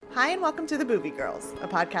Hi, and welcome to The Movie Girls, a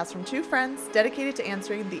podcast from two friends dedicated to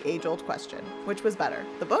answering the age-old question, which was better,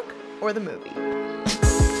 the book or the movie?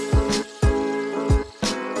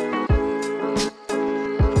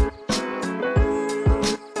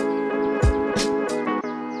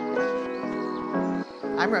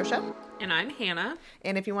 I'm Rosha. And I'm Hannah.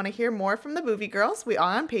 And if you want to hear more from the Movie Girls, we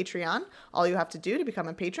are on Patreon. All you have to do to become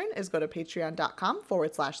a patron is go to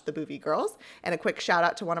patreon.com/The Movie Girls. And a quick shout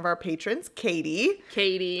out to one of our patrons, Katie.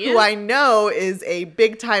 Who I know is a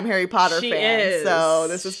big time Harry Potter fan. Is. So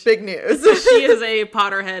this is big news. She is a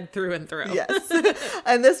Potterhead through and through. Yes.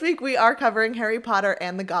 And this week we are covering Harry Potter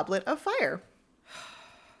and the Goblet of Fire.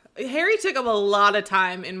 Harry took up a lot of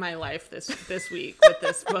time in my life this week with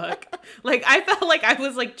this book. Like, I felt like I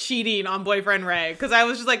was like cheating on boyfriend Ray because I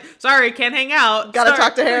was just like, sorry, can't hang out. Gotta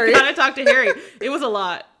talk to Harry. It was a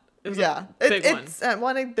big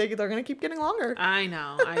one. They're gonna keep getting longer. I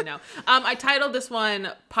know. I titled this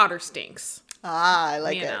one Potter Stinks. I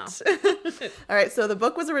like it. All right, so the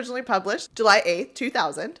book was originally published July 8th,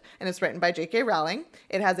 2000, and it's written by J.K. Rowling.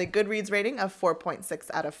 It has a Goodreads rating of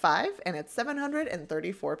 4.6 out of 5, and it's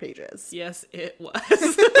 734 pages. Yes, it was.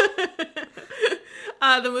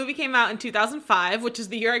 The movie came out in 2005, which is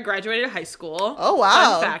the year I graduated high school. Oh,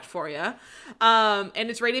 wow. Fun fact for you. And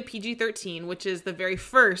it's rated PG-13, which is the very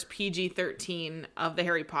first PG-13 of the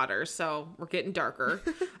Harry Potter. So we're getting darker.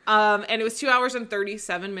 And it was 2 hours and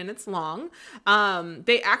 37 minutes long.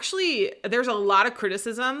 There's a lot of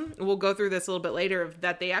criticism. We'll go through this a little bit later,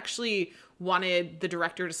 that they actually wanted the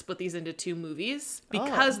director to split these into two movies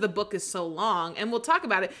because the book is so long, and we'll talk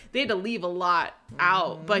about it. They had to leave a lot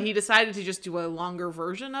out, but he decided to just do a longer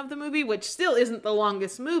version of the movie, which still isn't the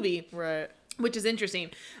longest movie. Right. Which is interesting.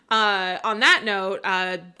 On that note,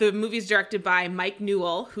 the movie's directed by Mike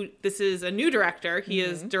Newell, this is a new director. He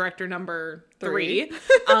is director number 3.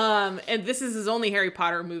 And this is his only Harry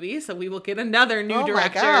Potter movie, so we will get another new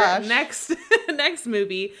director next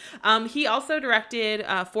movie. He also directed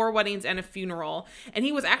 4 Weddings and a Funeral, and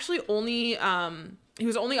he was actually only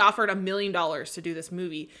offered $1 million to do this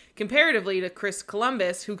movie, comparatively to Chris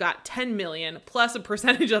Columbus, who got $10 million plus a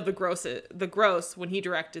percentage of the gross when he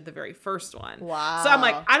directed the very first one. Wow! So I'm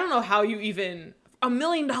like, I don't know how you even. $1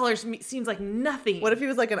 million seems like nothing. What if he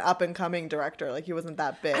was like an up and coming director? Like he wasn't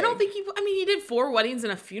that big. I don't think he did 4 Weddings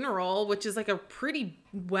and a Funeral, which is like a pretty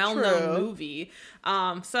well-known movie.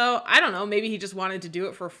 So I don't know. Maybe he just wanted to do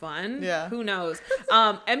it for fun. Yeah. Who knows?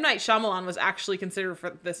 M. Night Shyamalan was actually considered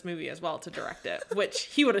for this movie as well to direct it, which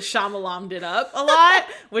he would have Shyamalan'd it up a lot,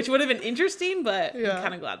 which would have been interesting, but I'm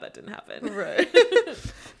kind of glad that didn't happen. Right.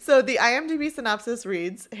 So the IMDb synopsis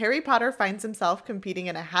reads, Harry Potter finds himself competing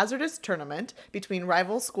in a hazardous tournament between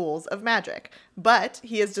rival schools of magic, but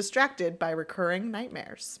he is distracted by recurring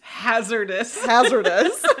nightmares. Hazardous.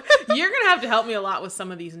 You're going to have to help me a lot with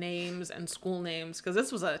some of these names and school names, because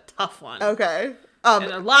this was a tough one. Okay.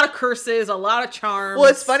 And a lot of curses, a lot of charms. Well,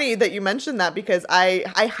 it's funny that you mentioned that, because I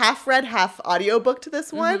half read, half audiobooked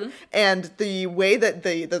this one, and the way that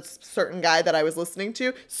the certain guy that I was listening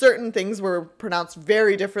to, certain things were pronounced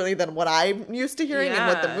very differently than what I'm used to hearing and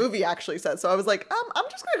what the movie actually says. So I was like, I'm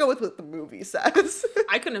just gonna go with what the movie says.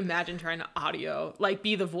 I couldn't imagine trying to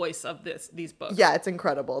be the voice of these books. Yeah, it's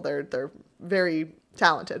incredible. They're very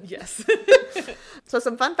talented. Yes. So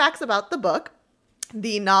some fun facts about the book.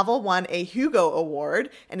 The novel won a Hugo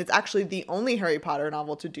Award, and it's actually the only Harry Potter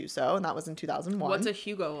novel to do so, and that was in 2001. What's a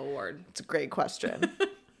Hugo Award? It's a great question.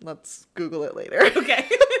 Let's Google it later. Okay.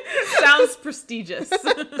 Sounds prestigious.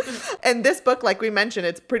 And this book, like we mentioned,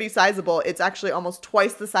 it's pretty sizable. It's actually almost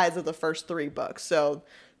twice the size of the first 3 books, so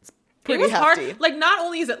it's pretty hefty. Hard. Like, not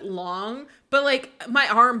only is it long, but like my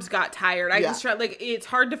arms got tired. I just tried, like, it's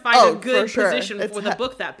hard to find a good position with a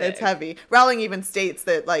book that big. It's heavy. Rowling even states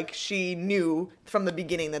that like she knew from the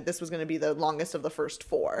beginning that this was going to be the longest of the first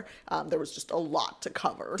 4. There was just a lot to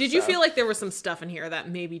cover. Did you feel like there was some stuff in here that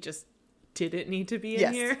maybe just didn't need to be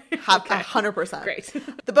in here? Yes, 100%. Great.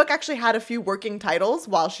 The book actually had a few working titles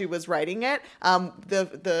while she was writing it.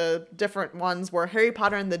 The different ones were Harry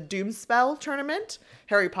Potter and the Doomspell Tournament,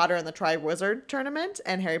 Harry Potter and the Triwizard Tournament,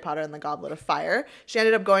 and Harry Potter and the Goblet of Fire. She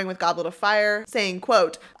ended up going with Goblet of Fire, saying,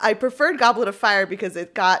 quote, I preferred Goblet of Fire because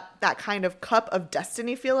it got that kind of cup of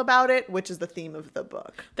destiny feel about it, which is the theme of the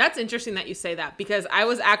book. That's interesting that you say that, because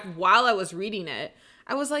while I was reading it,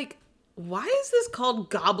 I was like, why is this called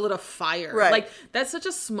Goblet of Fire? Right. Like, that's such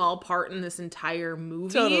a small part in this entire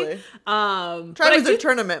movie. Totally. Triwizard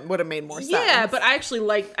Tournament would have made more sense. Yeah, but I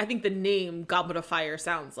think the name Goblet of Fire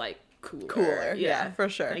sounds like cooler. Yeah, for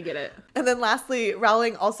sure. I get it. And then lastly,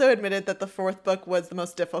 Rowling also admitted that the fourth book was the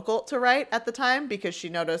most difficult to write at the time because she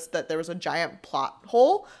noticed that there was a giant plot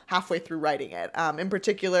hole halfway through writing it. In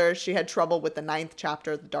particular, she had trouble with the 9th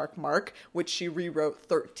chapter, The Dark Mark, which she rewrote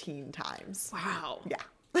 13 times. Wow. Yeah.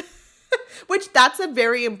 Which, that's a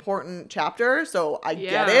very important chapter, so I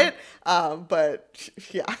get it. But,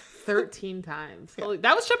 yeah. 13 times. Yeah.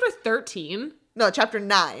 That was chapter 13? No, chapter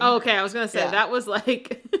 9. Oh, okay. I was going to say, that was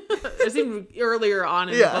like, it was even earlier on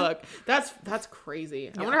in the book. That's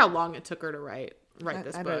crazy. I wonder how long it took her to write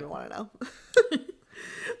this book. I don't even want to know.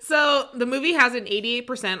 So the movie has an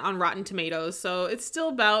 88% on Rotten Tomatoes, so it's still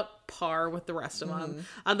about par with the rest of them.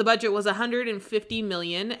 The budget was $150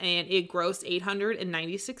 million, and it grossed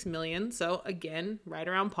 $896 million. So again, right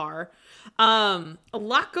around par. A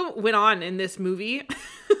lot went on in this movie,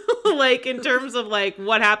 like in terms of like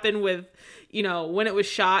what happened with, when it was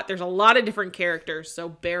shot. There's a lot of different characters, so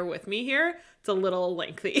bear with me here. It's a little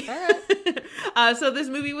lengthy. All right. So this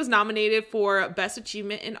movie was nominated for Best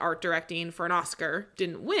Achievement in Art Directing for an Oscar.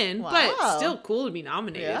 Didn't win, but still cool to be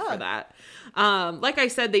nominated for that. Like I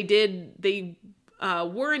said, they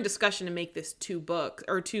were in discussion to make this 2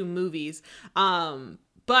 movies.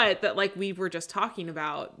 But that, like we were just talking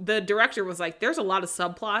about, the director was like, there's a lot of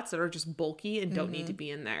subplots that are just bulky and don't need to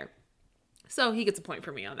be in there. So he gets a point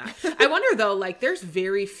for me on that. I wonder though, like there's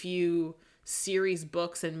very few series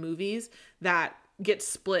books and movies that get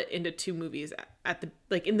split into 2 movies at the,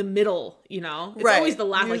 like in the middle, it's always the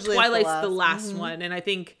last. Usually like Twilight's the last one, and I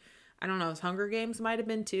think, I don't know, Hunger Games might have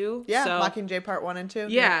been 2. Yeah, Mockingjay Part 1 and 2.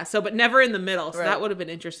 Yeah, so but never in the middle. So that would have been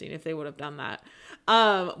interesting if they would have done that.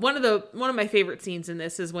 One of my favorite scenes in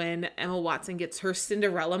this is when Emma Watson gets her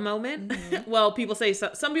Cinderella moment. Well,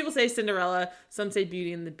 some people say Cinderella, some say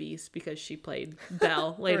Beauty and the Beast because she played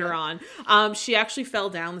Belle later on. She actually fell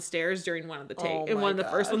down the stairs during one of the one of the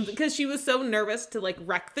first ones because she was so nervous to like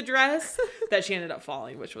wreck the dress that she ended up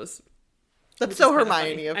falling, which was. That's so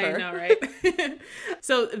Hermione of her. I know, right?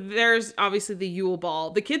 So there's obviously the Yule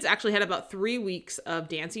Ball. The kids actually had about 3 weeks of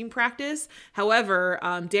dancing practice. However,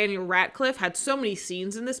 Daniel Radcliffe had so many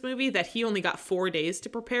scenes in this movie that he only got 4 days to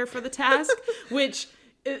prepare for the task, which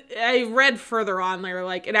I read further on. They were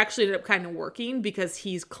like, it actually ended up kind of working because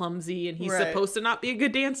he's clumsy and he's supposed to not be a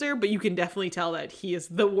good dancer, but you can definitely tell that he is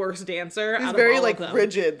the worst dancer. He's very like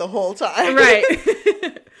rigid the whole time.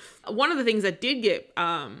 Right. One of the things that did get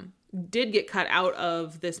cut out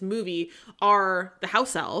of this movie are the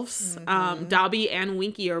house elves. Dobby and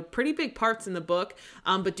Winky are pretty big parts in the book,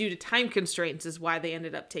 but due to time constraints is why they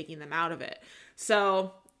ended up taking them out of it.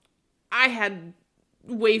 So I had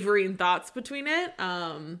wavering thoughts between it.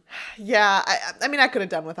 Yeah, I mean, I could have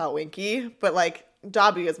done without Winky, but like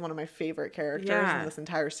Dobby is one of my favorite characters in this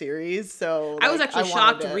entire series. So like, I was actually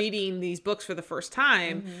shocked reading these books for the first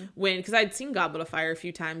time because I'd seen Goblet of Fire a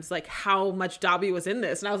few times, like how much Dobby was in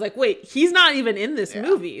this. And I was like, wait, he's not even in this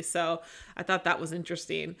movie. So I thought that was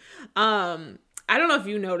interesting. I don't know if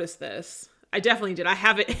you noticed this. I definitely did. I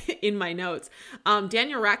have it in my notes.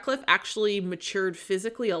 Daniel Radcliffe actually matured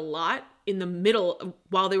physically a lot in the middle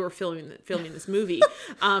while they were filming this movie.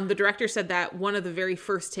 The director said that one of the very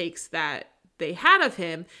first takes that they had of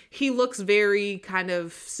him, he looks very kind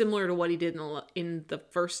of similar to what he did in the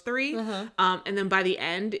first 3. And then by the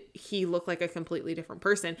end, he looked like a completely different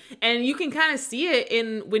person. And you can kind of see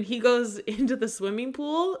it when he goes into the swimming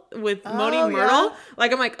pool with Moaning Myrtle. Yeah.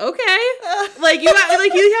 Like, I'm like, okay. Like, he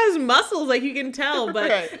has muscles, like you can tell.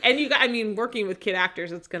 But, and working with kid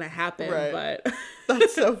actors, it's going to happen. Right. But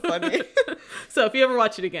that's so funny. So if you ever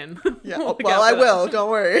watch it again. Yeah. Well, I will.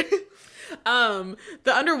 Don't worry. The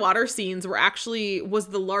underwater scenes was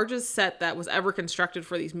the largest set that was ever constructed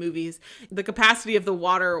for these movies. The capacity of the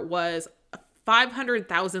water was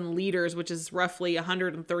 500,000 liters, which is roughly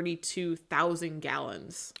 132,000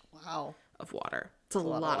 gallons. Wow. Of water. It's a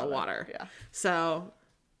lot of water. Yeah. So,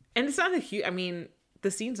 and it's not the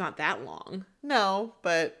scene's not that long. No,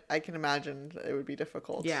 but I can imagine it would be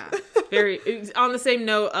difficult. Yeah. On the same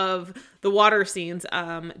note of the water scenes,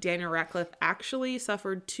 Daniel Radcliffe actually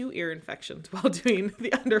suffered 2 ear infections while doing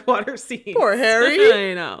the underwater scenes. Poor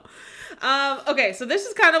Harry. I know. Okay, so this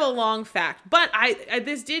is kind of a long fact, but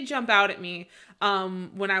this did jump out at me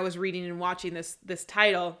when I was reading and watching this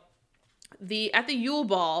title. At the Yule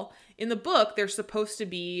Ball, in the book, there's supposed to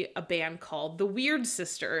be a band called the Weird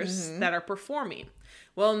Sisters that are performing.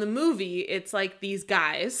 Well, in the movie, it's like these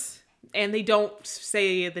guys, and they don't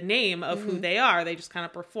say the name of who they are. They just kind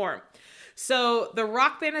of perform. So the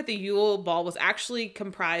rock band at the Yule Ball was actually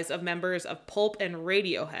comprised of members of Pulp and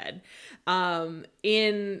Radiohead.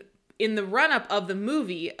 In in the run-up of the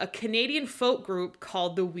movie, a Canadian folk group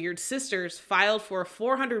called the Weird Sisters filed for a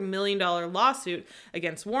 $400 million lawsuit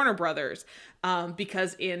against Warner Brothers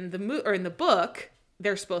because in the book,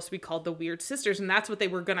 they're supposed to be called the Weird Sisters, and that's what they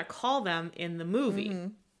were going to call them in the movie. Mm-hmm.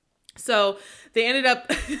 So they ended up,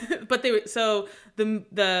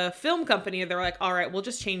 the film company, they were like, all right, we'll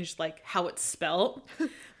just change like how it's spelled.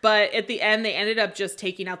 But at the end, they ended up just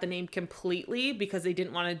taking out the name completely because they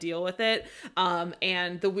didn't want to deal with it.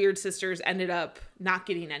 And the Weird Sisters ended up not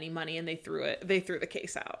getting any money, and they threw the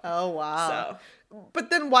case out. Oh, wow. So, but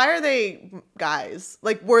then why are they guys?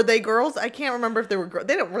 Like, were they girls? I can't remember if they were girls.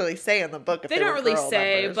 They don't really say in the book if they were girl members. They don't really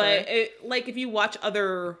say, but right? Like if you watch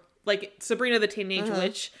other, like Sabrina the Teenage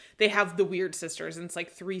Witch, they have the Weird Sisters, and it's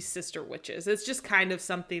like 3 sister witches. It's just kind of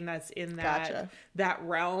something that's in that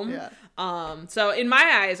realm. Yeah. So in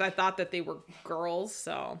my eyes, I thought that they were girls.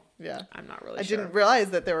 So yeah, I'm not really sure. I didn't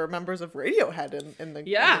realize that there were members of Radiohead in the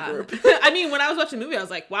group. I mean, when I was watching the movie, I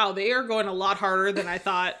was like, wow, they are going a lot harder than I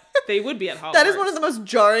thought they would be at Hogwarts. That is one of the most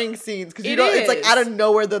jarring scenes because it's like out of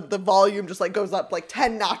nowhere the volume just like goes up like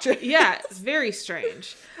 10 notches. Yeah, it's very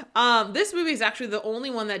strange. This movie is actually the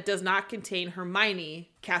only one that does not contain Hermione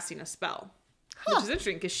casting a spell, which is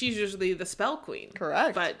interesting because she's usually the spell queen.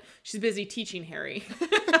 Correct. But she's busy teaching Harry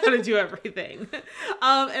how to do everything.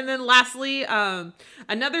 And then lastly,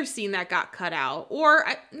 another scene that got cut out, or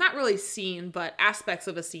not really scene, but aspects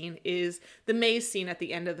of a scene, is the maze scene at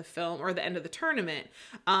the end of the film or the end of the tournament.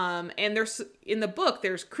 And there's in the book,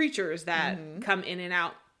 there's creatures that come in and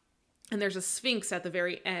out. And there's a sphinx at the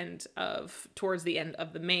very end towards the end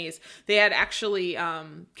of the maze. They had actually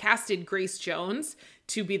casted Grace Jones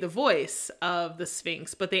to be the voice of the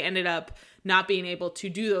sphinx, but they ended up not being able to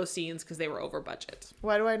do those scenes because they were over budget.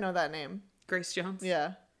 Why do I know that name? Grace Jones?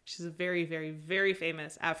 Yeah. She's a very, very, very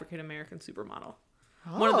famous African-American supermodel.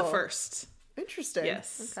 Oh. One of the first. Interesting.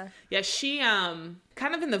 Yes. Okay. Yeah, she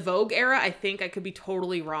kind of in the Vogue era. I think I could be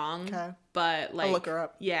totally wrong. Okay. But like, I'll look her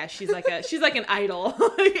up. Yeah, she's like an idol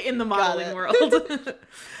in the modeling world.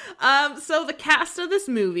 So the cast of this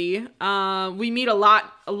movie, we meet a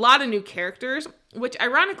lot of new characters, which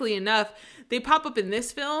ironically enough, they pop up in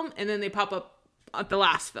this film and then they pop up at the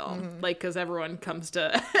last film, like because everyone comes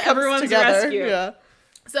to everyone's together. Rescue. Yeah.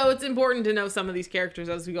 So it's important to know some of these characters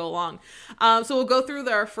as we go along. So we'll go through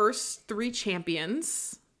our first 3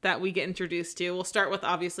 champions that we get introduced to. We'll start with,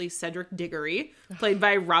 obviously, Cedric Diggory, played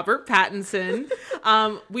by Robert Pattinson.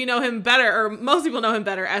 We know him better, or most people know him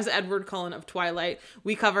better, as Edward Cullen of Twilight.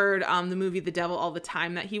 We covered the movie The Devil All the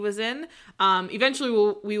Time that he was in.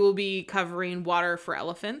 Eventually, we will be covering Water for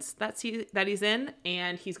Elephants that he's in,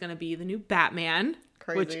 and he's going to be the new Batman.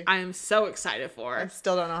 Crazy. Which I am so excited for. I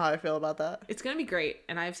still don't know how I feel about that. It's going to be great.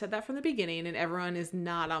 And I've said that from the beginning, and everyone is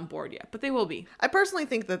not on board yet, but they will be. I personally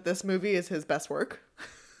think that this movie is his best work.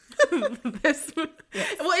 Well,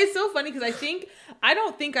 it's so funny because I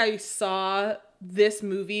don't think I saw this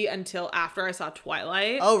movie until after I saw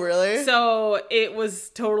Twilight. Oh, really? So it was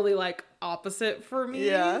totally like opposite for me.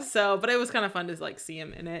 Yeah. So, but it was kind of fun to like see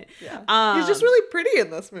him in it. Yeah. He's just really pretty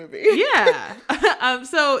in this movie. Yeah.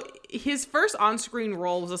 So his first on-screen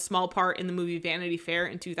role was a small part in the movie Vanity Fair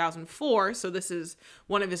in 2004. So this is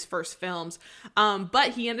one of his first films. But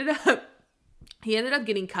he ended up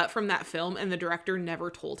getting cut from that film, and the director never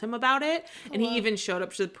told him about it. And he even showed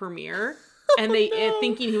up to the premiere and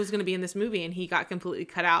thinking he was going to be in this movie, and he got completely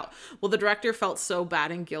cut out. Well, the director felt so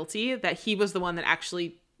bad and guilty that he was the one that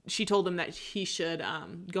actually, she told him that he should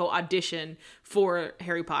go audition for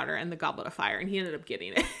Harry Potter and the Goblet of Fire, and he ended up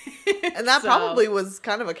getting it. And that probably was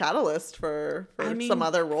kind of a catalyst for some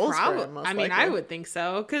other roles for him, most likely. I would think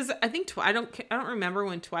so, because I think I don't remember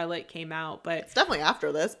when Twilight came out, but it's definitely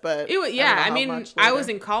after this. But I was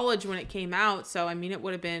in college when it came out, so I mean it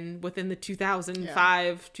would have been within the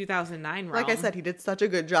 2005 2009 realm. Like I said, he did such a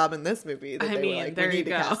good job in this movie that they were like, we need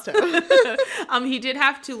to cast him. He did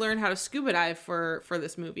have to learn how to scuba dive for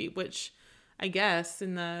this movie, which I guess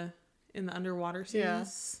in the underwater scenes. Yeah.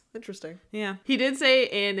 Interesting. Yeah. He did say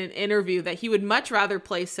in an interview that he would much rather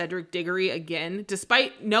play Cedric Diggory again,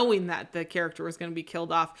 despite knowing that the character was going to be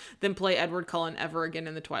killed off, than play Edward Cullen ever again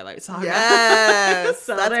in the Twilight Saga. Yes.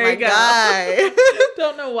 So that's my guy.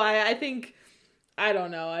 Don't know why. I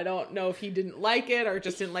don't know. I don't know if he didn't like it or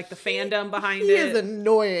just didn't like the fandom behind it. He is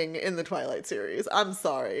annoying in the Twilight series. I'm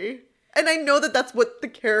sorry. And I know that that's what the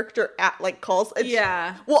character calls.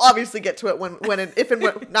 Yeah. We'll obviously get to it when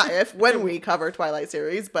we cover Twilight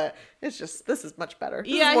series, but it's just, this is much better.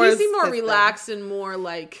 He seemed more relaxed and more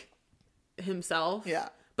like himself. Yeah.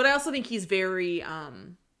 But I also think he's very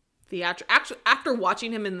After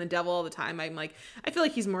watching him in The Devil All the Time, I'm like, I feel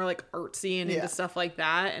like he's more like artsy and into stuff like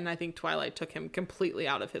that. And I think Twilight took him completely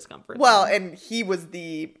out of his comfort zone. And he was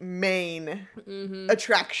the main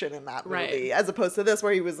attraction in that movie, as opposed to this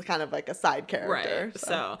where he was kind of like a side character. Right.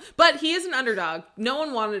 So, but he is an underdog. No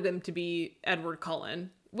one wanted him to be Edward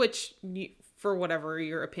Cullen, which for whatever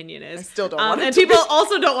your opinion is. I still don't want him and to people be.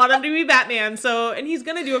 also don't want him to be Batman. So, and he's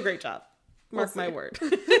going to do a great job. Mark my word.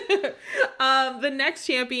 The next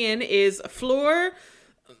champion is Fleur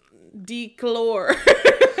Declore.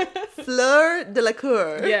 Fleur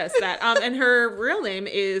Delacour. Yes, that. And her real name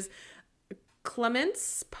is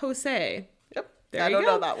Clemence Posay. Yep. There I you don't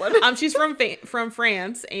go. know that one. She's from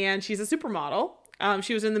France, and she's a supermodel.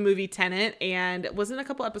 She was in the movie Tenet and was in a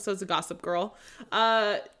couple episodes of Gossip Girl.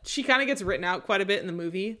 She kind of gets written out quite a bit in the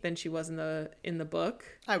movie than she was in the book.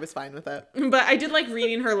 I was fine with it. But I did like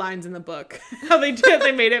reading her lines in the book. How they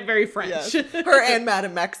made it very French. Yes. Her and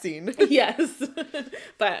Madame Maxine. Yes.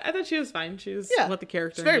 But I thought she was fine. She was what the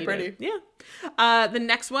character she's very needed. pretty. Yeah. The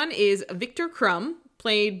next one is Victor Krum,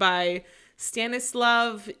 played by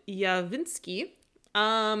Stanislav Yavinsky.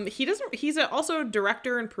 He's also a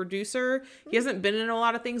director and producer. He hasn't been in a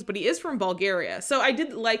lot of things, but he is from Bulgaria. So I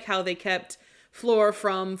did like how they kept Fleur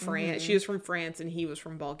from France. She was from France and he was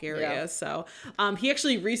from Bulgaria. Yeah. So, he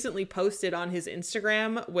actually recently posted on his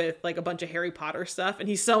Instagram with like a bunch of Harry Potter stuff, and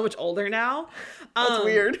he's so much older now. That's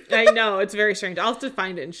weird. I know, it's very strange. I'll have to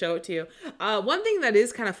find it and show it to you. One thing that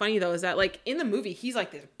is kind of funny though is that like in the movie he's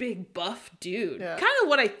like this big buff dude, kind of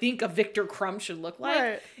what I think a Victor Krum should look like.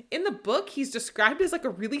 Right. In the book, he's described as like a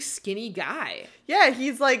really skinny guy. Yeah,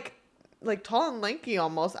 he's like tall and lanky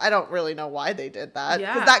almost. I don't really know why they did that.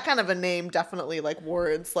 Yeah. Because that kind of a name definitely like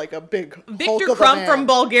warrants like a big Victor Hulk of a Krum man. from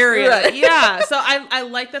Bulgaria. Right. Yeah. So I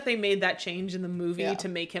like that they made that change in the movie to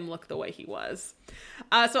make him look the way he was.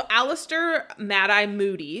 So Alistair Mad-Eye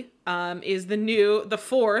Moody is the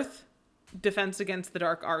fourth Defense Against the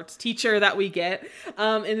Dark Arts teacher that we get,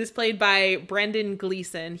 and is played by Brendan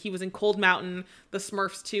Gleeson. He was in Cold Mountain, The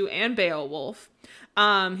Smurfs 2, and Beowulf.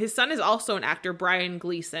 His son is also an actor, Brian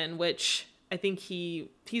Gleeson, which I think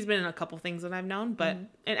he's been in a couple things that I've known, but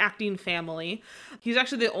an acting family. He's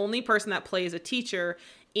actually the only person that plays a teacher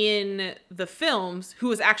in the films who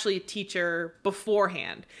was actually a teacher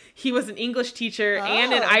beforehand. He was an English teacher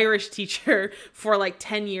and an Irish teacher for like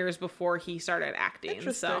 10 years before he started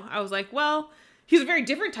acting. So I was like, well, he's a very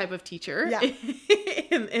different type of teacher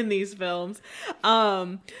in these films.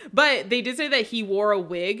 But they did say that he wore a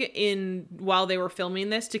wig while they were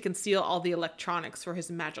filming this to conceal all the electronics for his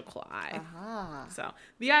magical eye. So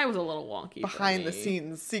the eye was a little wonky. Behind the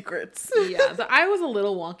scenes secrets. Yeah, the eye was a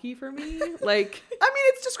little wonky for me. Like, I mean,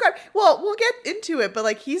 it's described. Well, we'll get into it, but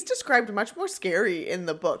like he's described much more scary in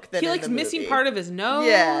the book than he in likes the movie. missing part of his nose.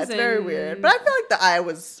 Yeah, it's very weird. But I feel like the eye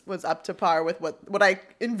was up to par with what I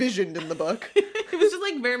envisioned in the book. It was just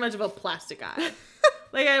like very much of a plastic eye.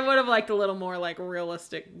 Like I would have liked a little more like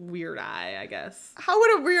realistic weird eye, I guess. How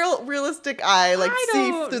would a realistic eye like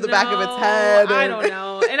see through the back of its head? I don't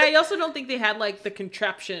know. And I also don't think they had like the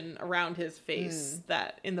contraption around his face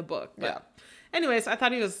that in the book. But anyways, I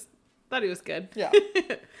thought he was good. Yeah.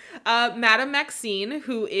 Madame Maxine,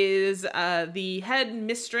 who is the head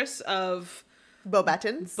mistress of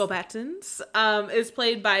Beauxbatons, is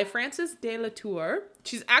played by Frances de la Tour.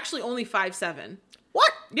 She's actually only 5'7".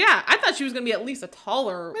 What? Yeah, I thought she was going to be at least a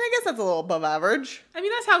taller. I mean, I guess that's a little above average. I mean,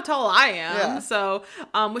 that's how tall I am. Yeah. So,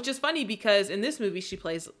 which is funny because in this movie, she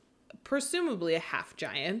plays presumably a half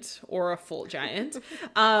giant or a full giant.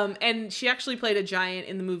 And she actually played a giant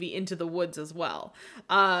in the movie Into the Woods as well,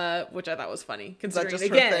 which I thought was funny considering, just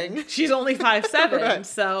her again, thing? she's only 5'7". Right.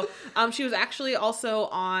 So, she was actually also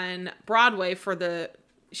on Broadway for the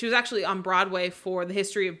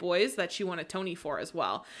History of Boys that she won a Tony for as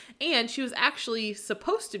well. And she was actually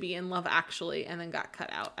supposed to be in Love Actually and then got cut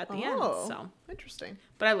out at the end. So interesting.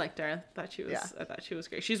 But I liked her. I thought she was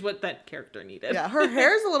great. She's what that character needed. Yeah, her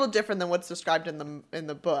hair is a little different than what's described in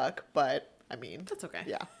the book, but I mean, that's okay.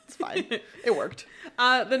 Yeah, it's fine. It worked.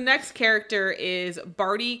 The next character is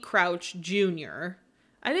Barty Crouch Jr.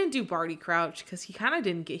 I didn't do Barty Crouch because he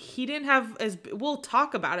didn't have as, we'll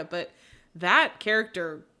talk about it, but that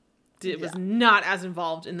character was not as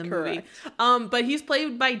involved in the movie. But he's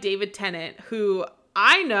played by David Tennant, who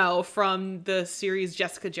I know from the series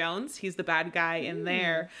Jessica Jones. He's the bad guy in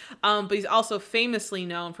there. But he's also famously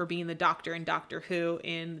known for being the Doctor in Doctor Who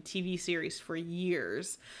in the TV series for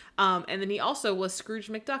years. And then he also was Scrooge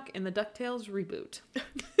McDuck in the DuckTales reboot.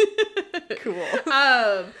 Cool.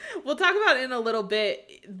 We'll talk about it in a little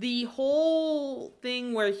bit. The whole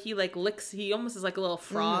thing where he like licks, he almost is like a little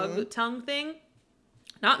frog tongue thing.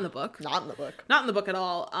 Not in the book. Not in the book. Not in the book at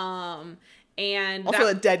all. And also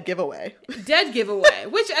a dead giveaway. Dead giveaway.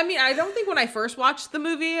 Which, I mean, I don't think when I first watched the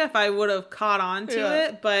movie, if I would have caught on to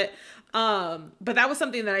it, but that was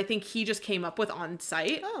something that I think he just came up with on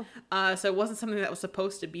site. Oh. So it wasn't something that was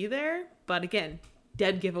supposed to be there. But again,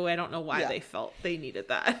 dead giveaway. I don't know why they felt they needed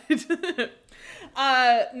that.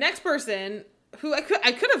 Next person, who I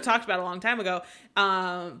could have talked about a long time ago,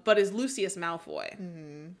 but is Lucius Malfoy.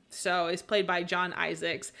 Mm-hmm. So he's played by John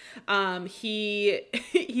Isaacs.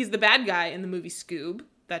 He's the bad guy in the movie Scoob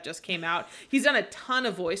that just came out. He's done a ton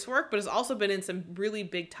of voice work, but has also been in some really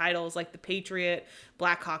big titles like The Patriot,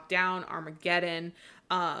 Black Hawk Down, Armageddon.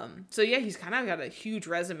 So yeah, he's kind of got a huge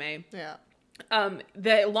resume. Yeah.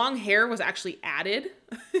 The long hair was actually added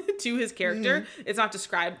to his character. Mm-hmm. It's not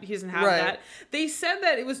described. He doesn't have that. They said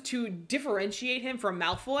that it was to differentiate him from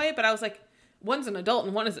Malfoy, but I was like, one's an adult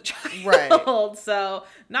and one is a child. Right. So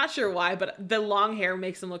not sure why, but the long hair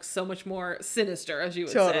makes him look so much more sinister, as you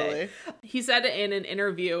would say. He said in an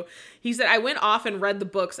interview, he said, I went off and read the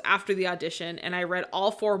books after the audition, and I read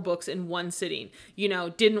all 4 books in one sitting. You know,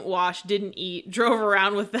 didn't wash, didn't eat, drove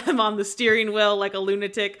around with them on the steering wheel like a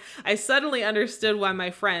lunatic. I suddenly understood why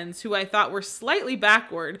my friends, who I thought were slightly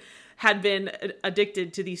backward, had been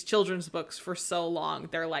addicted to these children's books for so long.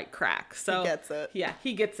 They're like crack. So he gets it. Yeah,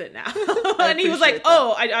 he gets it now. And he was like,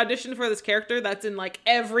 oh, I auditioned for this character that's in like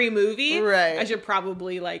every movie. Right. I should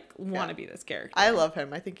probably like want to be this character. I love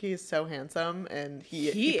him. I think he's so handsome, and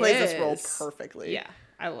he plays this role perfectly. Yeah.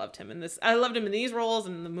 I loved him in this. I loved him in these roles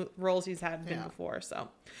and the roles he's had been before. So,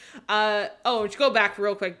 to go back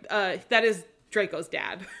real quick, that is Draco's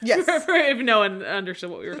dad. Yes. If no one understood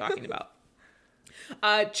what we were talking about.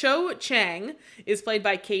 Cho Chang is played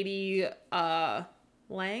by Katie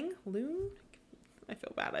Loon. I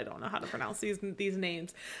feel bad. I don't know how to pronounce these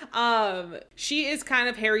names. She is kind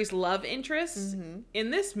of Harry's love interest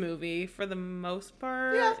in this movie for the most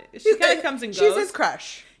part. Yeah, she kind of comes and goes. She's his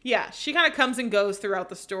crush. Yeah, she kind of comes and goes throughout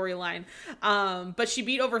the storyline. But she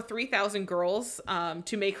beat over 3,000 girls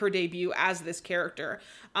to make her debut as this character.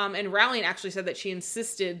 And Rowling actually said that she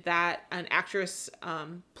insisted that an actress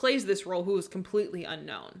plays this role who is completely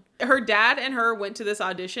unknown. Her dad and her went to this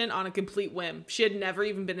audition on a complete whim. She had never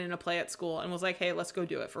even been in a play at school and was like, hey, let's go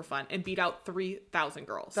do it for fun, and beat out 3,000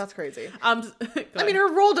 girls. That's crazy. I mean,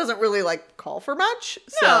 her role doesn't really like call for much.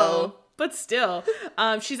 So. No. But still,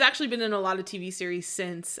 she's actually been in a lot of TV series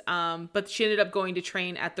since, but she ended up going to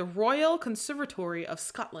train at the Royal Conservatory of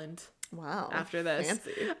Scotland. Wow. After this.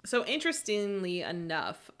 Fancy. So interestingly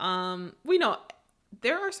enough, we know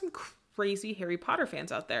there are some crazy Harry Potter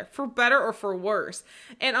fans out there, for better or for worse.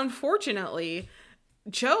 And unfortunately,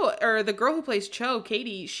 the girl who plays Cho,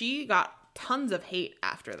 Katie, she got tons of hate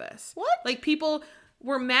after this. What? Like, people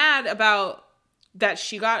were mad about that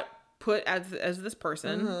she got put as this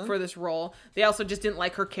person for this role. They also just didn't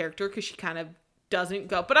like her character because she kind of doesn't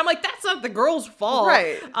go. But I'm like, that's not the girl's fault.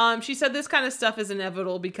 Right. She said this kind of stuff is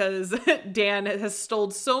inevitable because Dan has stole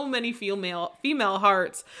so many female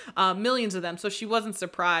hearts, millions of them. So she wasn't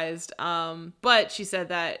surprised. But she said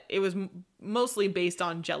that it was mostly based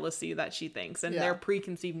on jealousy that she thinks and their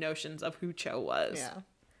preconceived notions of who Cho was. Yeah.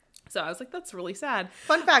 So I was like, that's really sad.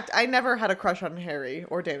 Fun fact, I never had a crush on Harry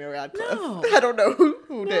or Daniel Radcliffe. No. I don't know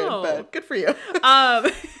who did, but good for you.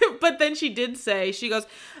 But then she did say, she goes,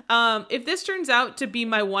 if this turns out to be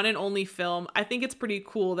my one and only film, I think it's pretty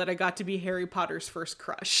cool that I got to be Harry Potter's first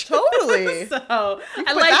crush. Totally. So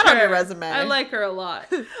I like that on your resume. I like her a lot.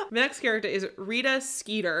 The next character is Rita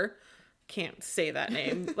Skeeter. Can't say that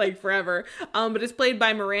name like forever, but it's played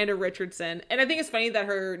by Miranda Richardson. And I think it's funny that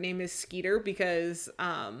her name is Skeeter because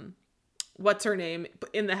what's her name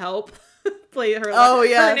in The Help play her.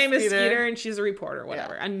 Her name is Skeeter and she's a reporter,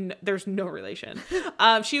 whatever. And there's no relation.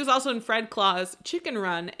 She was also in Fred Claus Chicken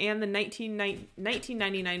Run and the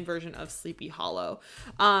 1999 version of Sleepy Hollow.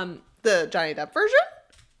 The Johnny Depp version?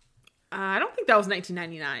 I don't think that was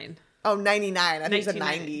 1999. Oh, 99. I think it's a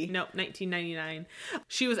 90. No, 1999.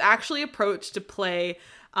 She was actually approached to play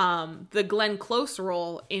the Glenn Close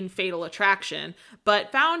role in Fatal Attraction,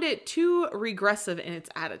 but found it too regressive in its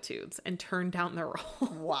attitudes and turned down the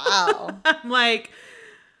role. Wow. I'm like,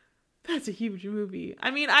 that's a huge movie. I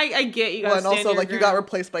mean, I get you guys. And also, like, you got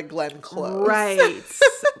replaced by Glenn Close. Right.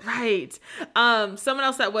 Right. Someone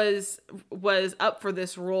else that was up for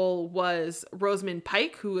this role was Rosamund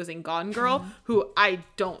Pike, who was in Gone Girl, who I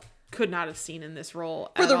could not have seen in this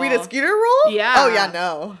role for the Rita Skeeter role. Yeah. Oh yeah,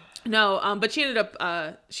 no, but she ended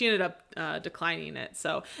up declining it.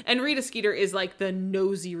 So, and Rita Skeeter is like the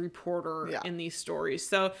nosy reporter in these stories.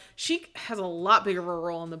 So she has a lot bigger of a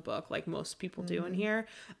role in the book, like most people do in here.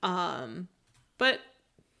 But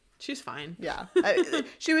She's fine. Yeah.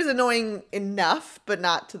 She was annoying enough, but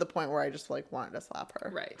not to the point where I just like wanted to slap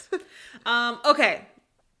her. Right. Okay.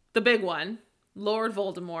 The big one. Lord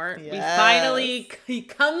Voldemort. Yes. He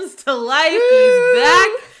comes to life. He's back.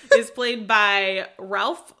 Is played by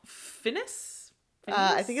Ralph Fiennes.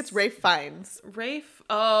 I think it's Rafe Fiennes. Rafe.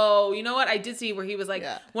 Oh, you know what? I did see where he was like,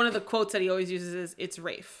 Yeah. one of the quotes that he always uses is, "It's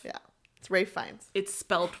Rafe." Yeah. It's Rafe Fiennes. It's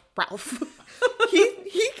spelled Ralph. He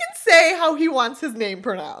can say how he wants his name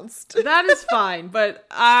pronounced. That is fine, but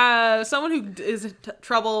someone who is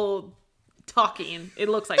trouble talking, it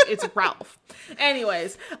looks like it's Ralph.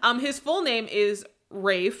 Anyways, his full name is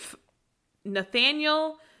Rafe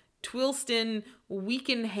Nathaniel Twilston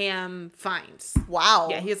Weekenham Fiennes. Wow.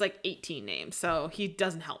 Yeah, he has like 18 names, so he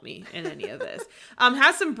doesn't help me in any of this.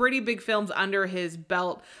 Has some pretty big films under his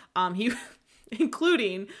belt. He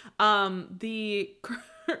including the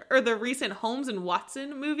recent Holmes and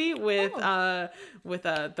Watson movie with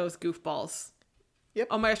those goofballs. Yep.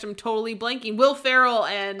 Oh my gosh, I'm totally blanking. Will Ferrell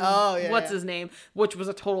and his name, which was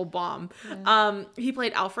a total bomb. Yeah. He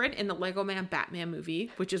played Alfred in the Lego Man Batman movie,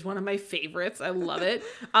 which is one of my favorites. I love it.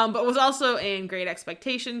 But was also in Great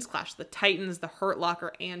Expectations, Clash of the Titans, The Hurt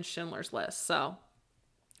Locker, and Schindler's List. So,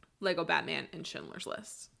 Lego Batman and Schindler's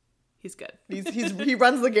List. He's good. He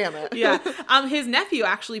runs the gamut. Yeah. His nephew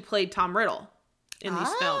actually played Tom Riddle in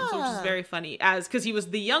these films, which is very funny, because he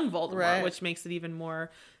was the young Voldemort, right, which makes it even more,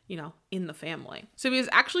 in the family. So he was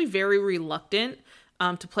actually very reluctant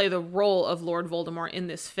to play the role of Lord Voldemort in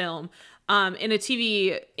this film. In a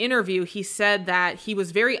TV interview, he said that he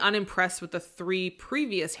was very unimpressed with the 3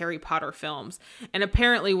 previous Harry Potter films, and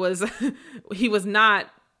apparently he was not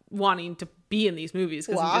wanting to be in these movies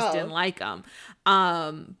because he just didn't like them.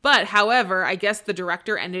 But however, I guess the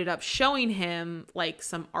director ended up showing him like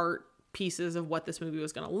some art pieces of what this movie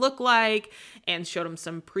was going to look like and showed him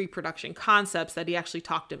some pre-production concepts that he actually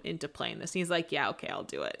talked him into playing this. And he's like, yeah, okay, I'll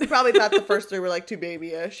do it. He probably thought the first 3 were like too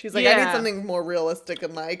babyish. He's like, I need something more realistic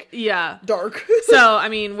and like dark. So, I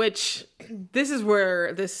mean, this is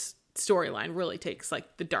where this storyline really takes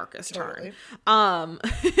like the darkest turn.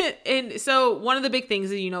 And so one of the big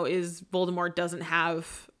things is Voldemort doesn't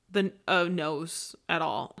have the nose at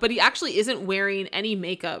all, but he actually isn't wearing any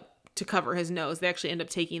makeup to cover his nose. They actually end up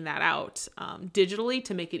taking that out digitally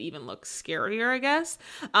to make it even look scarier, I guess.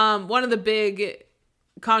 One of the big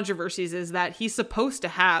controversies is that he's supposed to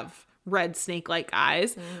have red snake-like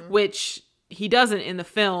eyes, which he doesn't in the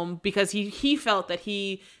film because he felt that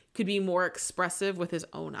he could be more expressive with his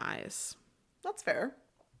own eyes. That's fair.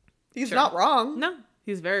 He's not wrong. No,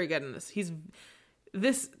 he's very good in this.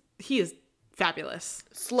 He is fabulous.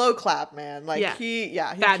 Slow clap, man. Like he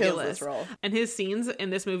kills this role. And his scenes in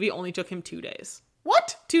this movie only took him 2 days.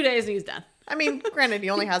 What? 2 days and he's done. I mean, granted, he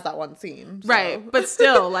only has that one scene. So. Right. But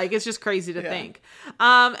still, like, it's just crazy to think.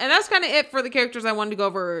 And that's kind of it for the characters I wanted to go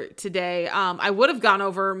over today. I would have gone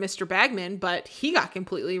over Mr. Bagman, but he got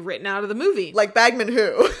completely written out of the movie. Like Bagman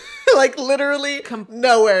who? Like literally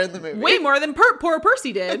nowhere in the movie. Way more than poor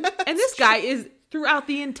Percy did. And this guy is throughout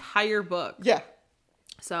the entire book. Yeah.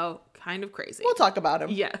 So, kind of crazy. We'll talk about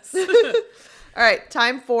him. Yes. All right,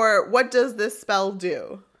 time for what does this spell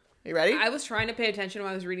do? You ready? I was trying to pay attention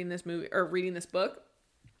when I was reading this movie or reading this book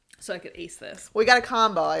so I could ace this. We got a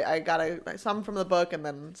combo. I got some from the book and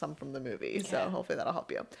then some from the movie. Yeah. So hopefully that'll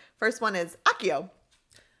help you. First one is Accio.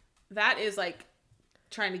 That is like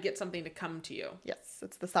trying to get something to come to you. Yes,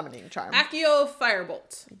 it's the summoning charm. Accio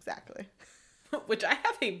Firebolt. Exactly. Which I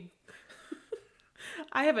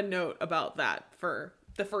have a note about that for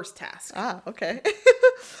the first task. Ah, okay.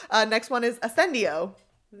 Next one is Ascendio.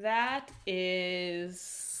 That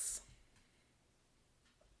is...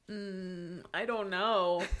 I don't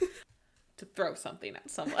know. To throw something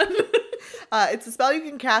at someone. It's a spell you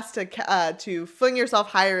can cast to fling yourself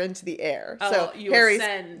higher into the air. Oh, so you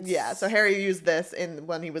ascend. Yeah, so Harry used this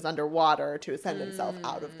when he was underwater to ascend himself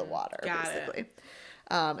out of the water, basically.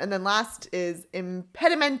 And then last is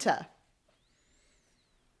Impedimenta.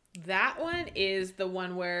 That one is the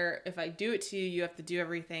one where if I do it to you, you have to do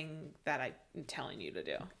everything that I'm telling you to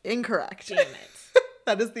do. Incorrect. Damn it.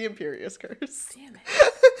 That is the Imperious Curse. Damn it.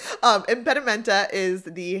 Impedimenta is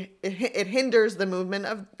it hinders the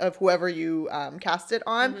movement of whoever you cast it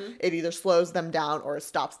on. Mm-hmm. It either slows them down or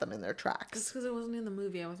stops them in their tracks. Just because it wasn't in the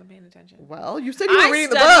movie, I wasn't paying attention. Well, you said you were reading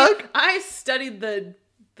the book. I studied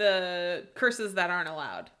the curses that aren't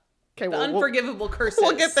allowed. Okay, the unforgivable curses.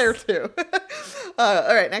 We'll get there too.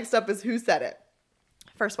 All right, next up is Who Said It?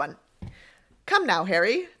 First one. Come now,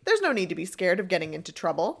 Harry. There's no need to be scared of getting into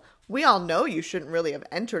trouble. We all know you shouldn't really have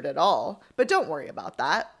entered at all, but don't worry about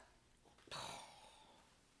that.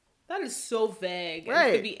 That is so vague.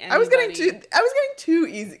 Right. It could be I was getting too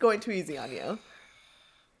easy, going too easy on you.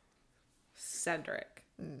 Cedric.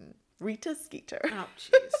 Rita Skeeter. Oh,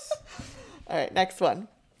 jeez. All right, next one.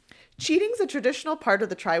 Cheating's a traditional part of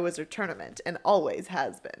the Triwizard Tournament and always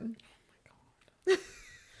has been.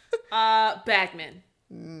 Bagman.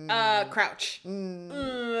 Crouch.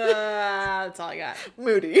 That's all I got.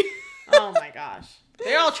 Moody. Oh my gosh.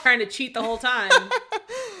 They're all trying to cheat the whole time.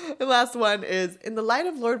 The last one is, in the light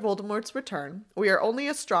of Lord Voldemort's return, we are only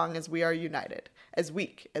as strong as we are united, as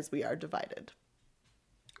weak as we are divided.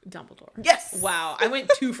 Dumbledore. Yes! Wow. I went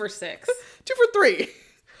 2 for 6. 2 for 3.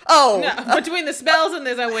 Oh. No, between the spells and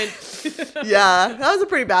this, I went. Yeah, that was a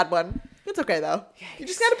pretty bad one. It's okay, though. Yikes. You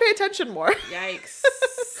just got to pay attention more. Yikes.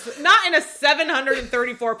 Not in a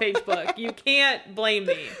 734-page book. You can't blame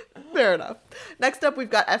me. Fair enough. Next up, we've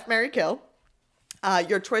got F, Marry, Kill.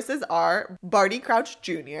 Your choices are Barty Crouch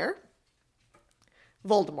Jr.,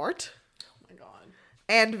 Voldemort, Oh my god.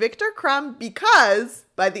 and Victor Crumb, because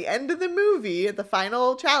by the end of the movie, the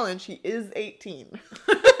final challenge, he is 18.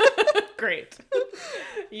 Great.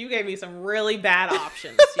 You gave me some really bad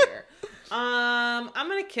options here. I'm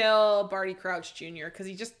gonna kill Barty Crouch Jr. because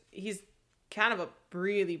he's kind of a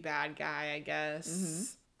really bad guy, I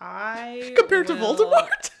guess. Compared to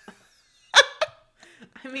Voldemort.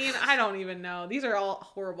 I mean, I don't even know. These are all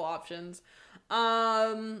horrible options.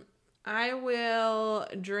 I will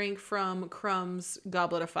drink from Crumb's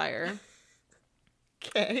Goblet of Fire.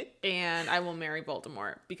 Okay. And I will marry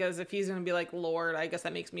Voldemort. Because if he's going to be like Lord, I guess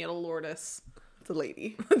that makes me a Lordess. It's a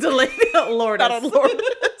lady. It's a lady. Lordess. Not a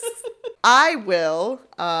Lordess. I will,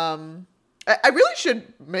 I really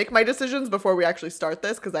should make my decisions before we actually start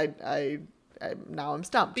this, because now I'm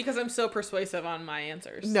stumped. Because I'm so persuasive on my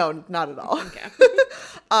answers. No, not at all. Okay.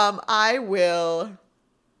 I will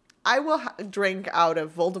drink out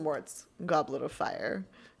of Voldemort's Goblet of Fire.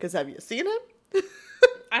 Because have you seen it?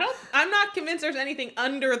 I'm not convinced there's anything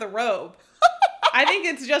under the robe. I think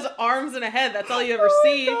it's just arms and a head. That's all you ever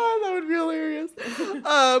see. Oh my God, that would be hilarious.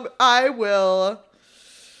 I will.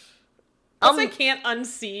 Plus, I can't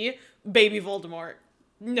unsee baby Voldemort.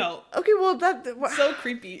 No. Okay, well, So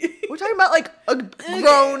creepy. we're talking about like a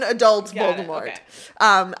grown adult Voldemort. Okay.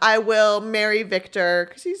 I will marry Victor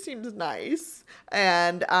because he seems nice,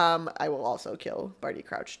 and I will also kill Barty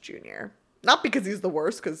Crouch Jr. Not because he's the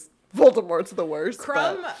worst, because Voldemort's the worst.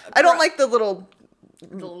 Crumb. I don't like the little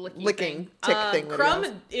The licking tick thing. That Crumb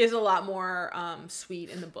he has. is a lot more sweet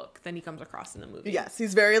in the book than he comes across in the movie. Yes,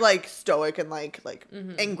 he's very like stoic and like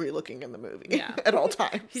angry looking in the movie. Yeah. At all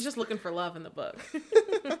times. He's just looking for love in the book.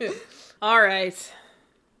 All right.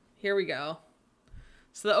 Here we go.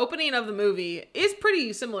 So the opening of the movie is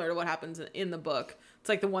pretty similar to what happens in the book. It's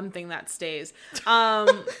like the one thing that stays.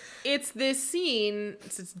 It's this scene,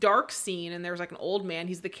 it's this dark scene, and there's like an old man.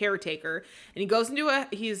 He's the caretaker, and he goes into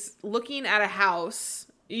he's looking at a house.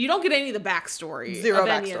 You don't get any of the backstory Zero of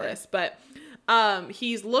any of backstory. this, but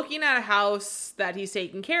he's looking at a house that he's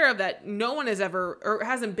taking care of that no one has ever or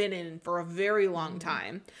hasn't been in for a very long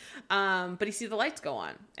time. But he sees the lights go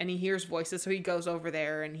on, and he hears voices, so he goes over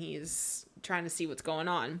there, and he's trying to see what's going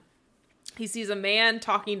on. He sees a man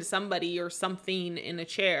talking to somebody or something in a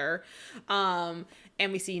chair. And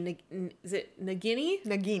we see, is it Nagini?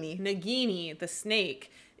 Nagini, the snake,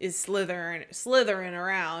 is slithering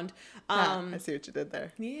around. I see what you did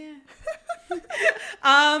there. Yeah.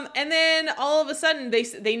 And then all of a sudden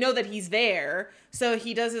they know that he's there. So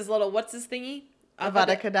he does his little, what's his thingy?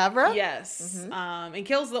 Avada Kedavra? Yes. And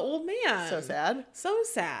kills the old man. So sad. So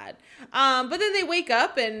sad. But then they wake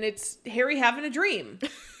up and it's Harry having a dream.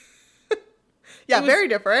 Yeah, very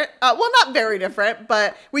different. Well, not very different,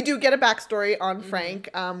 but we do get a backstory on Frank.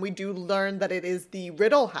 We do learn that it is the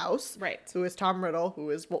Riddle house. Right. Who is Tom Riddle, who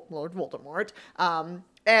is Lord Voldemort.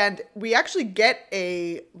 And we actually get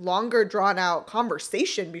a longer drawn out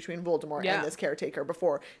conversation between Voldemort and this caretaker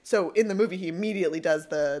before. So in the movie, he immediately does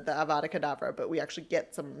the Avada Kedavra, but we actually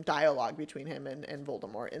get some dialogue between him and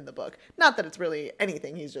Voldemort in the book. Not that it's really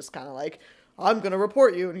anything. He's just kind of like, I'm going to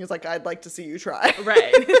report you. And he's like, I'd like to see you try.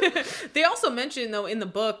 Right. They also mention, though, in the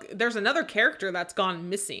book, there's another character that's gone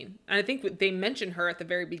missing. And I think they mention her at the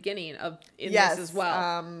very beginning this as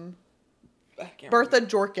well. Bertha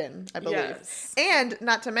Jorkin, I believe. Yes. And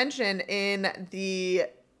not to mention, in the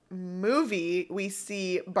movie, we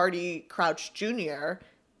see Barty Crouch Jr.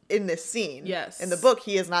 in this scene. Yes. In the book,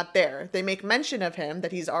 he is not there. They make mention of him,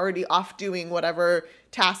 that he's already off doing whatever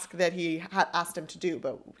task that he had asked him to do,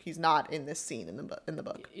 but he's not in this scene in the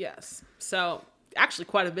book. Yes. So, actually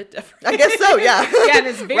quite a bit different. I guess so, yeah. Yeah, and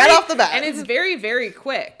it's very, right off the bat. And it's very, very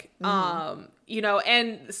quick. And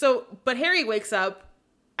so, but Harry wakes up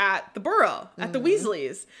at the Burrow, at the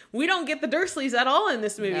Weasleys. We don't get the Dursleys at all in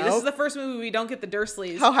this movie. This is the first movie we don't get the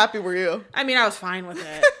Dursleys. How happy were you? I mean, I was fine with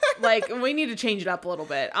it. Like, we need to change it up a little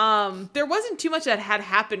bit. There wasn't too much that had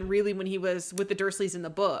happened really when he was with the Dursleys in the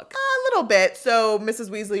book. A little bit. So Mrs.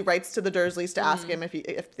 Weasley writes to the Dursleys to ask him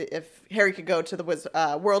if Harry could go to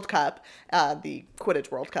the World Cup, the Quidditch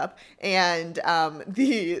World Cup, and one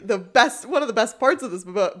of the best parts of this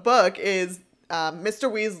book is Mr.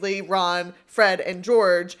 Weasley, Ron, Fred, and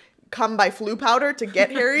George come by Floo powder to get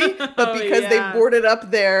Harry, but because they boarded up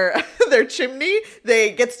their chimney,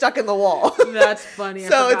 they get stuck in the wall. That's funny.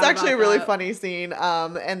 So it's actually a really funny scene.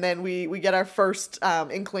 And then we get our first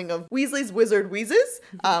inkling of Weasley's Wizard Wheezes,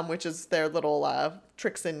 which is their little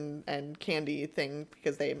tricks and candy thing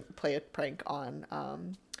because they play a prank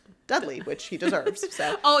on Dudley, which he deserves.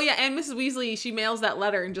 So. Oh yeah, and Mrs. Weasley, she mails that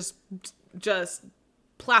letter and just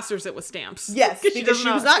plasters it with stamps. Yes, because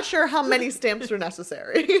she was not sure how many stamps were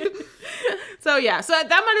necessary. So that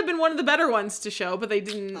might have been one of the better ones to show, but they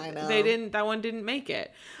didn't. I know. That one didn't make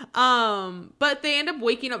it. But they end up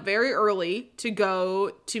waking up very early to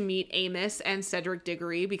go to meet Amos and Cedric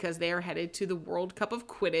Diggory because they are headed to the World Cup of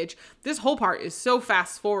Quidditch. This whole part is so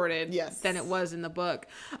fast forwarded than it was in the book.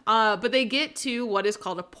 But they get to what is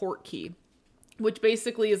called a port key, which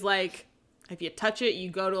basically is like, if you touch it, you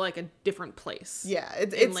go to like a different place. Yeah,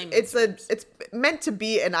 it's meant to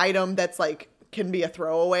be an item that's like can be a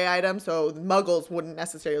throwaway item, so Muggles wouldn't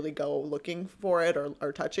necessarily go looking for it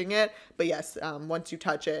or touching it. But yes, once you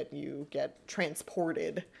touch it, you get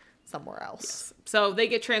transported somewhere else. Yes. So they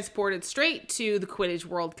get transported straight to the Quidditch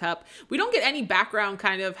World Cup. We don't get any background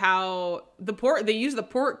kind of how they use the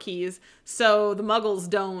port keys so the Muggles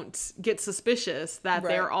don't get suspicious that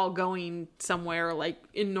they're all going somewhere like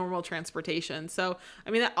in normal transportation. So,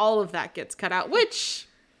 I mean, all of that gets cut out, which...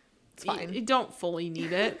 It's fine. You don't fully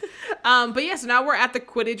need it. But yes, now we're at the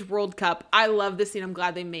Quidditch World Cup. I love this scene. I'm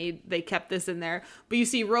glad they kept this in there. But you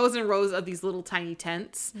see rows and rows of these little tiny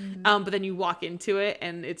tents. But then you walk into it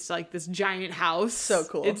and it's like this giant house. So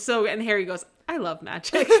cool. And Harry goes, I love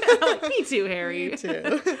magic. I'm like, me too, Harry. Me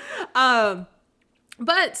too.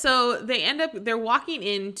 But so they're walking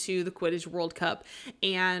into the Quidditch World Cup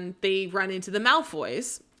and they run into the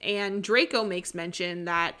Malfoys. And Draco makes mention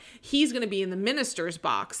that he's going to be in the minister's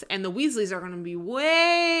box and the Weasleys are going to be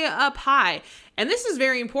way up high. And this is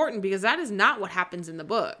very important because that is not what happens in the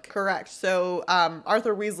book. Correct. So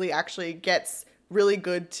Arthur Weasley actually gets really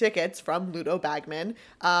good tickets from Ludo Bagman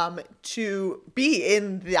to be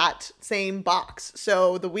in that same box.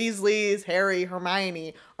 So the Weasleys, Harry,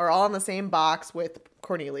 Hermione are all in the same box with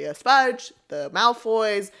Cornelius Fudge, the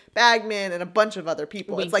Malfoys, Bagman, and a bunch of other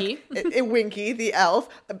people. Winky. It's like Winky, the elf.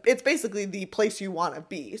 It's basically the place you want to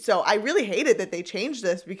be. So I really hated that they changed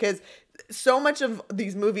this because so much of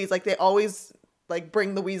these movies, like they always like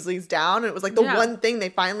bring the Weasleys down. And it was like the one thing they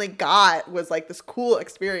finally got was like this cool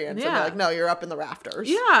experience. Yeah. And they're like, no, you're up in the rafters.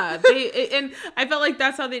 Yeah. And I felt like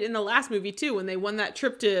that's how they did in the last movie too. When they won that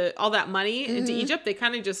trip to all that money into Egypt, they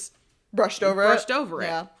kind of just brushed over it.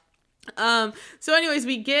 Yeah. So anyways,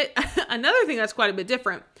 we get another thing that's quite a bit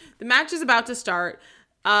different. The match is about to start.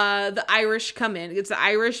 The Irish come in. It's the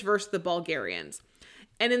Irish versus the Bulgarians.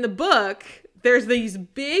 And in the book, there's these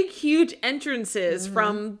big, huge entrances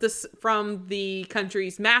from the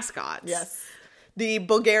country's mascots. Yes. The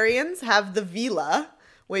Bulgarians have the Vila,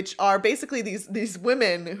 which are basically these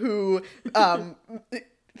women who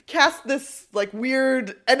cast this like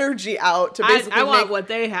weird energy out to basically I want what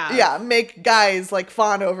they have. Yeah, make guys like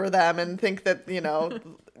fawn over them and think that,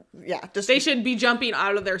 just they should be jumping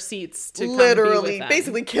out of their seats to literally come be with them.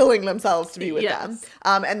 Basically killing themselves to be with them.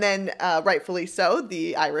 And then rightfully so,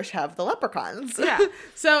 the Irish have the leprechauns. Yeah.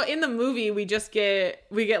 So in the movie we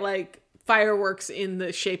get like fireworks in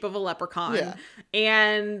the shape of a leprechaun. Yeah.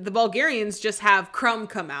 And the Bulgarians just have Crumb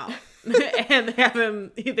come out. And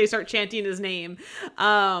they start chanting his name.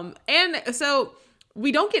 And so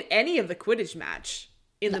we don't get any of the Quidditch match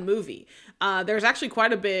in the movie. There's actually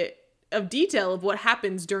quite a bit of detail of what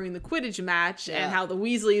happens during the Quidditch match and how the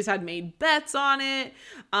Weasleys had made bets on it.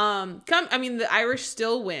 The Irish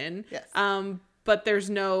still win. Yes. But there's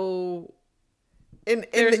no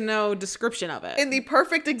no description of it. In the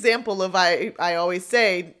perfect example of I always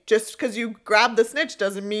say, just because you grab the snitch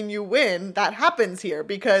doesn't mean you win. That happens here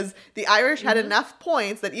because the Irish had enough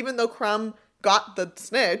points that even though Crumb got the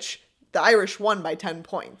snitch, the Irish won by 10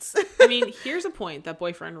 points. I mean, here's a point that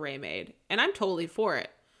Boyfriend Ray made, and I'm totally for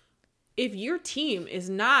it. If your team is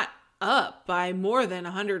not up by more than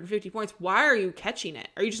 150 points. Why are you catching it?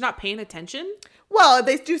 Are you just not paying attention? Well,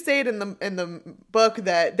 they do say it in the book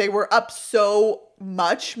that they were up so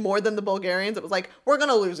much more than the Bulgarians. It was like, we're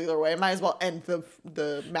gonna lose either way. Might as well end the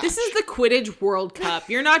match. This is the Quidditch World Cup.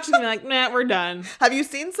 You're not just gonna be like, nah, we're done. Have you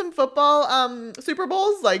seen some football Super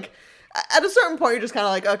Bowls? Like, at a certain point, you're just kind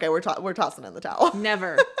of like, okay, we're tossing in the towel.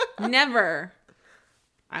 Never.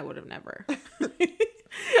 I would have never.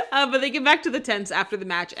 But they get back to the tents after the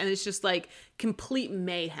match, and it's just like complete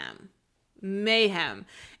mayhem.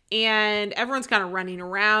 And everyone's kind of running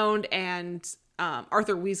around, and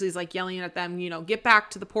Arthur Weasley's like yelling at them, get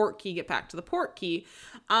back to the port key, get back to the port key.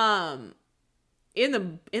 In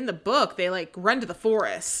the book, they like run to the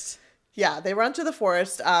forest. Yeah, they run to the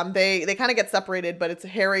forest. They kind of get separated, but it's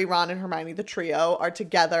Harry, Ron, and Hermione, the trio, are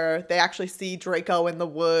together. They actually see Draco in the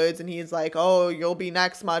woods, and he's like, oh, you'll be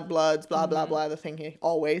next, mudbloods, blah, blah, blah, the thing he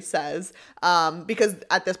always says. Because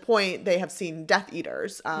at this point, they have seen Death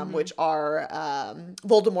Eaters, which are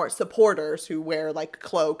Voldemort's supporters who wear, like,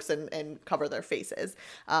 cloaks and cover their faces.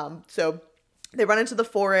 So they run into the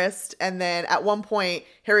forest, and then at one point,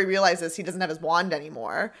 Harry realizes he doesn't have his wand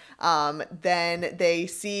anymore. Then they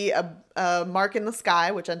see a mark in the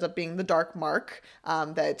sky, which ends up being the dark mark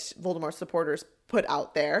that Voldemort's supporters put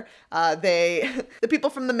out there. The people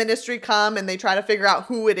from the ministry come, and they try to figure out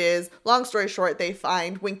who it is. Long story short, they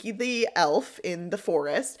find Winky the elf in the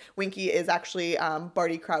forest. Winky is actually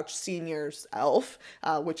Barty Crouch Sr.'s elf,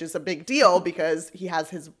 which is a big deal because he has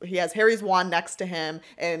Harry's wand next to him,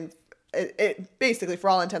 and it basically, for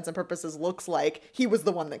all intents and purposes, looks like he was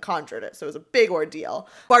the one that conjured it. So it was a big ordeal.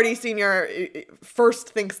 Barty Sr. first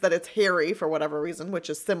thinks that it's Harry for whatever reason, which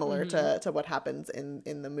is similar to what happens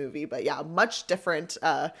in the movie. But yeah, much different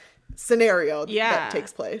scenario that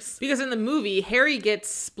takes place. Because in the movie, Harry gets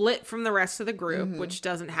split from the rest of the group, which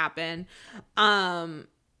doesn't happen.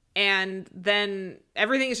 And then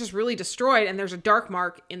everything is just really destroyed, and there's a dark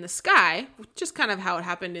mark in the sky, which is kind of how it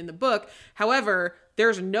happened in the book. However,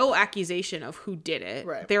 there's no accusation of who did it.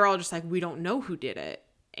 Right. They're all just like, we don't know who did it.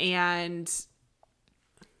 And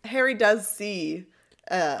Harry does see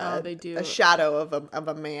they do. a shadow of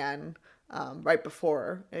a man right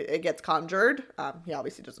before it gets conjured. He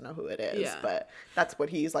obviously doesn't know who it is, but that's what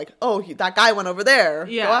he's like, oh, that guy went over there.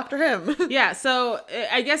 Go after him. Yeah, so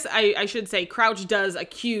I guess I should say Crouch does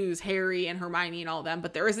accuse Harry and Hermione and all them,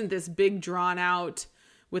 but there isn't this big drawn out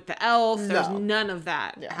with the elf. There's none of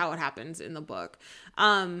that, how it happens in the book.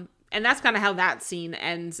 And that's kind of how that scene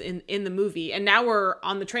ends in the movie. And now we're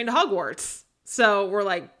on the train to Hogwarts. So we're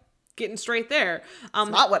like getting straight there. It's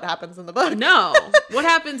not what happens in the book. No. What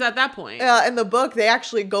happens at that point? In the book, they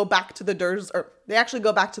actually go back to the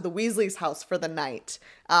Weasley's house for the night.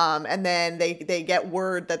 And then they get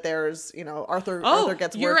word that there's, Arthur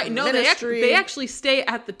gets word from the ministry. They actually stay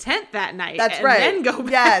at the tent that night. That's right. And then go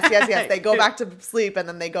back. Yes. They go back to sleep, and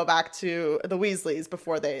then they go back to the Weasleys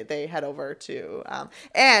before they head over to,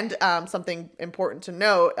 something important to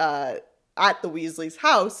note, at the Weasley's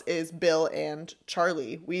house is Bill and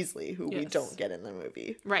Charlie Weasley, who we don't get in the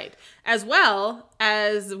movie. Right. As well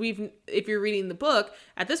as if you're reading the book,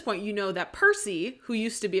 at this point, you know that Percy, who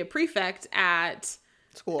used to be a prefect at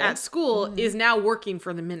school is now working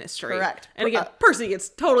for the ministry. Correct. And again, Percy gets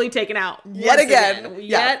totally taken out. Yet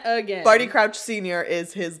again. Barty Crouch Sr.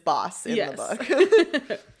 is his boss in the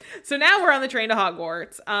book. So now we're on the train to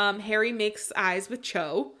Hogwarts. Harry makes eyes with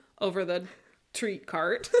Cho over the treat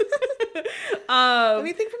cart.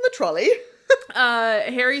 Anything from the trolley?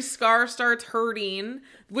 Harry's scar starts hurting,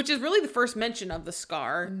 which is really the first mention of the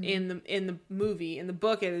scar in the movie. In the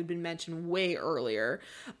book, it had been mentioned way earlier.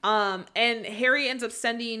 And Harry ends up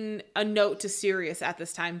sending a note to Sirius at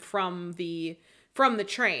this time from the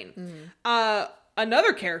train.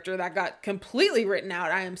 Another character that got completely written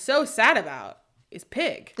out, I am so sad about, is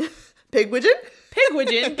Pig. Pigwidgeon?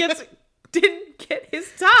 Pigwidgeon didn't get his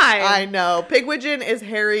time. I know. Pigwidgeon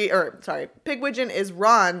is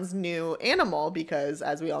Ron's new animal because,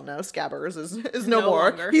 as we all know, Scabbers is no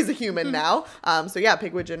more. Longer. He's a human now.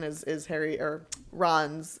 Pigwidgeon is Harry or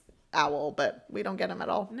Ron's owl, but we don't get him at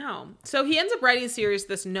all. No. So he ends up writing Sirius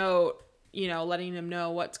this note, letting him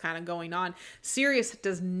know what's kind of going on. Sirius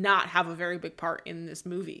does not have a very big part in this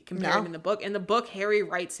movie compared in the book. In the book, Harry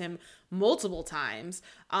writes him multiple times.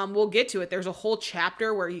 We'll get to it. There's a whole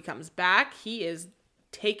chapter where he comes back. He is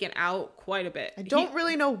taken out quite a bit. I don't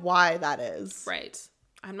really know why that is. Right.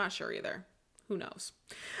 I'm not sure either. Who knows?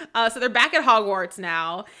 So they're back at Hogwarts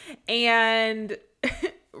now. And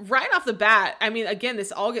right off the bat, I mean, again,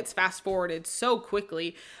 this all gets fast forwarded so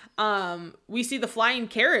quickly. We see the flying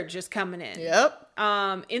carriage is coming in. Yep.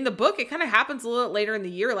 In the book, it kind of happens a little later in the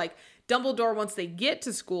year. Like Dumbledore, once they get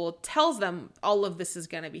to school, tells them all of this is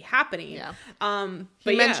going to be happening. Yeah. But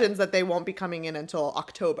he mentions that they won't be coming in until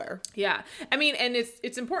October. Yeah. I mean, and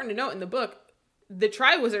it's important to note in the book, the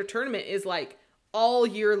Triwizard Tournament is like all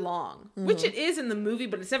year long, which it is in the movie,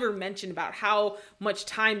 but it's never mentioned about how much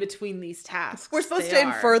time between these tasks. We're supposed to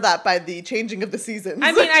infer that by the changing of the seasons.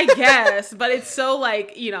 I mean, I guess, but it's so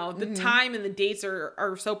like, you know, the time and the dates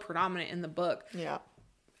are so predominant in the book. Yeah.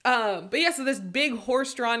 But yeah, so this big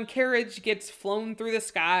horse-drawn carriage gets flown through the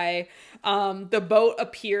sky. The boat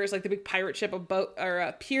appears, like the big pirate ship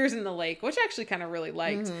appears in the lake, which I actually kind of really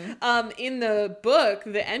liked. In the book,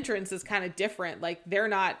 the entrance is kind of different. Like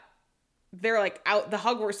they're like out, the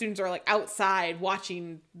Hogwarts students are like outside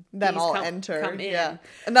watching them all enter. Come in. Yeah.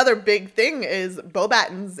 Another big thing is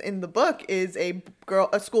Beauxbatons in the book is a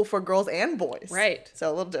school for girls and boys. Right. So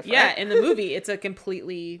a little different. Yeah. In the movie, it's a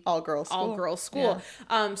completely all girls school.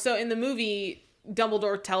 Yeah. So in the movie,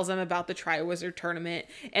 Dumbledore tells them about the Triwizard Tournament,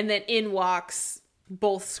 and then in walks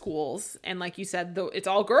both schools, and like you said, though, it's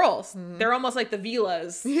all girls. They're almost like the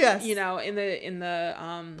Velas. Yes. You know, in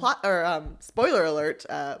the plot or spoiler alert,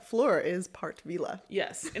 Fleur is part Vela.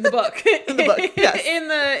 Yes, in the book. In the book, yes.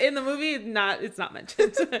 In the movie, it's not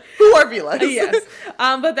mentioned. Who are Velas? Yes.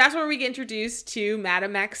 But that's where we get introduced to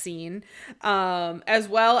Madame Maxine, as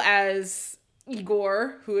well as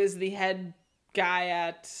Igor, who is the head guy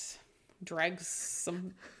at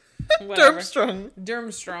Durmstrang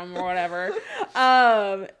or whatever.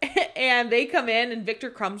 And they come in, and Victor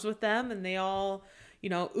comes with them, and they all, you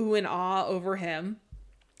know, ooh and ah over him.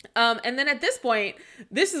 And then at this point,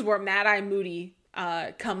 this is where Mad Eye Moody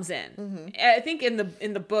comes in. I think in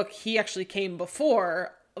the book, he actually came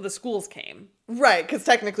before the schools came. Right, because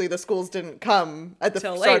technically the schools didn't come at the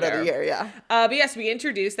start of the year, yeah. But yes, we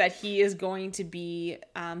introduced that he is going to be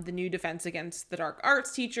the new Defense Against the Dark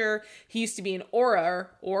Arts teacher. He used to be an Aura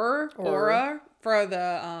for the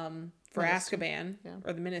for Azkaban,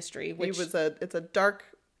 or the Ministry. Which it's a dark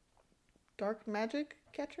magic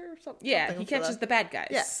catcher or something. Yeah, he catches the bad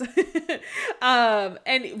guys. Yeah.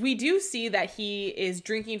 And we do see that he is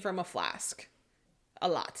drinking from a flask. A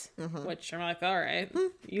lot, which I'm like, all right,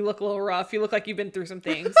 you look a little rough. You look like you've been through some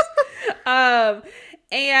things. And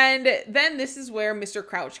then this is where Mr.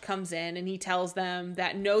 Crouch comes in, and he tells them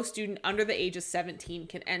that no student under the age of 17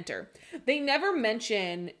 can enter. They never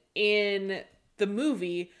mention in the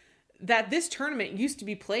movie that this tournament used to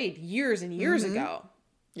be played years and years ago.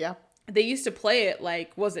 Yeah. They used to play it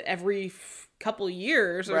like, was it every couple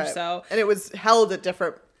years or so? And it was held at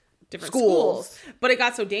different schools. But it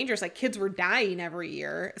got so dangerous, like kids were dying every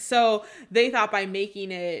year. So they thought by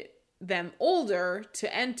making it them older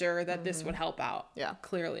to enter that this would help out. Yeah.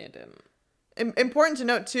 Clearly it didn't. Important to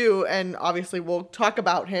note too, and obviously we'll talk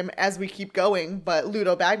about him as we keep going, but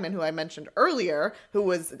Ludo Bagman, who I mentioned earlier,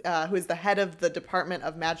 who is the head of the Department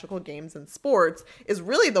of Magical Games and Sports, is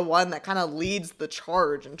really the one that kind of leads the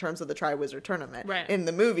charge in terms of the Triwizard Tournament. Right. In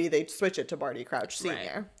the movie, they switch it to Barty Crouch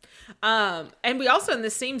Sr. Right. And we also, in the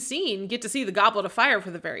same scene, get to see the Goblet of Fire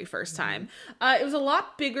for the very first time. It was a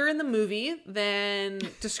lot bigger in the movie than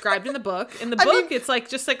described in the book. In the book, it's like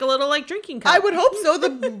just like a little like drinking cup. I would hope so. The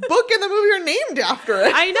book and the movie are named after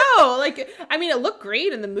it. I know. Like, I mean, it looked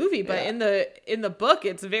great in the movie, but in the book,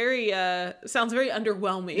 it's very sounds very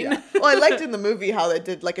underwhelming. Yeah. Well, I liked in the movie how it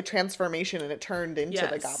did like a transformation and it turned into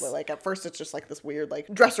the goblet. Like at first, it's just like this weird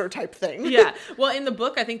like dresser type thing. Yeah. Well, in the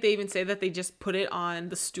book, I think they even say that they just put it on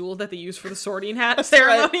the stool that they use for the sorting hat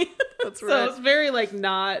ceremony. Right. That's right. So it's very like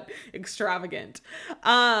not extravagant.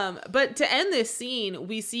 But to end this scene,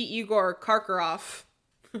 we see Igor Karkaroff.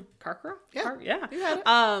 Karkaroff? Yeah. Yeah. You had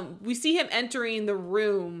it. We see him entering the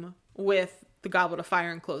room with the Goblet of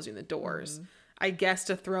Fire and closing the doors. I guess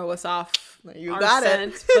to throw us off our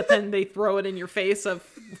scent, but then they throw it in your face of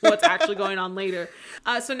what's actually going on later.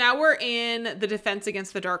 So now we're in the Defense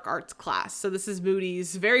Against the Dark Arts class. So this is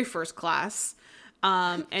Moody's very first class.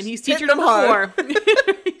 And he's teacher number 4.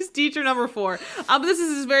 He's teacher number 4. But this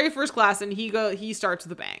is his very first class, and he starts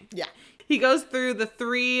with a bang. Yeah. He goes through the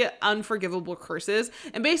 3 unforgivable curses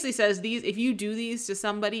and basically says if you do these to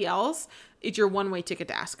somebody else, it's your one-way ticket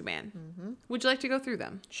to Azkaban. Would you like to go through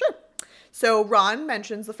them? Sure. So Ron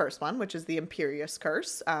mentions the first one, which is the Imperious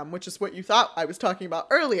Curse, which is what you thought I was talking about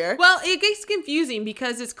earlier. Well, it gets confusing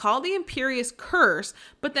because it's called the Imperious Curse,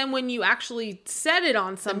 but then when you actually set it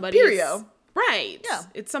on somebody... Right. Yeah.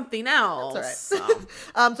 It's something else. That's all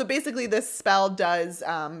right. So basically this spell does,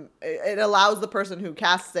 it allows the person who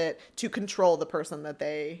casts it to control the person that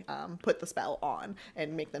they put the spell on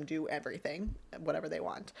and make them do everything, whatever they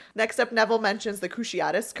want. Next up, Neville mentions the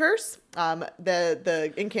Cruciatus curse.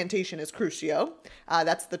 The incantation is Crucio.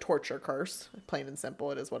 That's the torture curse. Plain and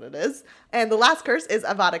simple, it is what it is. And the last curse is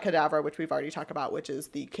Avada Kedavra, which we've already talked about, which is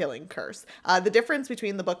the killing curse. The difference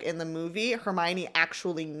between the book and the movie, Hermione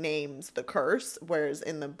actually names the curse, whereas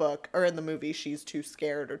in the book or in the movie she's too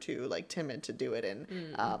scared or too like timid to do it,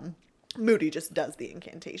 and Moody just does the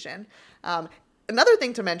incantation. Another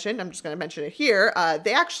thing to mention, I'm just going to mention it here,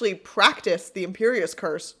 they actually practice the Imperious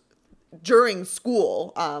Curse during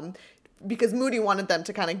school, because Moody wanted them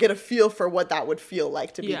to kind of get a feel for what that would feel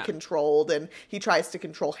like to be controlled, and he tries to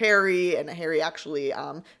control Harry, and Harry actually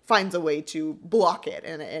finds a way to block it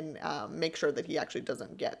and make sure that he actually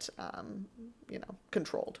doesn't get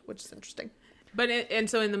controlled, which is interesting. But and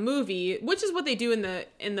so in the movie, which is what they do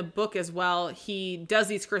in the book as well, he does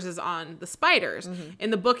these curses on the spiders. In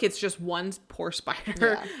the book, it's just one poor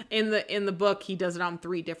spider. Yeah. In the book, he does it on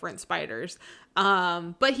 3 different spiders.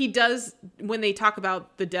 But he does, when they talk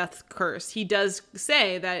about the death curse, he does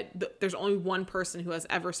say that there's only one person who has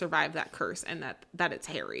ever survived that curse, and that it's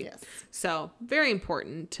Harry. Yes. So very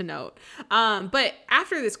important to note. But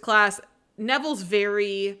after this class, Neville's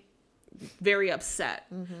very, very upset,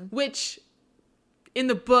 which in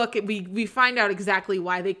the book, we find out exactly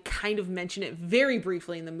why. They kind of mention it very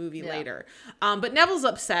briefly in the movie later. But Neville's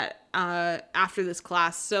upset after this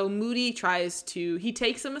class. So Moody he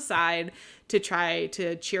takes him aside to try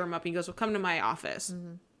to cheer him up. He goes, well, come to my office.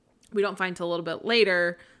 We don't find till a little bit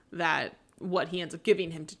later that what he ends up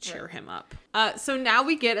giving him to cheer him up. So now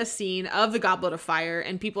we get a scene of the Goblet of Fire,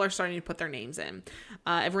 and people are starting to put their names in.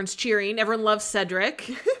 Everyone's cheering. Everyone loves Cedric.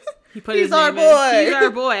 He's our boy. He's our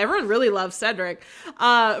boy. Everyone really loves Cedric.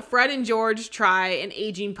 Fred and George try an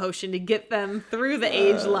aging potion to get them through the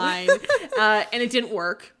age line, and it didn't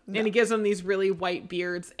work. No. And he gives them these really white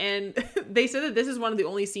beards. And they said that this is one of the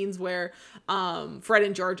only scenes where Fred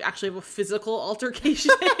and George actually have a physical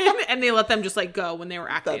altercation, and they let them just like go when they were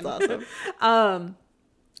acting. That's awesome.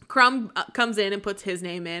 Crumb comes in and puts his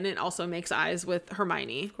name in, and also makes eyes with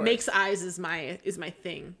Hermione. Makes eyes is my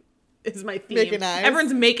thing. Is my theme. Making eyes.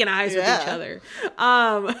 Everyone's making eyes with each other.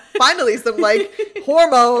 Finally, some like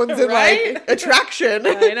hormones and like attraction.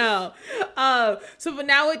 I know. But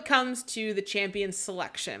now it comes to the champion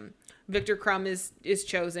selection. Victor Crumb is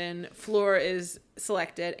chosen, Fleur is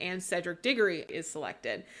selected, and Cedric Diggory is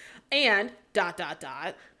selected. And ...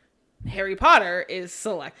 Harry Potter is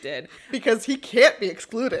selected. Because he can't be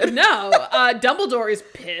excluded. No. Dumbledore is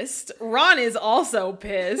pissed. Ron is also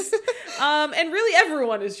pissed. And really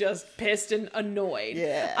everyone is just pissed and annoyed.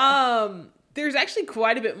 Yeah. There's actually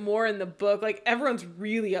quite a bit more in the book. Like, everyone's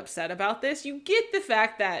really upset about this. You get the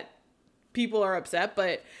fact that people are upset,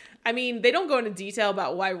 but I mean, they don't go into detail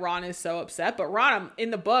about why Ron is so upset, but Ron,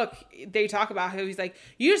 in the book, they talk about how he's like,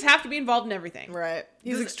 you just have to be involved in everything. Right.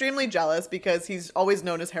 He's extremely jealous because he's always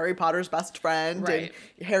known as Harry Potter's best friend, and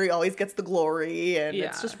Harry always gets the glory, and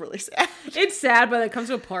it's just really sad. It's sad, but it comes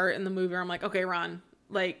to a part in the movie where I'm like, okay, Ron,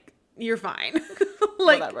 like, you're fine.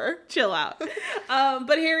 Like, whatever. Chill out.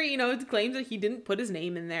 But Harry, claims that he didn't put his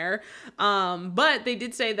name in there. But they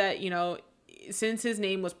did say that, since his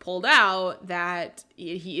name was pulled out, that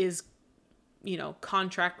he is,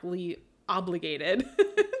 contractually obligated.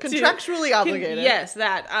 Contractually obligated. Yes,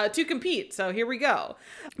 to compete. So here we go.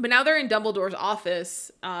 But now they're in Dumbledore's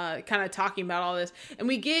office, kind of talking about all this. And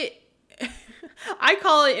we get, I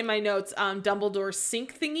call it in my notes, Dumbledore's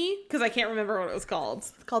sink thingy, because I can't remember what it was called.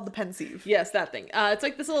 It's called the pensieve. Yes, that thing. It's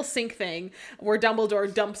like this little sink thing where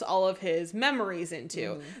Dumbledore dumps all of his memories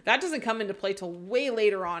into. That doesn't come into play till way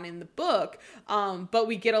later on in the book, but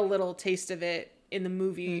we get a little taste of it in the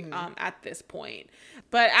movie at this point.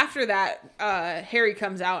 But after that, Harry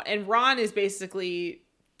comes out, and Ron is basically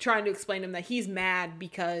trying to explain to him that he's mad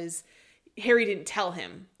because Harry didn't tell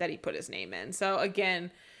him that he put his name in. So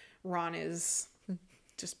again, Ron is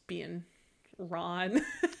just being Ron.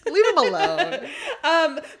 Leave him alone.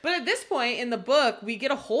 But at this point in the book, we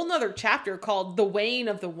get a whole nother chapter called The Weighing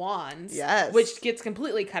of the Wands. Yes. Which gets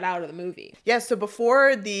completely cut out of the movie. Yeah, so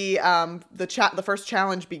before the first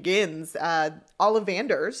challenge begins,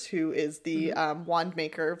 Ollivanders, who is the wand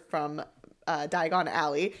maker from Diagon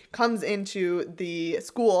Alley, comes into the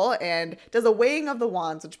school and does a weighing of the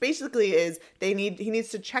wands, which basically is he needs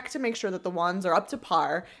to check to make sure that the wands are up to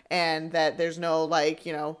par and that there's no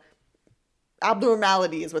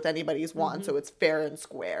abnormalities with anybody's wand, so it's fair and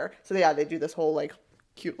square. So yeah, they do this whole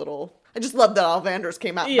cute little. I just love that Ollivanders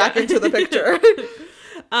came out back into the picture.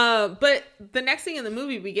 But the next thing in the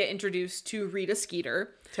movie, we get introduced to Rita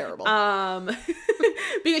Skeeter. Terrible.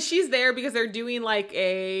 Because she's there because they're doing like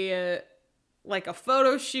a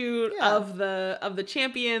photo shoot of the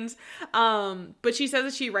champions. But she says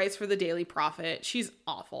that she writes for the Daily Prophet. She's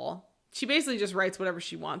awful. She basically just writes whatever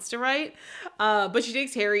she wants to write. But she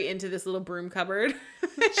takes Harry into this little broom cupboard.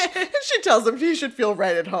 She tells him he should feel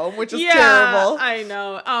right at home, which is terrible. I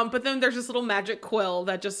know. But then there's this little magic quill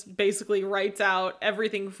that just basically writes out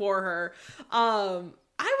everything for her. I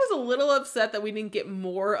was a little upset that we didn't get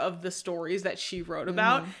more of the stories that she wrote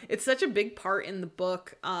about. It's such a big part in the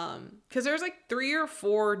book. Because there's like 3 or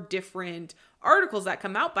 4 different articles that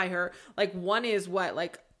come out by her. Like one is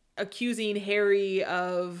accusing Harry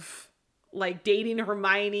of like dating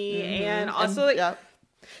Hermione, and also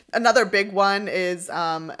another big one is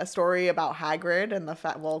a story about Hagrid and the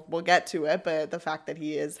fact, well, we'll get to it, but the fact that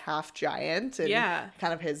he is half giant and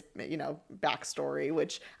kind of his, backstory,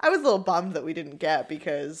 which I was a little bummed that we didn't get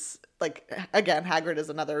because, like, again, Hagrid is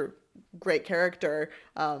another great character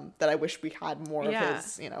that I wish we had more of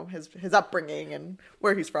his upbringing and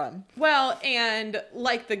where he's from. Well, and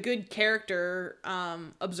like the good character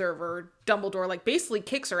observer, Dumbledore like basically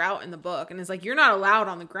kicks her out in the book and is like, you're not allowed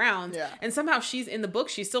on the grounds. Yeah. And somehow she's in the book,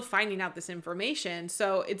 she's still finding out this information.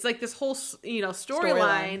 So it's like this whole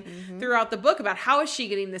storyline throughout the book about how is she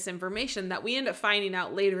getting this information that we end up finding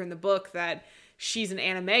out later in the book that she's an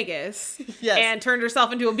animagus and turned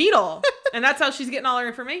herself into a beetle. And that's how she's getting all her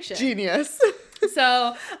information. Genius.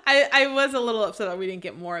 So I was a little upset that we didn't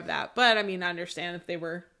get more of that. But I mean, I understand if they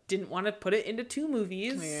didn't want to put it into 2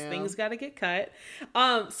 movies. Yeah. Things got to get cut.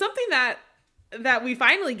 Something that we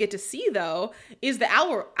finally get to see, though, is the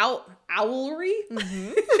owlry.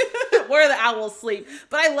 Where the owls sleep.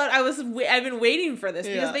 But I've been waiting for this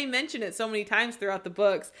because they mention it so many times throughout the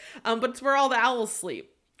books. But it's where all the owls sleep.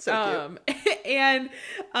 So cute. And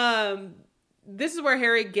this is where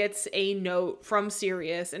Harry gets a note from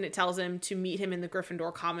Sirius, and it tells him to meet him in the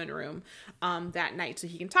Gryffindor common room that night so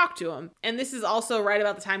he can talk to him. And this is also right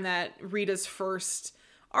about the time that Rita's first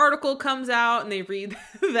article comes out, and they read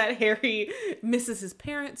that Harry misses his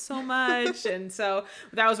parents so much. And so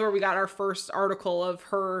that was where we got our first article of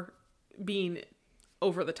her being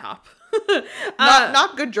over the top.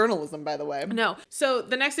 Not good journalism, by the way. No. So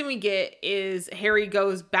the next thing we get is Harry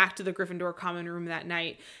goes back to the Gryffindor common room that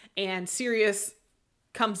night, and Sirius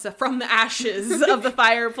comes from the ashes of the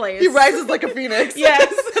fireplace. He rises like a phoenix.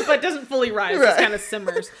 Yes, but doesn't fully rise. Right. Just kind of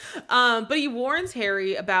simmers. But he warns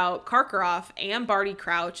Harry about Karkaroff and Barty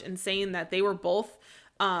Crouch and saying that they were both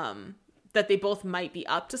that they both might be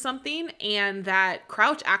up to something, and that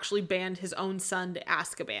Crouch actually banned his own son to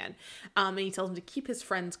Azkaban. And he tells him to keep his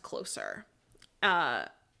friends closer.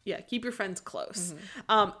 Keep your friends close.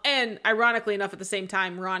 And ironically enough, at the same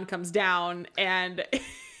time, Ron comes down and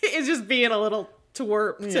is just being a little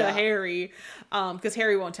twerp to Harry, because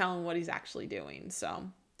Harry won't tell him what he's actually doing. So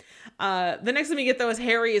the next thing we get, though, is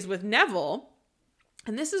Harry is with Neville,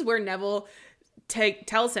 and this is where Neville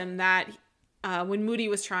tells him that when Moody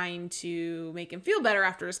was trying to make him feel better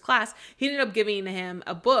after his class, he ended up giving him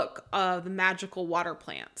a book of the magical water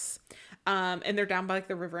plants. And they're down by like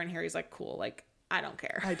the river, and Harry's like, cool, like, I don't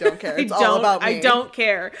care. I don't care. It's all about me. I don't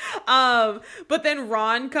care. But then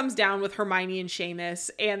Ron comes down with Hermione and Seamus,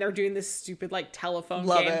 and they're doing this stupid like telephone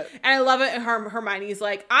game. It. And I love it. And Hermione's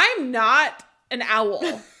like, I'm not an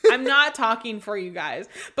owl. I'm not talking for you guys.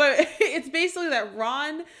 But it's basically that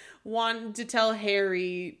Ron wanted to tell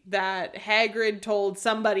Harry that Hagrid told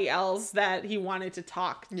somebody else that he wanted to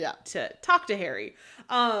talk to Harry.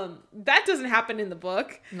 That doesn't happen in the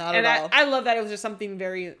book. Not at all. I love that it was just something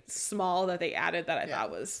very small that they added that I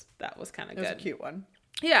thought was kind of good. It was a cute one.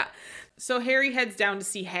 Yeah. So Harry heads down to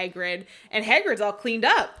see Hagrid, and Hagrid's all cleaned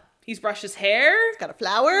up. He's brushed his hair. He's got a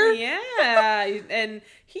flower. Yeah. And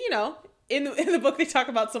he, in the book they talk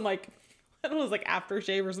about some like, I don't know, it was like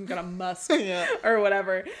aftershave or some kind of musk or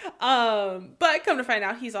whatever. But come to find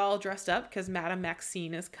out, he's all dressed up because Madame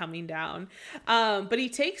Maxine is coming down. But he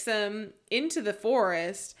takes him into the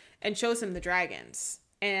forest and shows him the dragons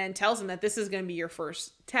and tells him that this is going to be your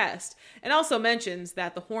first test. And also mentions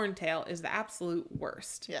that the horntail is the absolute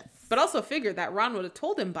worst. Yes. But also figured that Ron would have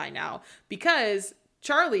told him by now because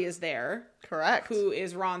Charlie is there. Correct. Who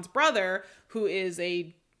is Ron's brother, who is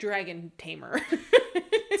a dragon tamer.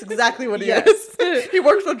 That's exactly what he is. He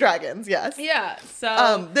works with dragons. Yes. Yeah.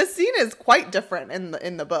 So this scene is quite different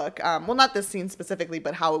in the book. Well, not this scene specifically,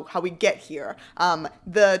 but how we get here.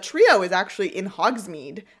 The trio is actually in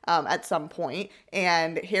Hogsmeade at some point,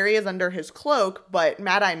 and Harry is under his cloak, but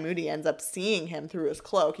Mad-Eye Moody ends up seeing him through his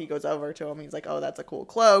cloak. He goes over to him. He's like, "Oh, that's a cool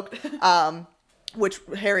cloak." which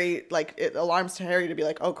Harry, like, it alarms to Harry to be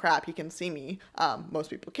like, oh crap, he can see me. Most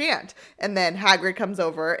people can't. And then Hagrid comes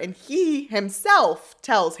over and he himself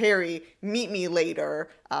tells Harry, meet me later.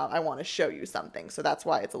 I want to show you something. So that's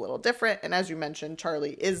why it's a little different. And as you mentioned,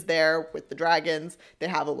 Charlie is there with the dragons. They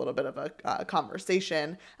have a little bit of a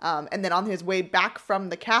conversation. And then on his way back from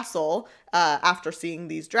the castle, after seeing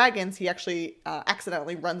these dragons, he actually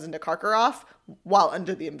accidentally runs into Karkaroff while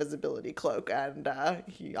under the invisibility cloak. And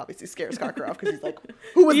he obviously scares Karkaroff because he's like,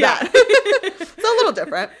 who was that? It's a little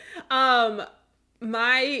different.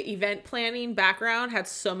 My event planning background had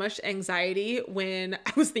so much anxiety when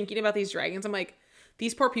I was thinking about these dragons. I'm like,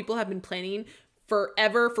 these poor people have been planning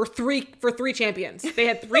forever for three champions. They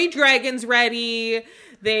had 3 dragons ready.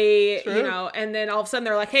 They, True. you know, and then all of a sudden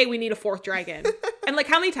they're like, hey, we need a 4th dragon. And like,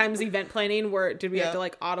 how many times event planning did we have to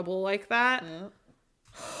like audible like that? Yeah.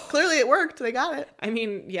 Clearly it worked. They got it. I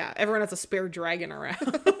mean, yeah, everyone has a spare dragon around.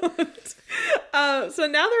 So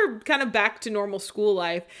now they're kind of back to normal school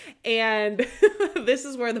life. And this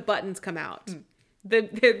is where the buttons come out.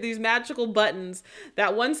 These magical buttons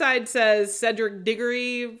that one side says Cedric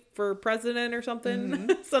Diggory for president or something,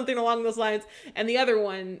 something along those lines. And the other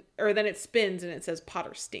one, or then it spins and it says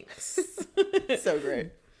Potter stinks. So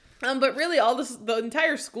great. But really the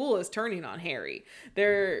entire school is turning on Harry.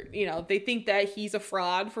 They think that he's a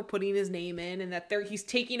fraud for putting his name in and that he's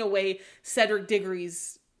taking away Cedric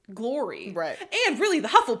Diggory's glory. Right. And really the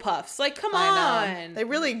Hufflepuffs. Like, come on. They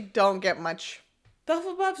really don't get much. The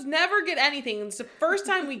Hufflepuffs never get anything. It's the first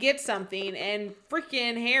time we get something, and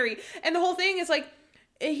freaking Harry. And the whole thing is like,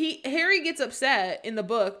 Harry gets upset in the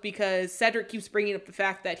book because Cedric keeps bringing up the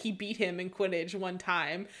fact that he beat him in Quidditch one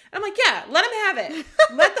time. And I'm like, yeah, let him have it.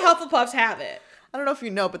 Let the Hufflepuffs have it. I don't know if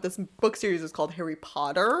you know, but this book series is called Harry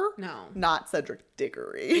Potter. No. Not Cedric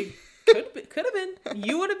Diggory. Could have been.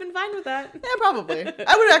 You would have been fine with that. Yeah, probably.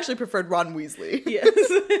 I would have actually preferred Ron Weasley. Yes.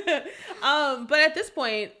 But at this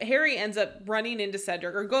point, Harry ends up running into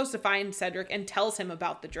Cedric, or goes to find Cedric and tells him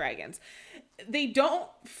about the dragons. They don't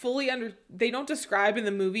they don't describe in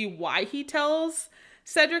the movie why he tells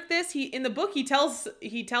Cedric this. In the book he tells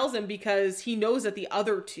him because he knows that the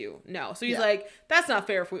other 2 know. So he's like, that's not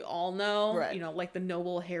fair if we all know, right. You know, like the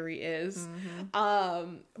noble Harry is.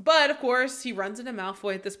 But of course he runs into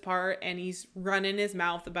Malfoy at this part and he's running his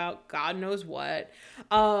mouth about God knows what.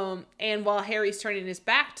 And while Harry's turning his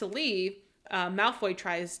back to leave, Malfoy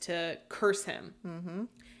tries to curse him.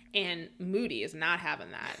 And Moody is not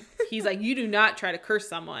having that. He's like, you do not try to curse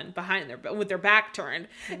someone with their back turned.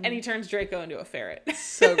 And he turns Draco into a ferret.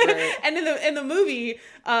 So great. And in the movie,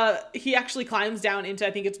 he actually climbs down into,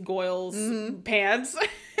 I think it's Goyle's pants,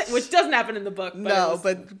 which doesn't happen in the book. But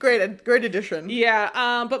but great addition.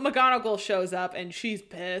 Yeah. But McGonagall shows up and she's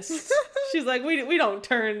pissed. She's like, we don't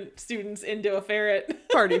turn students into a ferret.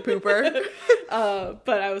 Party pooper.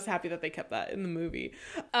 But I was happy that they kept that in the movie.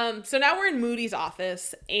 So now we're in Moody's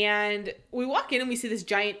office and we walk in and we see this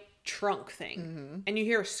giant trunk thing and you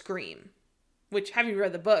hear a scream, which having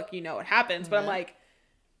read the book, you know what happens, but I'm like,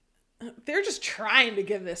 they're just trying to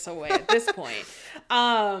give this away at this point.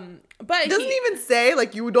 But it doesn't even say,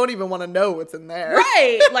 like, you don't even want to know what's in there.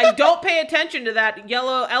 Right. Like, don't pay attention to that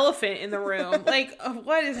yellow elephant in the room. Like,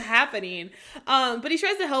 what is happening? But he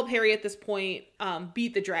tries to help Harry at this point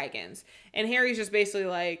beat the dragons. And Harry's just basically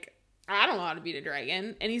like, I don't know how to beat a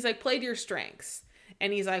dragon. And he's like, play to your strengths.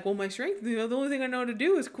 And he's like, well, my strength, the only thing I know how to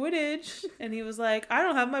do is Quidditch. And he was like, I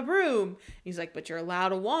don't have my broom. And he's like, but you're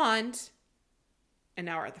allowed a wand. And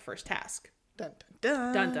now we're at the first task. Dun,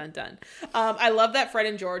 dun, dun. Dun, dun, dun. I love that Fred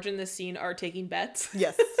and George in this scene are taking bets.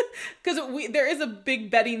 Yes. Because there is a big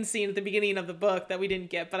betting scene at the beginning of the book that we didn't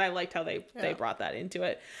get, but I liked how they brought that into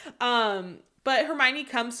it. But Hermione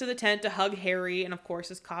comes to the tent to hug Harry and, of course,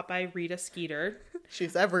 is caught by Rita Skeeter.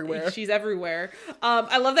 She's everywhere. She's everywhere.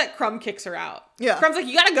 I love that Crumb kicks her out. Yeah. Crumb's like,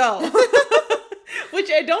 you gotta go.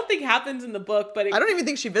 Which I don't think happens in the book, but I don't even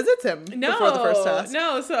think she visits him before the first task.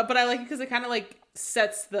 No, but I like it because it kind of like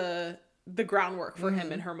sets the groundwork for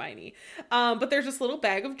him and Hermione. But there's this little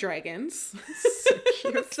bag of dragons. So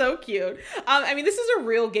cute. So cute. I mean, this is a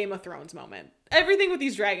real Game of Thrones moment. Everything with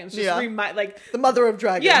these dragons just remind, like, the mother of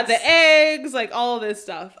dragons. Yeah, the eggs, like all of this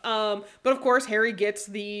stuff. But of course, Harry gets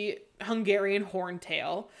the Hungarian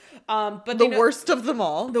horntail. But the worst of them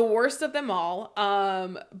all. The worst of them all.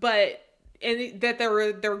 But that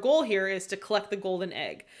their goal here is to collect the golden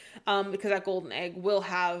egg, because that golden egg will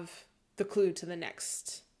have the clue to the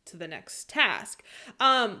next task.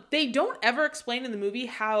 They don't ever explain in the movie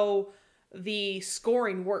how the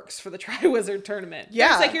scoring works for the Triwizard Tournament.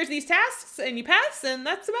 Yeah. It's like, here's these tasks and you pass and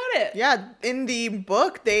that's about it. Yeah. In the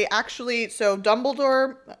book, they actually, so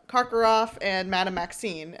Dumbledore Karkaroff, and Madame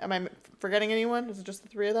Maxine. Am I forgetting anyone? Is it just the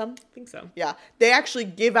three of them? I think so. Yeah. They actually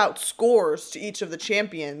give out scores to each of the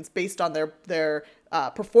champions based on their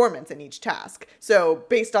performance in each task. So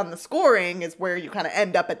based on the scoring is where you kind of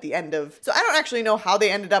end up at the end of. So I don't actually know how they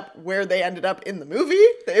ended up where they ended up in the movie.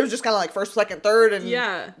 It was just kind of like first, second, third,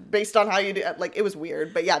 and based on how you do, like, it was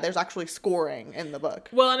weird. But yeah, there's actually scoring in the book.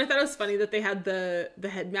 Well, and I thought it was funny that they had the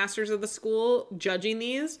headmasters of the school judging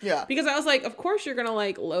these. Yeah. Because I was like, of course you're gonna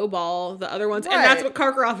like lowball the other ones, Right. and that's what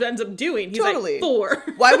Karkaroff ends up doing. He's Totally. like 4.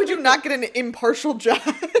 Why would you not get an impartial judge?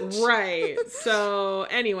 Right. So,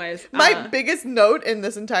 anyways, My biggest note in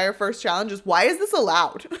this entire first challenge is, why is this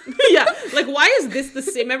allowed? yeah, like, why is this the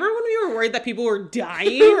same? Remember when we were worried that people were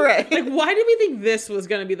dying? Right. Like, why did we think this was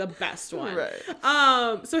gonna be the best one? Right.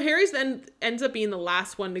 So Harry's then ends up being the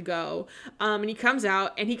last one to go, and he comes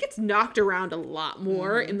out and he gets knocked around a lot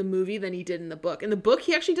more in the movie than he did in the book. In the book,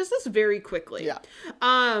 he actually does this very quickly. Yeah.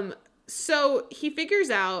 So he figures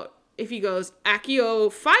out if he goes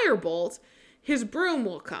Accio Firebolt, his broom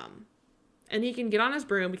will come, and he can get on his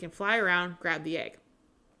broom. He can fly around, grab the egg.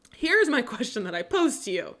 Here's my question that I posed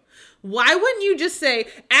to you. Why wouldn't you just say,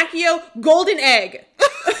 Accio, golden egg?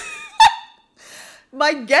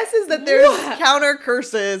 My guess is that there's counter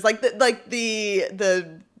curses. Like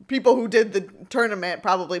the people who did the tournament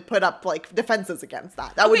probably put up, like, defenses against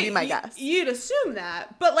that. That would be my guess. You'd assume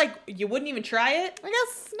that. But, like, you wouldn't even try it? I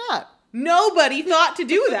guess not. Nobody thought to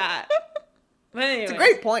do that. But anyway. It's a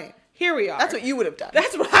great point. Here we are. That's what you would have done.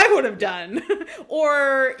 That's what I would have done.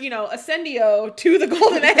 Or, Ascendio to the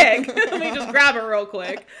golden egg. Let me just grab it real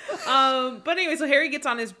quick. But anyway, so Harry gets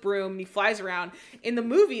on his broom and he flies around. In the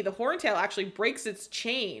movie, the Horntail actually breaks its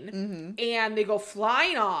chain and they go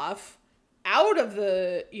flying off out of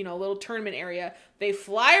the, little tournament area. They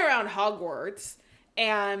fly around Hogwarts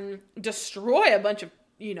and destroy a bunch of,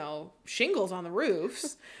 shingles on the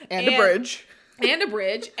roofs. And a bridge. And a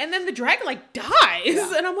bridge. And then the dragon, dies.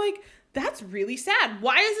 Yeah. And I'm like, that's really sad.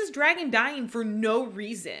 Why is this dragon dying for no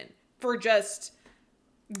reason? For just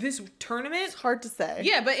this tournament? It's hard to say.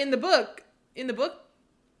 Yeah, but in the book,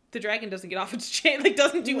 the dragon doesn't get off its chain,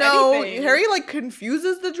 doesn't do anything. No, Harry,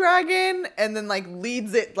 confuses the dragon and then,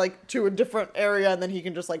 leads it, to a different area, and then he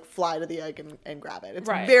can just, fly to the egg and grab it. It's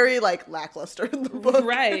very, lackluster in the book.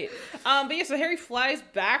 Right. But yeah, so Harry flies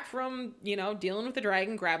back from, dealing with the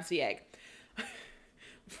dragon, grabs the egg.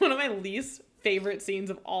 One of my least favorite scenes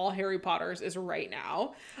of all Harry Potter's is right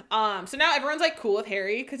now. So now everyone's, cool with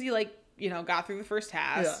Harry because he, got through the first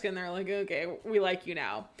task, and they're like, okay, we like you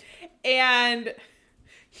now. And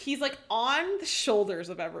he's on the shoulders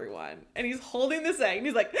of everyone and he's holding this egg and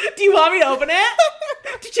he's like, do you want me to open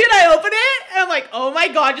it? Should I open it? And I'm like, oh my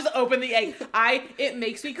God, just open the egg. It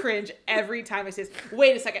makes me cringe every time I say this.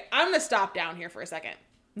 Wait a second. I'm going to stop down here for a second.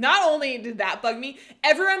 Not only did that bug me,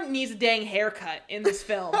 everyone needs a dang haircut in this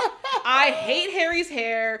film. I hate Harry's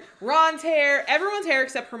hair, Ron's hair, everyone's hair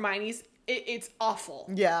except Hermione's. It's awful.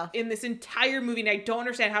 Yeah. In this entire movie, and I don't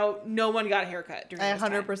understand how no one got a haircut during this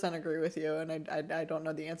time. I 100% agree with you, and I don't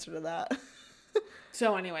know the answer to that.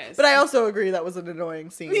 So anyways. But I also agree that was an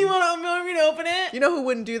annoying scene. You want me to open it? You know who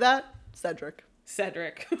wouldn't do that? Cedric.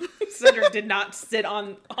 Cedric did not sit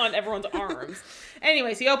on everyone's arms.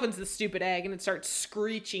 Anyways, he opens the stupid egg and it starts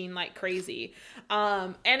screeching like crazy.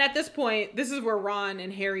 And at this point, this is where Ron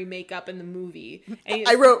and Harry make up in the movie. And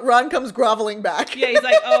I wrote, Ron comes groveling back. Yeah, he's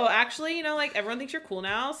like, oh, actually, everyone thinks you're cool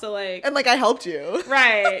now, so And I helped you.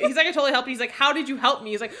 Right. He's like, I totally helped you. He's like, how did you help me?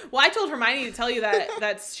 He's like, well, I told Hermione to tell you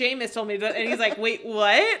that Seamus told me that. And he's like, wait,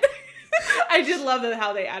 what? I just love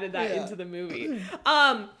how they added that into the movie.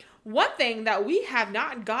 One thing that we have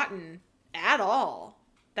not gotten at all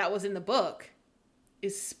that was in the book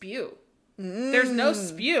is spew. There's no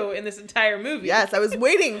spew in this entire movie. Yes, I was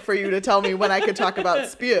waiting for you to tell me when I could talk about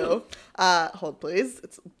spew. Hold, please.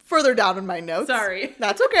 It's further down in my notes. Sorry.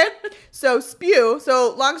 That's okay. So spew.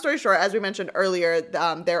 So long story short, as we mentioned earlier,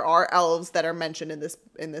 there are elves that are mentioned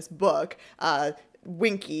in this book.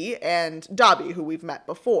 Winky and Dobby, who we've met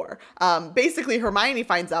before. Basically, Hermione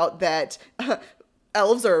finds out that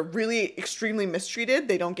elves are really extremely mistreated.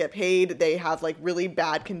 They don't get paid. They have really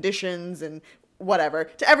bad conditions and whatever.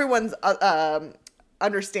 To everyone's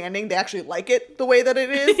understanding, they actually like it the way that it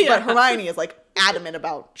is. Yeah. But Hermione is adamant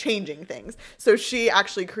about changing things. So she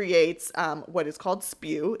actually creates what is called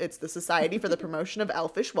SPEW. It's the Society for the Promotion of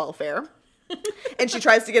Elfish Welfare. And she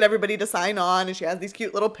tries to get everybody to sign on, and she has these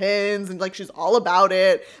cute little pins, and she's all about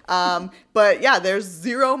it. But yeah, there's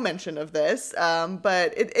zero mention of this.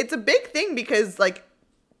 But it's a big thing because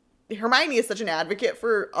Hermione is such an advocate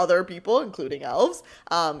for other people, including elves.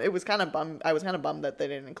 It was kind of I was kind of bummed that they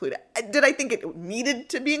didn't include it. Did I think it needed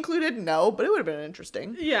to be included? No, but it would have been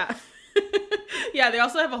interesting. Yeah. Yeah, they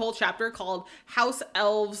also have a whole chapter called House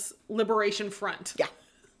Elves Liberation Front. Yeah.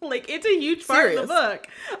 Like, it's a huge part of the book.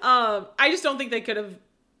 I just don't think they could have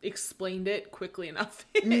explained it quickly enough.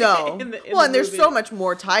 No. Well, and there's so much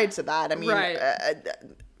more tied to that. I mean, right.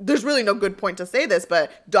 There's really no good point to say this,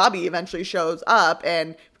 but Dobby eventually shows up,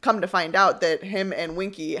 and come to find out that him and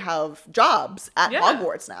Winky have jobs at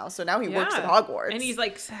Hogwarts now. So now he works at Hogwarts. And he's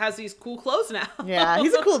like, has these cool clothes now. Yeah,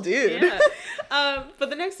 he's a cool dude. Yeah. But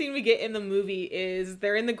the next scene we get in the movie is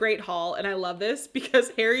they're in the Great Hall. And I love this because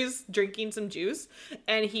Harry's drinking some juice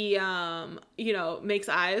and he, makes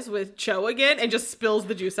eyes with Cho again and just spills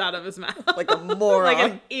the juice out of his mouth. Like a moron. Like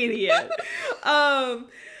an idiot.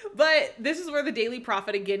 But this is where the Daily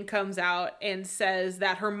Prophet again comes out and says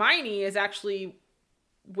that Hermione is actually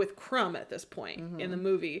with Krum at this point in the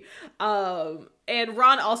movie. And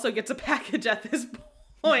Ron also gets a package at this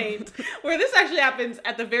point where this actually happens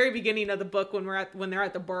at the very beginning of the book when they're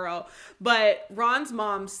at the Burrow. But Ron's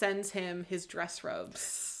mom sends him his dress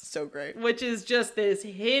robes. So great. Which is just this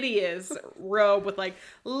hideous robe with like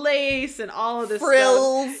lace and all of this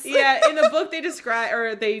frills. Stuff. Yeah, in the book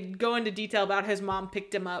they go into detail about his mom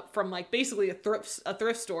picked him up from like basically a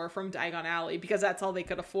thrift store from Diagon Alley because that's all they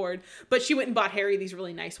could afford. But she went and bought Harry these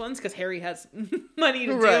really nice ones because Harry has money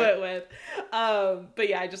to do it with. But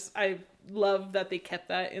yeah, I love that they kept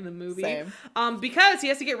that in the movie. Same. Because he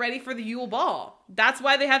has to get ready for the Yule Ball. That's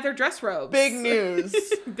why they have their dress robes. Big news.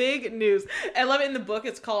 Big news. I love it in the book.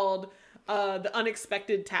 It's called The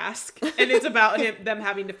Unexpected Task. And it's about them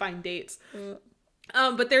having to find dates.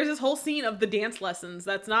 But there's this whole scene of the dance lessons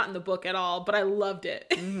that's not in the book at all, but I loved it.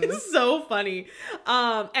 It's so funny.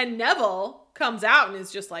 And Neville comes out and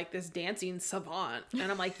is just like this dancing savant.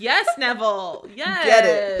 And I'm like, yes, Neville.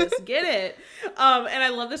 Yes. Get it. And I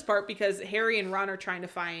love this part because Harry and Ron are trying to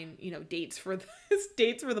find, dates for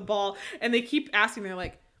the ball. And they keep asking, they're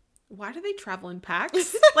like, why do they travel in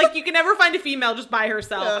packs? Like, you can never find a female just by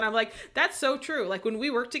herself. Yeah. And I'm like, that's so true. Like, when we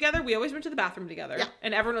worked together, we always went to the bathroom together. Yeah.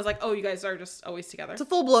 And everyone was like, oh, you guys are just always together. It's a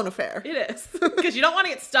full-blown affair. It is. Because you don't want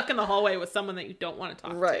to get stuck in the hallway with someone that you don't want to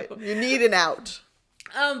talk to. Right. You need an out.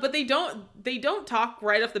 But they don't talk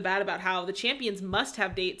right off the bat about how the champions must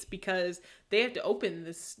have dates because they have to open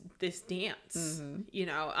this dance.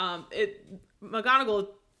 McGonagall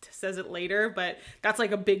says it later, but that's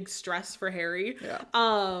like a big stress for Harry.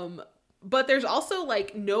 Yeah. But there's also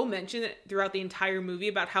like no mention throughout the entire movie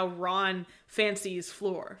about how Ron fancies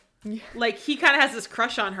Fleur. Yeah. Like, he kind of has this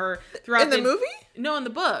crush on her throughout the movie? No, in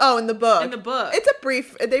the book. Oh, in the book. In the book. It's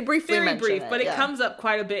they briefly mention it. Very brief, but it comes up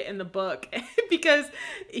quite a bit in the book because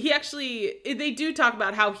they do talk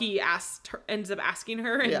about how he ends up asking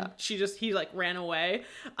her and he like ran away.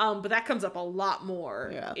 But that comes up a lot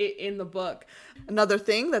more in the book. Another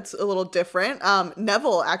thing that's a little different,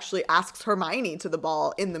 Neville actually asks Hermione to the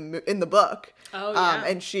ball in the book. Oh, yeah.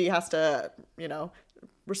 And she has to,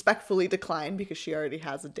 respectfully decline because she already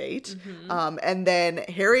has a date. Mm-hmm. And then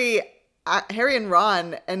Harry and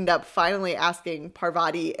Ron end up finally asking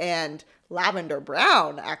Parvati and Lavender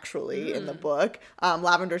Brown, actually, in the book.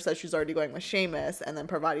 Lavender says she's already going with Seamus, and then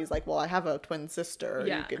Parvati's like, well, I have a twin sister.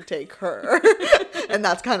 Yeah. You can take her. And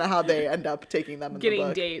that's kind of how they end up taking them in the book.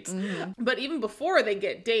 Getting dates. Mm-hmm. But even before they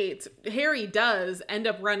get dates, Harry does end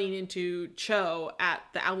up running into Cho at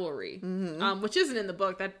the Owlery, which isn't in the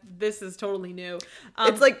book. This is totally new.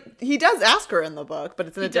 It's like, he does ask her in the book, but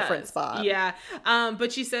it's in a different spot. Yeah.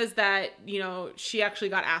 But she says that, she actually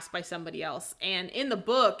got asked by somebody else. And in the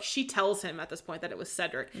book, she tells him at this point that it was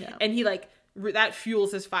Cedric. Yeah. And he that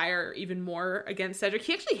fuels his fire even more against Cedric.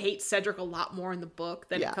 He actually hates Cedric a lot more in the book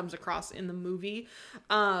than it comes across in the movie.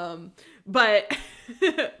 But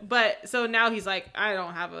so now he's like, I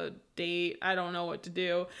don't have a date. I don't know what to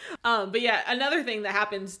do. But yeah, another thing that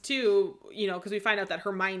happens too, because we find out that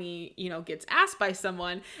Hermione, gets asked by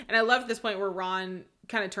someone. And I love this point where Ron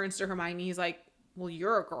kind of turns to Hermione. He's like, well,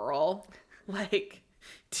 you're a girl. Like,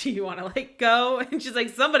 do you want to go? And she's like,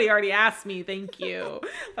 somebody already asked me, thank you.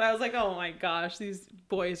 But I was like, oh my gosh, these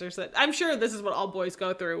boys are so... I'm sure this is what all boys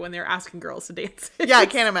go through when they're asking girls to dance. Yeah, I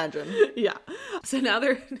can't imagine. Yeah. So now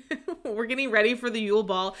we're getting ready for the Yule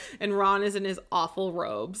Ball, and Ron is in his awful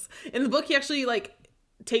robes. In the book, he actually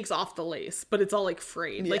takes off the lace, but it's all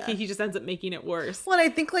frayed. Yeah. He just ends up making it worse. Well, and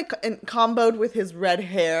I think comboed with his red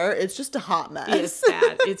hair, it's just a hot mess. It's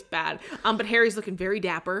bad. It's bad. But Harry's looking very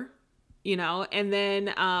dapper. And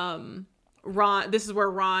then Ron, this is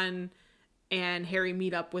where Ron and Harry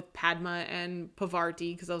meet up with Padma and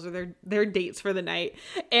Pavarti because those are their dates for the night.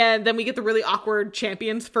 And then we get the really awkward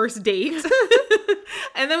champion's first date.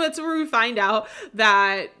 And then that's where we find out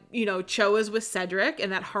that, Cho is with Cedric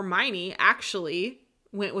and that Hermione actually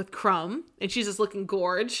went with Crumb, and she's just looking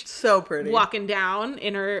gorge. So pretty. Walking down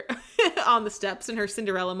in her on the steps in her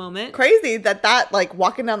Cinderella moment. Crazy that like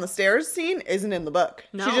walking down the stairs scene isn't in the book.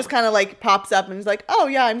 No. She just kind of like pops up and is like, oh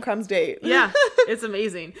yeah, I'm Crumb's date. Yeah, it's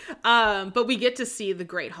amazing. But we get to see the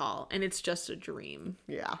Great Hall, and it's just a dream.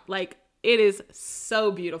 Yeah. Like, it is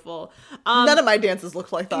so beautiful. None of my dances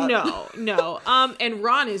look like that. No. And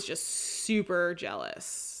Ron is just super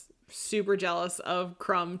jealous of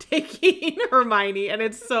Crumb taking Hermione, and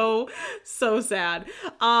it's so sad.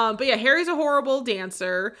 But yeah, Harry's a horrible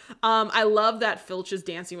dancer. I love that Filch is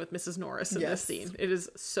dancing with Mrs. Norris in this scene. It is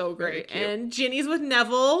so great. And Ginny's with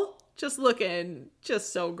Neville, just looking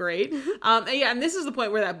just so great. And this is the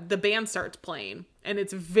point where the band starts playing, and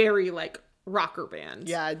it's very like rocker band.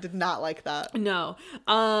 Yeah, I did not like that. No.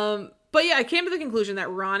 But yeah, I came to the conclusion that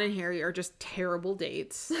Ron and Harry are just terrible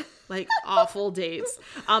dates. Like, awful dates.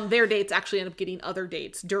 Their dates actually end up getting other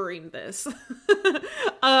dates during this.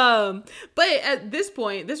 But at this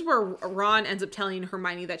point, this is where Ron ends up telling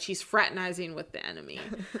Hermione that she's fraternizing with the enemy.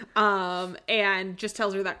 And just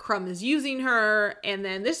tells her that Crumb is using her. And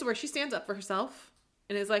then this is where she stands up for herself.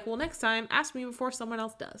 And is like, well, next time, ask me before someone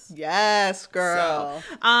else does. Yes, girl.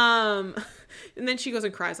 So, and then she goes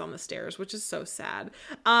and cries on the stairs, which is so sad.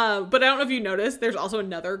 But I don't know if you noticed, there's also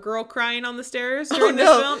another girl crying on the stairs during this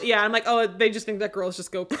film. Yeah, I'm like, oh, they just think that girls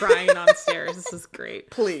just go crying on stairs. This is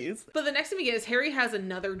great. Please. But the next thing we get is Harry has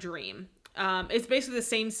another dream. It's basically the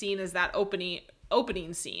same scene as that opening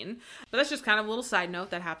scene, but that's just kind of a little side note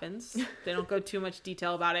that happens. They don't go too much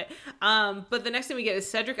detail about it. But the next thing we get is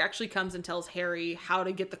Cedric actually comes and tells Harry how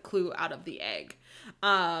to get the clue out of the egg.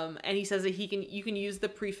 And he says that you can use the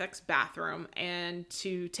prefect's bathroom and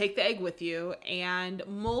to take the egg with you and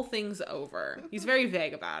mull things over. He's very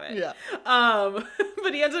vague about it. Yeah.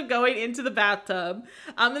 But he ends up going into the bathtub.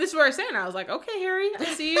 And this is where I stand. I was like, okay, Harry, I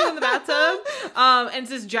see you in the bathtub. And it's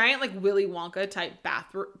this giant like Willy Wonka type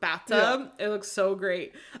bathtub. Yeah. It looks so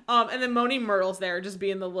great. And then Moaning Myrtle's there just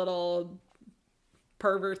being the little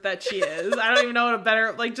pervert that she is. I don't even know what a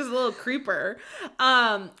better, like, just a little creeper.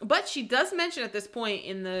 But she does mention at this point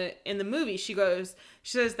in the movie, she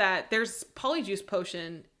says that there's polyjuice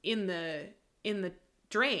potion in the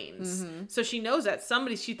drains. Mm-hmm. So she knows that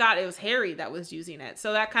she thought it was Harry that was using it.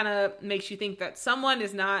 So that kind of makes you think that someone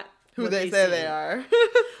is not who they say they are.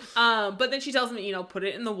 But then she tells him, put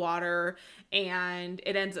it in the water, and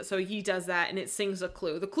it ends up, so he does that, and it sings a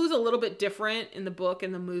clue. The clue's a little bit different in the book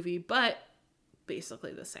and the movie, but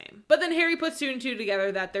basically the same. But then Harry puts two and two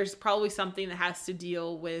together that there's probably something that has to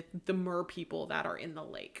deal with the mer people that are in the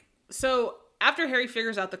lake. So after Harry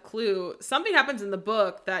figures out the clue, something happens in the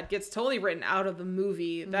book that gets totally written out of the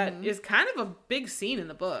movie that is kind of a big scene in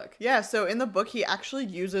the book. Yeah, so in the book, he actually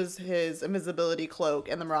uses his invisibility cloak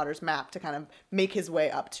and the Marauder's map to kind of make his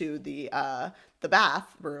way up to the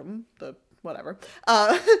bathroom, whatever.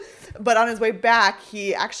 But on his way back,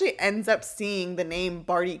 he actually ends up seeing the name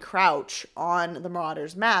Barty Crouch on the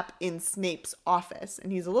Marauder's map in Snape's office.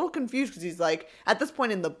 And he's a little confused because he's like, at this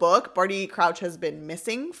point in the book, Barty Crouch has been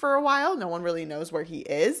missing for a while. No one really knows where he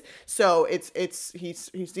is. So he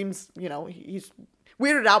seems, he's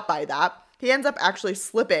weirded out by that. He ends up actually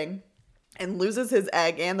slipping and loses his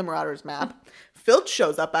egg and the Marauder's map. Filch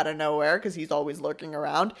shows up out of nowhere because he's always lurking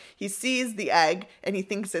around. He sees the egg and he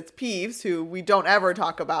thinks it's Peeves, who we don't ever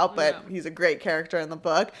talk about, but he's a great character in the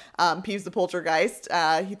book. Peeves the Poltergeist.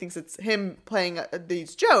 He thinks it's him playing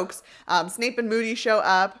these jokes. Snape and Moody show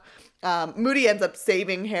up. Moody ends up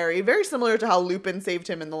saving Harry, very similar to how Lupin saved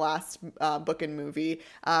him in the last book and movie.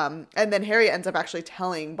 And then Harry ends up actually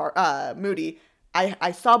telling Moody,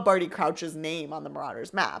 I saw Barty Crouch's name on the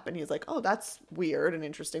Marauder's map, and he's like, oh, that's weird and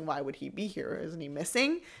interesting. Why would he be here? Isn't he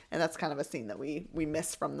missing? And that's kind of a scene that we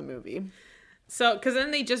miss from the movie. So, because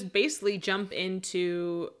then they just basically jump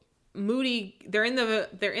into Moody. They're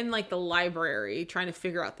in like the library trying to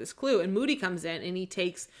figure out this clue, and Moody comes in and he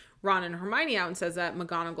takes Ron and Hermione out and says that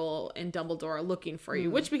McGonagall and Dumbledore are looking for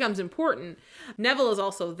you, which becomes important. Neville is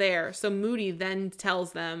also there, so Moody then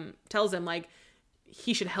tells them like,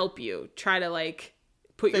 he should help you try to like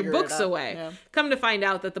put your books away. Yeah. Come to find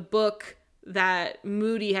out that the book that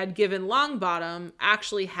Moody had given Longbottom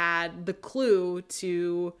actually had the clue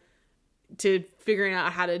to figuring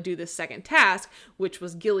out how to do this second task, which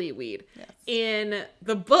was gillyweed. Yes. In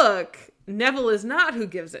the book, Neville is not who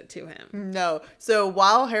gives it to him. No. So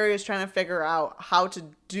while Harry is trying to figure out how to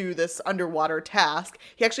do this underwater task,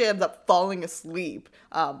 he actually ends up falling asleep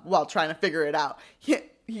while trying to figure it out. He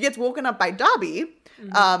gets woken up by Dobby,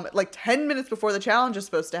 like 10 minutes before the challenge is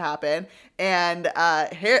supposed to happen. And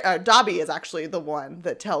Dobby is actually the one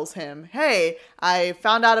that tells him, hey, I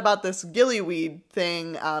found out about this gillyweed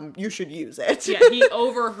thing. You should use it. Yeah, he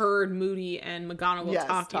overheard Moody and McGonagall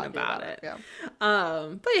talking about it. Yeah.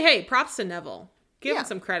 But hey, props to Neville. Give him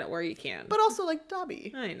some credit where you can. But also, like,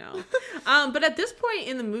 Dobby. I know. But at this point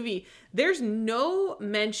in the movie, there's no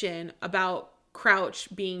mention about Crouch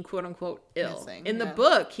being quote unquote ill. Missing, in the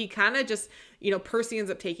book, he kind of just, Percy ends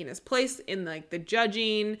up taking his place in like the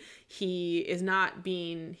judging. He's not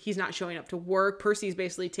showing up to work. Percy's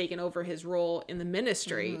basically taken over his role in the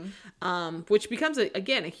ministry, which becomes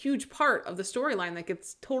again a huge part of the storyline that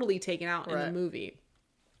gets totally taken out in the movie.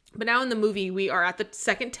 But now in the movie, we are at the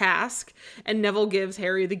second task, and Neville gives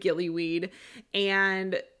Harry the gillyweed,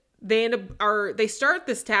 and they start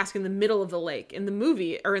this task in the middle of the lake. In the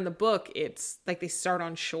movie, or in the book, it's like they start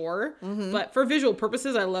on shore. But for visual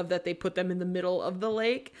purposes, I love that they put them in the middle of the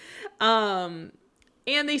lake. And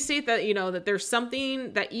they state that, that there's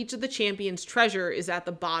something that each of the champions treasure is at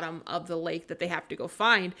the bottom of the lake that they have to go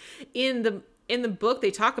find. In the book,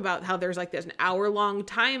 they talk about how there's an hour-long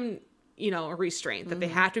time a restraint that they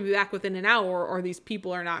have to be back within an hour or these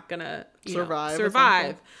people are not gonna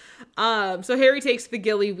survive. So Harry takes the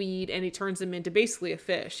gillyweed and he turns him into basically a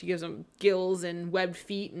fish. He gives him gills and webbed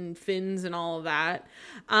feet and fins and all of that.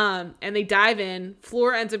 And they dive in.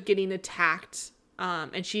 Fleur ends up getting attacked,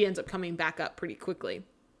 and she ends up coming back up pretty quickly.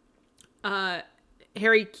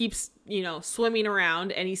 Harry keeps, swimming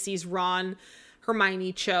around, and he sees Ron,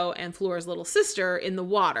 Hermione, Cho, and Fleur's little sister in the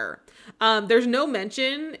water. There's no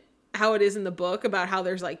mention how it is in the book about how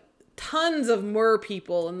there's tons of mer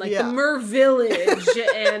people and the mer village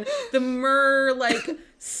and the mer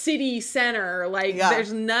city center.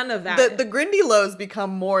 There's none of that. The Grindylows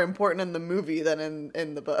become more important in the movie than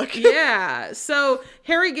in the book. Yeah. So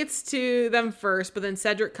Harry gets to them first, but then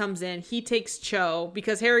Cedric comes in. He takes Cho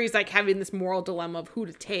because Harry's having this moral dilemma of who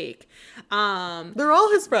to take. They're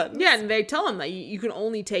all his friends. Yeah, and they tell him that you can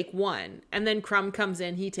only take one. And then Crumb comes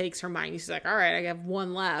in. He takes Hermione. He's like, all right, I have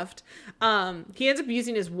one left. He ends up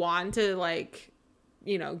using his wand to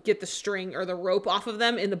get the string or the rope off of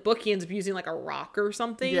them. In the book, he ends up using a rock or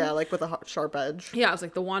something. Yeah, with a sharp edge. Yeah, I was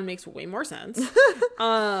like, the wand makes way more sense.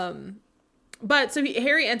 But so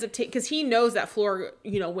Harry ends up because he knows that Fleur,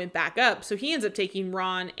 went back up. So he ends up taking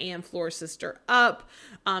Ron and Fleur's sister up.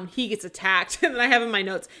 He gets attacked. And then I have in my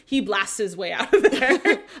notes, he blasts his way out of there.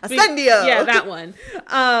 Ascendio! Yeah, that one.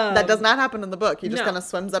 That does not happen in the book. He just kind of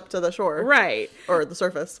swims up to the shore. Right. Or the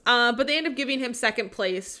surface. But they end up giving him second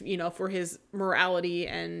place, for his morality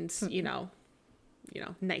and,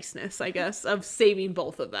 niceness, I guess, of saving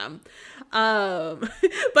both of them. But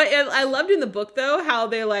I loved in the book, though, how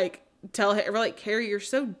they, tell Harry, Harry, you're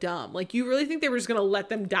so dumb. You really think they were just going to let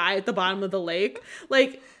them die at the bottom of the lake?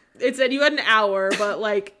 It said you had an hour,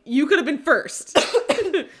 but, you could have been first.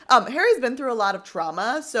 Harry's been through a lot of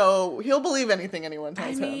trauma, so he'll believe anything anyone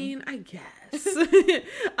tells him. I guess.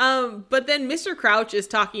 But then Mr. Crouch is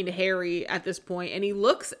talking to Harry at this point, and he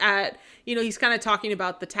looks at, he's kind of talking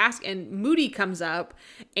about the task, and Moody comes up,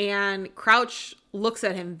 and Crouch looks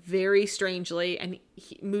at him very strangely, and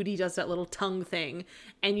Moody does that little tongue thing,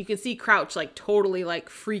 and you can see Crouch totally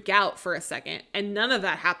freak out for a second, and none of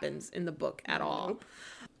that happens in the book at all.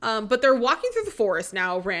 But they're walking through the forest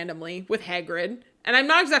now randomly with Hagrid, and I'm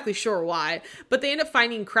not exactly sure why, but they end up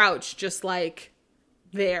finding Crouch just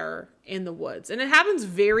there in the woods. And it happens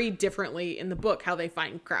very differently in the book how they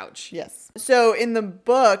find Crouch. Yes. So in the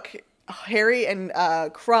book, Harry and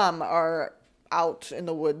Crumb are out in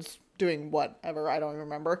the woods doing whatever, I don't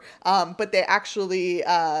remember. But they actually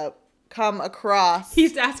come across...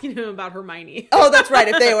 He's asking him about Hermione. Oh, that's right,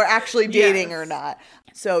 if they were actually dating or not.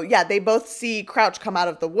 So yeah, they both see Crouch come out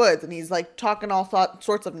of the woods, and he's talking all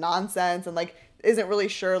sorts of nonsense and isn't really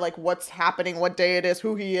sure what's happening, what day it is,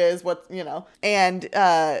 who he is, and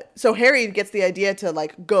so Harry gets the idea to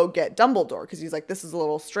go get Dumbledore because he's this is a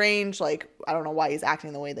little strange, I don't know why he's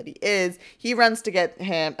acting the way that he is. He runs to get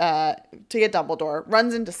him to get Dumbledore,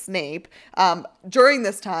 runs into Snape. During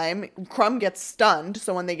this time, Crumb gets stunned,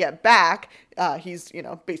 so when they get back, he's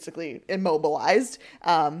basically immobilized.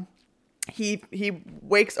 He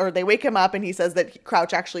wakes, or they wake him up, and he says that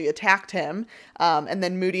Crouch actually attacked him. And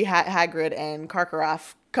then Moody, Hagrid, and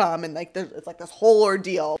Karkaroff come, and it's this whole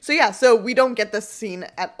ordeal. So yeah, so we don't get this scene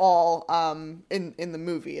at all in the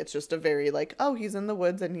movie. It's just a very he's in the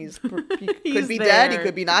woods and he could be dead, he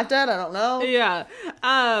could be not dead, I don't know. Yeah.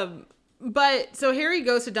 But so Harry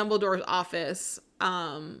goes to Dumbledore's office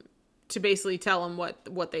to basically tell him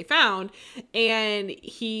what they found, and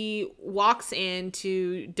he walks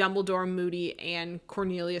into Dumbledore, Moody, and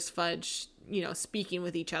Cornelius Fudge, speaking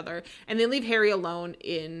with each other, and they leave Harry alone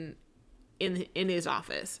in his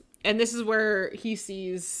office. And this is where he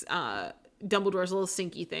sees Dumbledore's little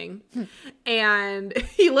sinky thing, and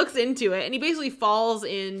he looks into it, and he basically falls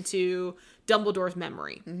into Dumbledore's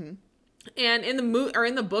memory. Mm-hmm. And in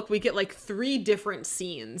the book, we get like 3 different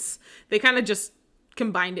scenes. They kind of just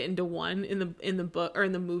combined it into one in the book or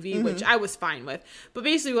in the movie, mm-hmm. which I was fine with. But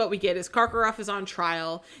basically what we get is Karkaroff is on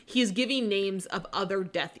trial. He is giving names of other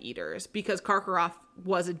Death Eaters because Karkaroff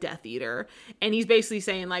was a Death Eater. And he's basically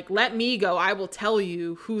saying, like, let me go. I will tell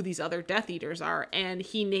you who these other Death Eaters are. And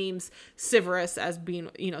he names Severus as being,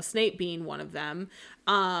 Snape being one of them.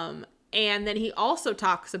 And then he also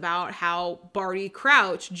talks about how Barty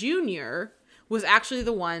Crouch Jr. was actually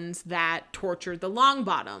the ones that tortured the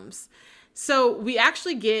Longbottoms. So we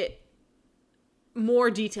actually get more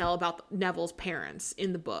detail about Neville's parents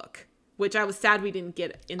in the book, which I was sad we didn't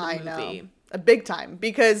get in the movie. Know. A big time,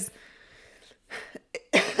 because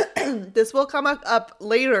this will come up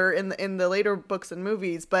later in the later books and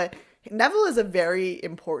movies, but Neville is a very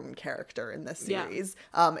important character in this series.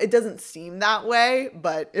 Yeah. It doesn't seem that way,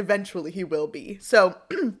 but eventually he will be. So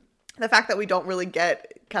the fact that we don't really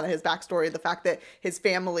get kind of his backstory, the fact that his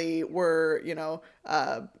family were,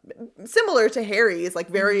 similar to Harry's, like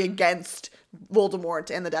very mm-hmm. against Voldemort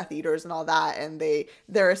and the Death Eaters and all that, and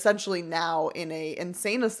they're essentially now in a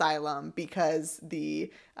insane asylum because the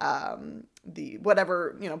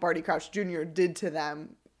whatever Barty Crouch Jr. did to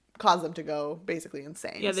them caused them to go basically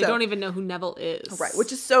insane. Yeah, they don't even know who Neville is. Right,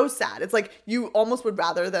 which is so sad. It's like you almost would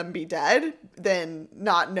rather them be dead than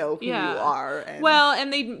not know who you are.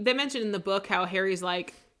 And they mentioned in the book how Harry's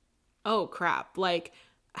like, oh crap, like,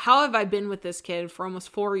 how have I been with this kid for almost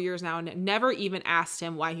 4 years now and never even asked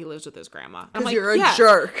him why he lives with his grandma? Because like, you're a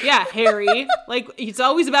jerk. Yeah, Harry. Like, it's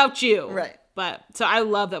always about you. Right. But so I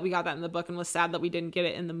love that we got that in the book and was sad that we didn't get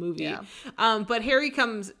it in the movie. Yeah. But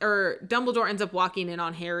Dumbledore ends up walking in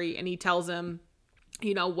on Harry, and he tells him,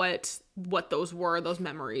 what those were, those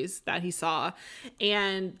memories that he saw.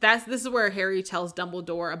 And this is where Harry tells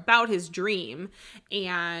Dumbledore about his dream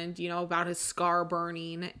and, about his scar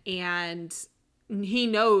burning. And he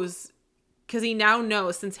knows, because he now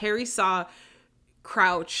knows, since Harry saw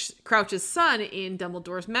Crouch's son in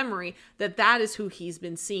Dumbledore's memory, that is who he's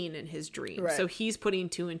been seeing in his dream. Right. So he's putting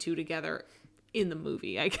 2 and 2 together in the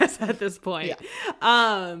movie, I guess, at this point.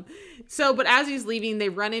 Yeah. But as he's leaving, they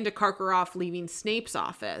run into Karkaroff leaving Snape's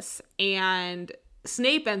office, and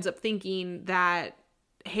Snape ends up thinking that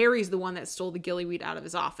Harry's the one that stole the gillyweed out of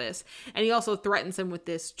his office, and he also threatens him with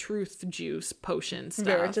this truth juice potion stuff.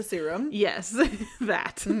 Veritaserum. Yes,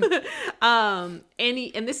 that. And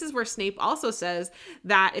this is where Snape also says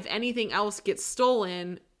that if anything else gets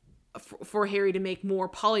stolen for Harry to make more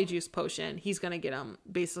polyjuice potion, he's going to get him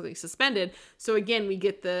basically suspended. So again, we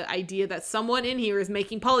get the idea that someone in here is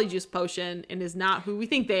making polyjuice potion and is not who we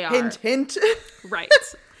think they are. Hint, hint. Right.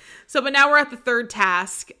 So, but now we're at the third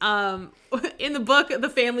task. In the book, the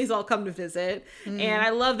families all come to visit. Mm-hmm. And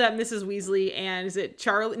I love that Mrs. Weasley and is it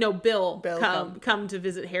Charlie? No, Bill come to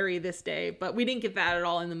visit Harry this day. But we didn't get that at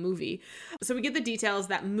all in the movie. So we get the details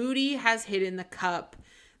that Moody has hidden the cup,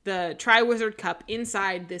 the Triwizard Cup,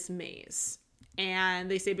 inside this maze. And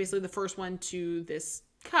they say basically the first one to this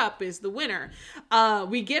cup is the winner.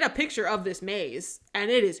 We get a picture of this maze, and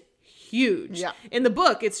it is huge. Yeah. In the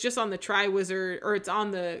book, it's just on the Triwizard, or it's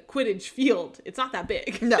on the Quidditch field. It's not that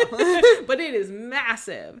big. No. But it is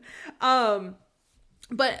massive.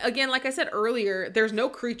 But again, like I said earlier, there's no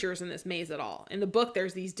creatures in this maze at all. In the book,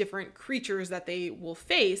 there's these different creatures that they will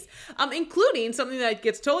face, including something that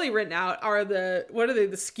gets totally written out are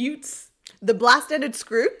the scutes? The blast-ended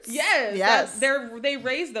scroots? Yes. They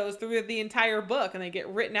raise those through the entire book, and they get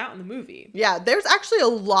written out in the movie. Yeah, there's actually a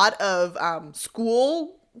lot of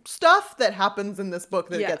school stuff that happens in this book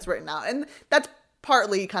that gets written out. And that's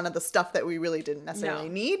partly kind of the stuff that we really didn't necessarily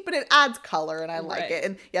need, but it adds color, and I like it.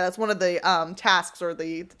 And yeah, that's one of the tasks or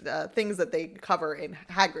the things that they cover in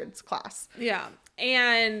Hagrid's class. Yeah.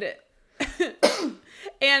 And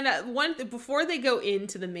before they go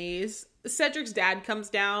into the maze, Cedric's dad comes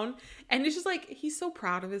down, and it's just like, he's so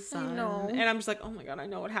proud of his son. I know. And I'm just like, oh my God, I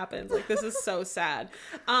know what happens. Like, this is so sad.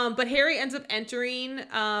 But Harry ends up entering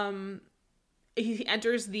he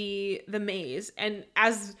enters the maze, and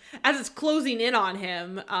as it's closing in on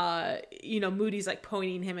him, Moody's like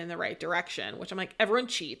pointing him in the right direction, which I'm like, everyone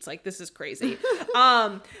cheats, like this is crazy.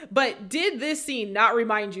 But did this scene not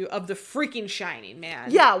remind you of The freaking Shining,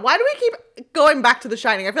 man? Yeah, why do we keep going back to The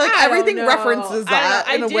Shining? I feel like everything references that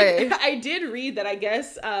in a way. I did read that, I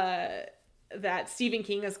guess, that Stephen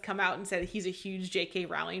King has come out and said he's a huge J.K.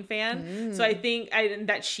 Rowling fan. So I think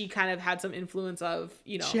that she kind of had some influence of,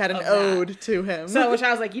 she had an ode to him. So, which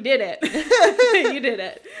I was like, you did it. You did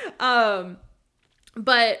it.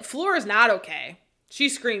 But Fleur is not okay. She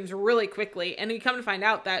screams really quickly. And we come to find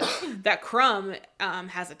out that Crumb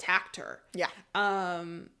has attacked her. Yeah.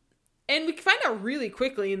 And we find out really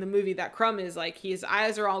quickly in the movie that Crumb is like, his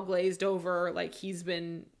eyes are all glazed over. Like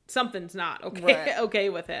something's not okay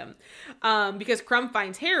with him. Because Crumb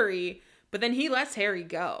finds Harry, but then he lets Harry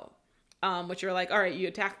go. Which you're like, all right, you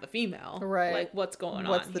attacked the female. Right. Like, what's going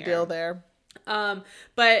on What's the deal there?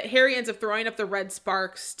 But Harry ends up throwing up the red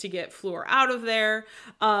sparks to get Fleur out of there.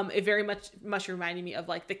 It very much reminded me of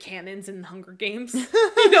like the cannons in Hunger Games.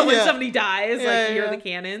 When somebody dies, you hear the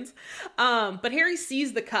cannons. But Harry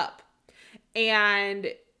sees the cup,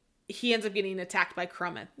 and he ends up getting attacked by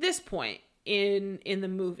Crumb at this point in the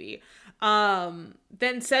movie.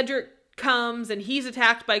 Then Cedric comes and he's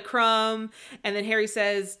attacked by Crumb, and then Harry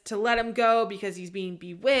says to let him go because he's being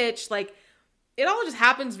bewitched. Like, it all just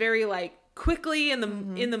happens very like quickly in the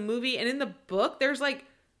movie, and in the book there's like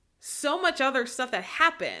so much other stuff that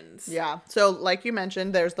happens. Yeah. So like you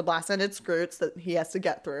mentioned, there's the blast-ended scroots that he has to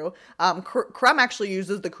get through. Crumb actually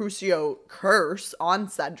uses the Crucio curse on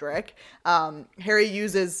Cedric. Harry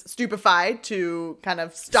uses Stupefy to kind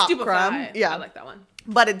of stop Crumb. Yeah. I like that one.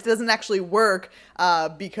 But it doesn't actually work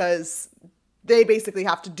because they basically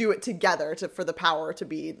have to do it together for the power to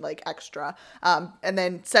be like extra. And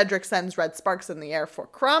then Cedric sends red sparks in the air for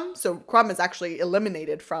Crumb. So Crumb is actually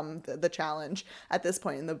eliminated from the challenge at this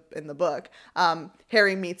point in the book.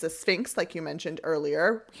 Harry meets a Sphinx, like you mentioned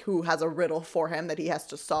earlier, who has a riddle for him that he has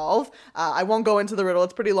to solve. I won't go into the riddle.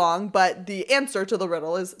 It's pretty long, but the answer to the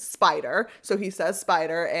riddle is spider. So he says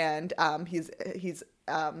spider, and he's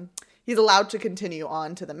allowed to continue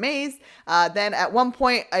on to the maze. Then at one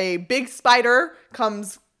point, a big spider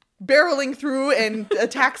comes barreling through and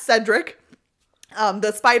attacks Cedric.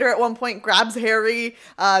 The spider at one point grabs Harry.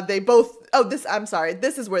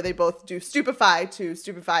 This is where they both do Stupefy to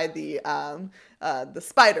stupefy the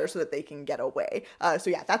spider so that they can get away.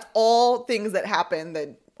 That's all things that happen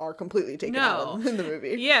that are completely taken out in the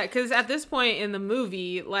movie. Yeah, because at this point in the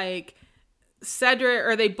movie, like, Cedric,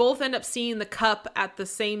 or they both end up seeing the cup at the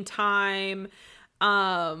same time.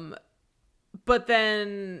 But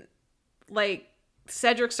then, like,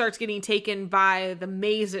 Cedric starts getting taken by the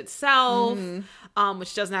maze itself,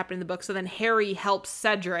 which doesn't happen in the book. So then Harry helps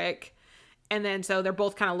Cedric. And then so they're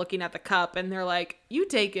both kind of looking at the cup, and they're like, you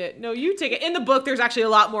take it. No, you take it. In the book, there's actually a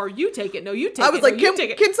lot more. You take it. No, you take it. I was like, can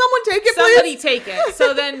someone take it, Somebody please? take it.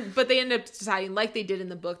 So then, but they end up deciding, like they did in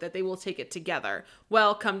the book, that they will take it together.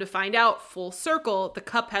 Well, come to find out, full circle, the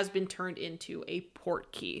cup has been turned into a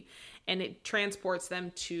port key, and it transports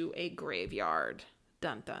them to a graveyard.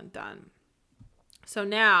 Dun, dun, dun. So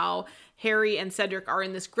now Harry and Cedric are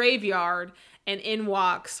in this graveyard, and in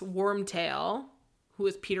walks Wormtail, who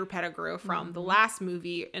is Peter Pettigrew from the last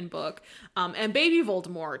movie and book, and baby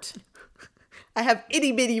Voldemort. I have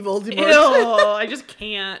itty bitty Voldemort. Ew, I just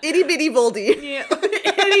can't. Itty bitty Voldy. Yeah,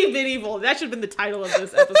 itty bitty Voldy. That should have been the title of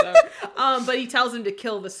this episode. But he tells him to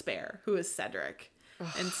kill the spare, who is Cedric,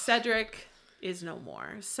 and Cedric is no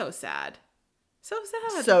more. So sad. So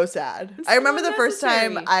sad. So sad. I remember the first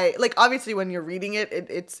time obviously when you're reading it,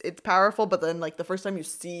 it's powerful, but then like the first time you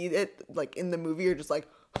see it like in the movie, you're just like,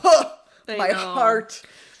 huh. My heart.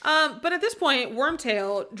 But at this point,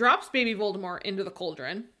 Wormtail drops baby Voldemort into the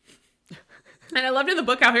cauldron. And I loved in the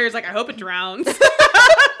book how Harry's like, I hope it drowns.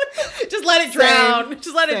 Just let it drown.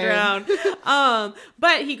 Just let it drown.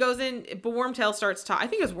 But he goes in, but Wormtail starts talking. I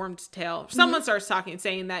think it was Wormtail. Someone starts talking,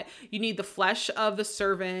 saying that you need the flesh of the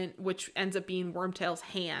servant, which ends up being Wormtail's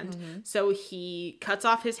hand. So he cuts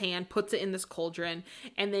off his hand, puts it in this cauldron,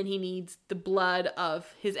 and then he needs the blood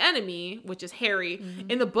of his enemy, which is Harry.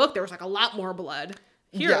 In the book, there was like a lot more blood.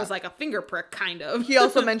 Here it was like a finger prick, kind of. He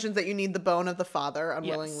also mentions that you need the bone of the father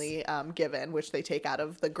unwillingly given, which they take out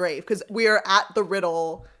of the grave. Because we are at the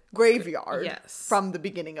Riddle graveyard from the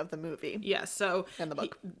beginning of the movie. Yes, so in the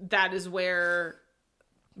book. That is where...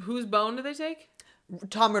 Whose bone do they take?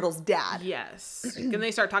 Tom Riddle's dad. Yes. And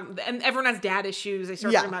they start talking... And everyone has dad issues. They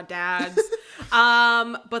start talking about dads.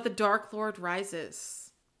 But the Dark Lord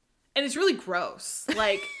rises. And it's really gross.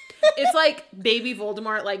 Like, it's like baby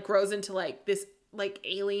Voldemort, like, grows into, like, this like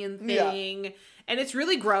alien thing. And it's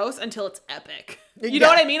really gross until it's epic. You Yeah. know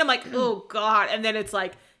what I mean? I'm like, oh God. And then it's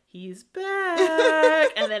like, he's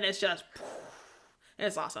back. And then it's just, and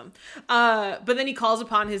it's awesome. But then he calls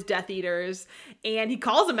upon his Death Eaters and he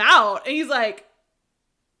calls them out and he's like,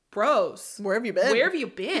 bros, Where have you been? Where have you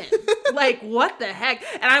been? Like, what the heck?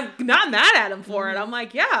 And I'm not mad at him for it. I'm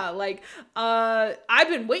like, yeah, like, I've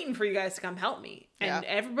been waiting for you guys to come help me. And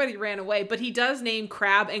everybody ran away. But he does name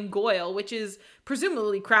Crab and Goyle, which is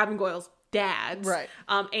presumably Crab and Goyle's dads. Right.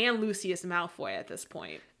 And Lucius Malfoy at this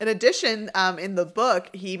point. In addition, in the book,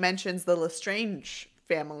 he mentions the Lestrange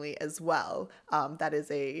family as well. That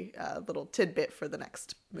is a little tidbit for the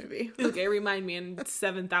next movie. Okay, remind me in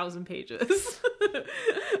 7,000 pages.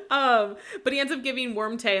 But he ends up giving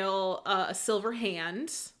Wormtail a silver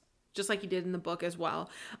hand, just like he did in the book as well.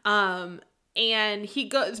 And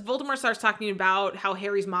Voldemort starts talking about how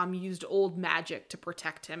Harry's mom used old magic to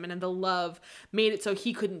protect him, and the love made it so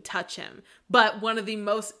he couldn't touch him. But one of the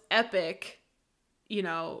most epic,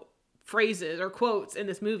 phrases or quotes in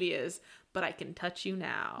this movie is, "But I can touch you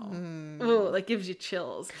now." Ooh, that gives you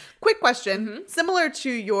chills. Quick question, similar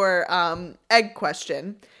to your egg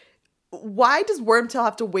question. Why does Wormtail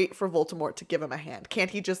have to wait for Voldemort to give him a hand?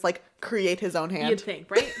 Can't he just create his own hand? You'd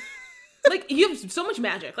think, right? Like, you have so much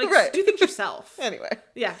magic. Like, just do things yourself. Anyway.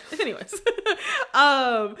 Yeah. Anyways.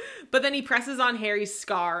 But then he presses on Harry's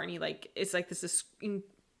scar and it's like this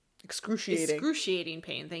excruciating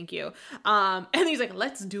pain. Thank you. And he's like,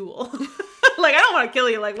 let's duel. Like, I don't want to kill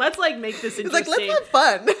you. Like, let's make this interesting. He's like, let's have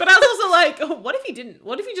fun. But I was also like, oh, what if he didn't?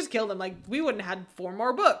 What if he just killed him? Like, we wouldn't have had 4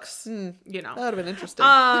 more books. That would have been interesting.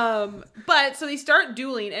 But so they start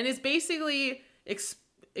dueling and it's basically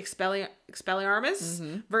Expelliarmus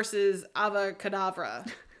versus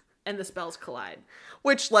Avada and the spells collide.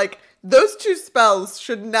 Which, those two spells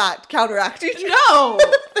should not counteract each other.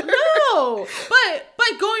 No.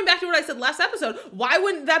 But going back to what I said last episode, why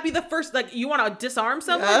wouldn't that be the first, you want to disarm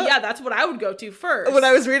someone? Yeah, that's what I would go to first. When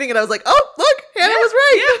I was reading it, I was like, oh, look, Hannah was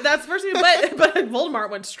right. Yeah, that's first. But Voldemort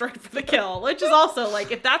went straight for the kill, which is also,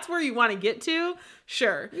 if that's where you want to get to,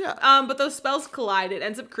 sure. Yeah. But those spells collide. It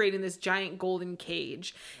ends up creating this giant golden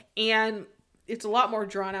cage. And it's a lot more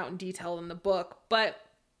drawn out in detail in the book, but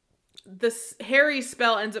this Harry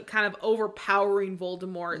spell ends up kind of overpowering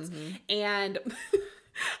Voldemort's, and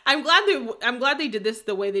I'm glad they did this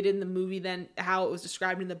the way they did in the movie than how it was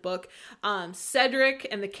described in the book. Cedric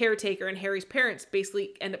and the caretaker and Harry's parents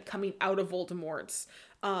basically end up coming out of Voldemort's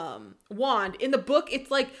wand. In the book, it's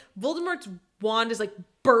like Voldemort's wand is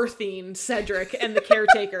birthing Cedric and the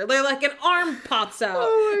caretaker. They're an arm pops out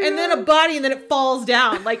and then a body and then it falls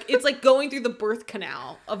down. It's going through the birth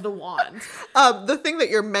canal of the wand. The thing that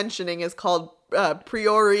you're mentioning is called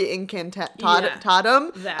Priori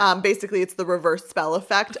Incantatem. Basically, it's the reverse spell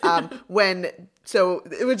effect.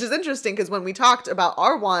 Which is interesting because when we talked about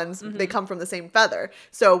our wands, they come from the same feather.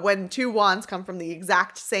 So when 2 wands come from the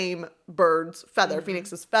exact same bird's feather,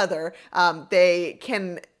 Phoenix's feather,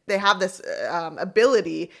 they have this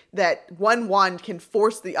ability that one wand can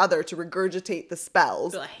force the other to regurgitate the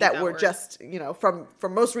spells that were just, from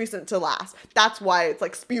most recent to last. That's why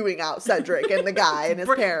it's spewing out Cedric and the guy and his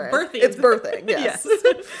parents. Birthing. It's birthing, yes.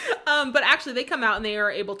 But actually they come out and they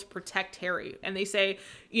are able to protect Harry. And they say,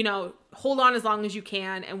 hold on as long as you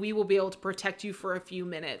can and we will be able to protect you for a few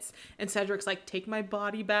minutes. And Cedric's like, take my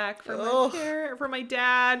body back for my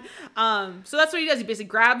dad. So that's what he does. He basically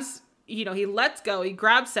grabs... he lets go, he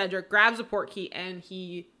grabs Cedric, grabs a portkey, and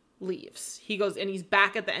he leaves. He goes and he's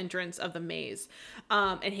back at the entrance of the maze.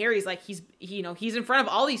 And Harry's he's in front of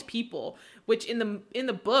all these people, which in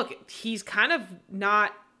the book, he's kind of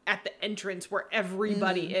not at the entrance where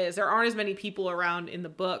everybody is. There aren't as many people around in the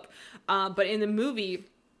book. But in the movie,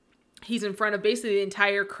 he's in front of basically the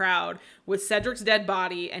entire crowd with Cedric's dead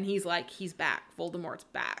body. And he's back. Voldemort's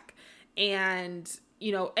back. And...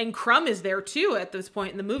 and Crumb is there too at this point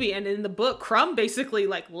in the movie. And in the book, Crumb basically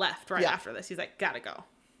left after this. He's like, gotta go.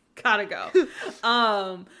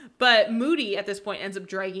 But Moody at this point ends up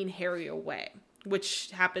dragging Harry away, which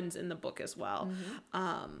happens in the book as well.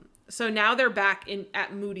 So now they're back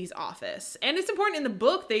at Moody's office. And it's important in the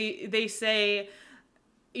book, they say,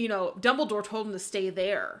 Dumbledore told him to stay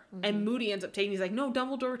there. And Moody ends up taking, he's like, no,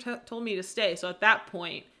 Dumbledore told me to stay. So at that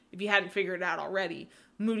point, if you hadn't figured it out already,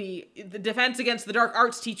 Moody, the Defense Against the Dark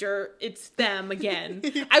Arts teacher, it's them again.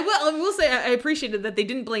 I will say I appreciated that they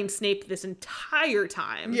didn't blame Snape this entire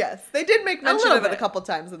time. Yes, they did make mention of it a couple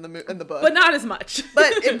times in the book, but not as much.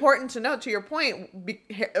 But important to note, to your point,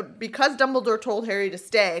 because Dumbledore told Harry to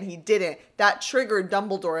stay and he didn't, that triggered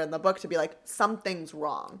Dumbledore in the book to be like, something's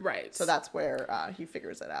wrong. Right. So that's where he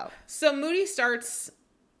figures it out. So Moody starts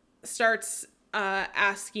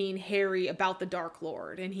asking Harry about the Dark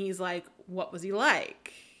Lord, and he's like, what was he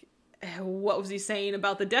like? What was he saying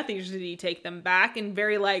about the Death Eaters? Did he take them back? And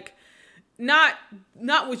very like, not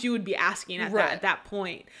what you would be asking at that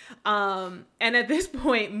point. And at this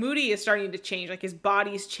point, Moody is starting to change. Like, his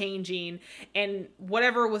body's changing, and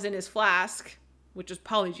whatever was in his flask, which was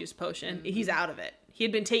Polyjuice Potion, he's out of it. He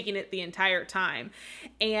had been taking it the entire time.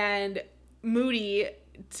 And Moody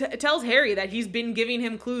tells Harry that he's been giving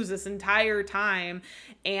him clues this entire time,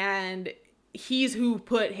 and he's who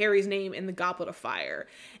put Harry's name in the Goblet of Fire,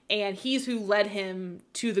 and he's who led him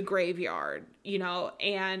to the graveyard, you know.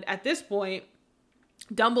 And at this point,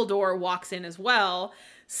 Dumbledore walks in as well.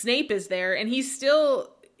 Snape is there, and he's still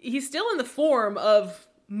in the form of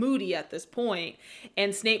Moody at this point,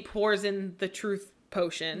 and Snape pours in the truth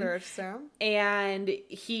potion, and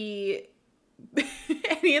he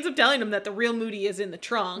ends up telling him that the real Moody is in the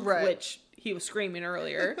trunk, which he was screaming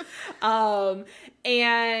earlier.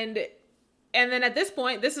 And then at this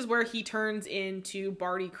point, this is where he turns into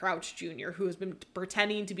Barty Crouch Jr., who has been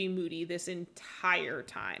pretending to be Moody this entire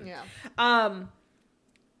time. Yeah. Kind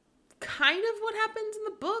of what happens in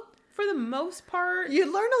the book for the most part.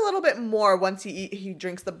 You learn a little bit more once he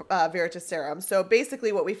drinks the Veritaserum. So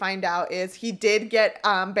basically what we find out is he did get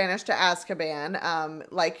banished to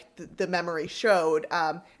Azkaban, like the memory showed,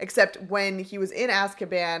 except when he was in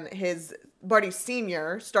Azkaban, his Barty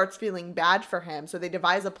Sr. starts feeling bad for him. So they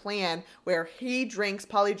devise a plan where he drinks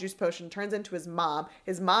Polyjuice Potion, turns into his mom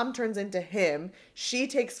turns into him. She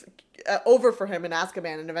takes over for him in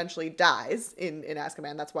Azkaban and eventually dies in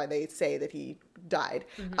Azkaban. That's why they say that he died.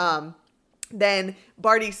 Then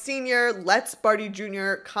Barty Sr. lets Barty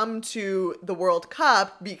Jr. come to the World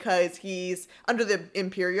Cup because he's under the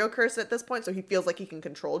Imperio curse at this point, so he feels like he can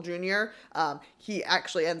control Junior. He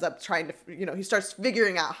actually ends up trying to, he starts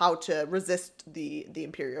figuring out how to resist the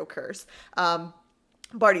Imperio curse.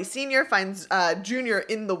 Barty Sr. finds Junior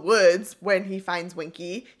in the woods when he finds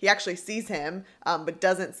Winky. He actually sees him, but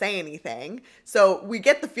doesn't say anything. So we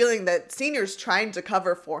get the feeling that Senior's trying to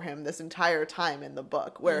cover for him this entire time in the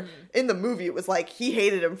book, where in the movie it was like he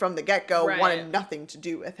hated him from the get-go, wanted nothing to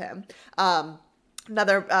do with him.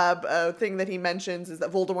 Another thing that he mentions is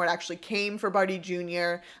that Voldemort actually came for Barty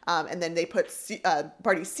Jr., and then they put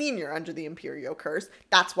Barty Sr. under the Imperio curse.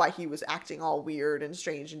 That's why he was acting all weird and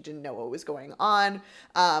strange and didn't know what was going on.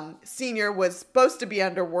 Sr. was supposed to be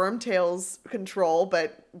under Wormtail's control,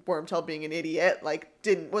 but Wormtail, being an idiot,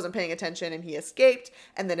 wasn't paying attention, and he escaped.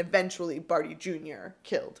 And then eventually Barty Jr.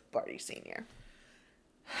 killed Barty Sr.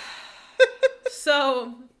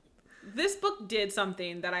 So this book did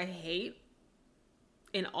something that I hate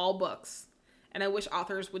in all books, and I wish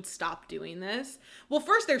authors would stop doing this. Well,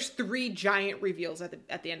 first, there's 3 giant reveals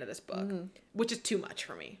at the end of this book, which is too much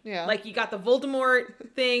for me. Yeah, like, you got the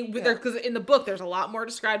Voldemort thing, because in the book there's a lot more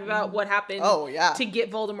described about what happened to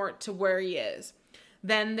get Voldemort to where he is.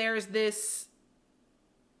 Then there's this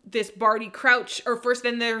Barty Crouch,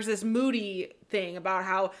 then there's this Moody thing about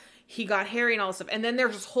how he got Harry and all this stuff, and then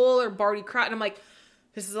there's this whole other Barty Crouch, and I'm like,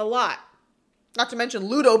 this is a lot. Not to mention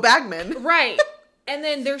Ludo Bagman. Right. And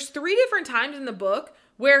then there's 3 different times in the book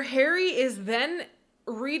where Harry is then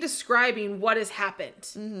redescribing what has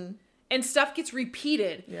happened. And stuff gets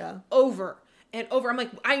repeated over and over. I'm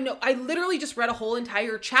like, I know, I literally just read a whole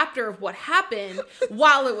entire chapter of what happened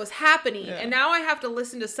while it was happening. And now I have to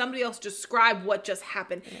listen to somebody else describe what just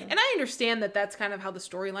happened. And I understand that that's kind of how the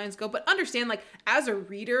storylines go. But understand, like, as a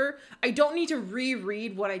reader, I don't need to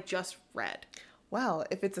reread what I just read. Well,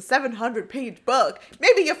 if it's a 700-page book,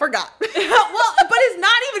 maybe you forgot. Well, but it's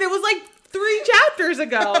not even. It was like 3 chapters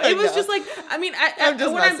ago. It was just like, I mean,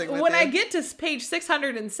 when I get to page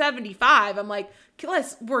 675, I'm like,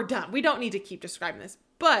 we're done. We don't need to keep describing this.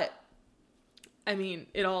 But, I mean,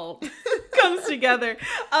 it all comes together.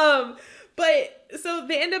 But, so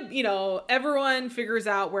they end up, everyone figures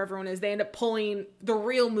out where everyone is. They end up pulling the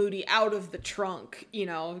real Moody out of the trunk,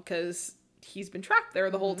 because he's been trapped there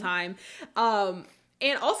the whole time.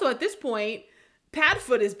 And also at this point,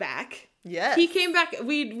 Padfoot is back. Yes. He came back.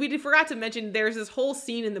 We forgot to mention there's this whole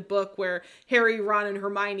scene in the book where Harry, Ron, and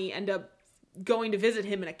Hermione end up going to visit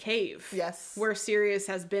him in a cave. Yes. Where Sirius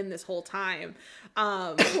has been this whole time.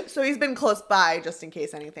 So he's been close by just in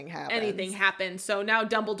case anything happens. So now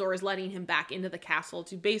Dumbledore is letting him back into the castle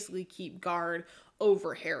to basically keep guard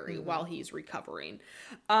over Harry while he's recovering.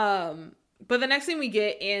 But the next thing we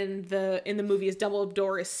get in the movie is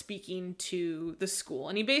Dumbledore is speaking to the school.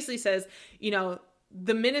 And he basically says,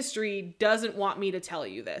 the ministry doesn't want me to tell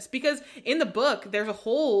you this. Because in the book, there's a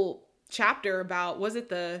whole chapter about, was it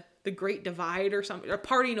the Great Divide or something, or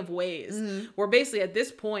Parting of Ways, where basically at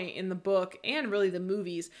this point in the book and really the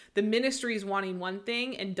movies, the Ministry is wanting one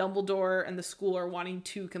thing and Dumbledore and the school are wanting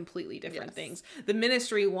two completely different things. The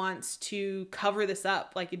Ministry wants to cover this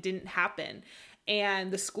up like it didn't happen.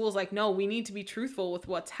 And the school's like, no, we need to be truthful with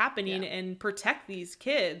what's happening and protect these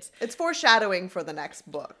kids. It's foreshadowing for the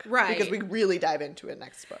next book. Right. Because we really dive into it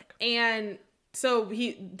next book. And so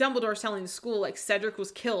Dumbledore's telling the school, like, Cedric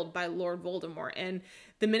was killed by Lord Voldemort. And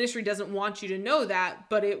the Ministry doesn't want you to know that,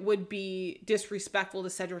 but it would be disrespectful to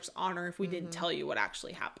Cedric's honor if we didn't tell you what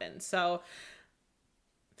actually happened. So,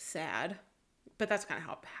 sad. But that's kind of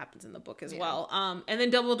how it happens in the book as well. And then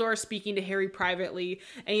Dumbledore is speaking to Harry privately,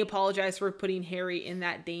 and he apologized for putting Harry in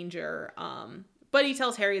that danger. But he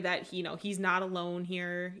tells Harry that he's not alone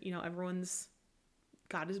here. Everyone's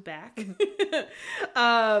got his back.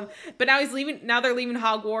 But now he's leaving. Now they're leaving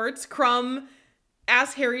Hogwarts. Crumb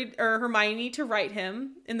asks Harry or Hermione to write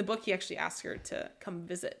him. In the book, he actually asks her to come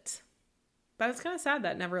visit. But it's kind of sad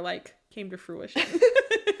that never came to fruition.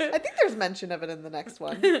 I think there's mention of it in the next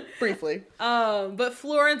one, briefly. But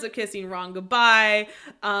Fleur ends up kissing Ron goodbye.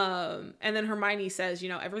 And then Hermione says,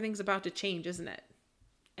 everything's about to change, isn't it?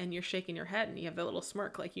 And you're shaking your head and you have that little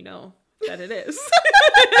smirk like that it is.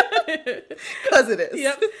 Because it is.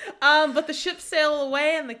 Yep. But the ships sail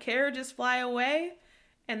away and the carriages fly away.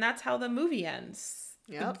 And that's how the movie ends.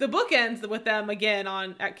 Yep. The book ends with them again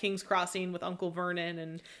at King's Crossing with Uncle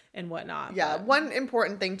Vernon and whatnot. Yeah, one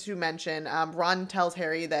important thing to mention, Ron tells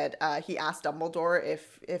Harry that he asked Dumbledore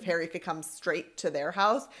if Harry could come straight to their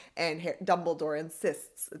house, and Dumbledore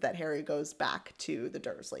insists that Harry goes back to the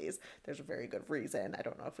Dursleys. There's a very good reason. I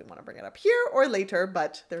don't know if we want to bring it up here or later,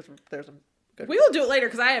 but there's a good We will do it later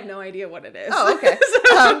because I have no idea what it is. Oh, okay.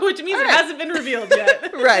 Which means it hasn't been revealed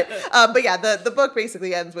yet. Right. But yeah, the book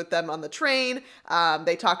basically ends with them on the train.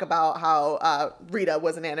 They talk about how Rita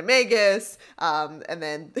was an animagus. And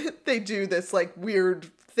then they do this weird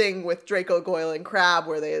thing with Draco, Goyle, and Crabbe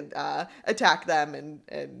where they attack them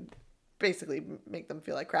and basically make them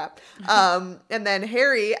feel like crap. And then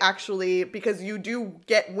Harry actually, because you do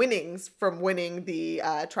get winnings from winning the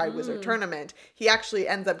Triwizard Tournament, he actually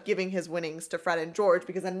ends up giving his winnings to Fred and George,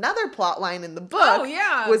 because another plot line in the book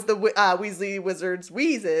was the Weasley Wizards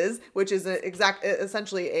Wheezes, which is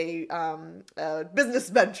essentially a business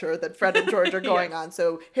venture that Fred and George are going on.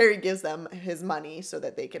 So Harry gives them his money so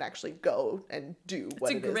that they can actually go and do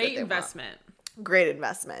what it is that they want. It's a great investment. Great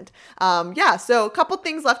investment. So a couple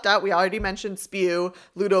things left out. We already mentioned Spew.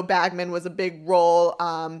 Ludo Bagman was a big role.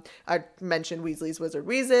 I mentioned Weasley's Wizard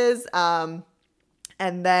Wheezes. And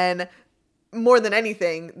then more than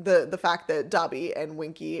anything, the fact that Dobby and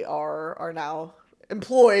Winky are now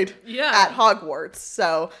employed at Hogwarts.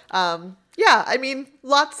 So I mean,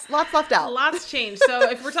 lots left out. Lots changed. So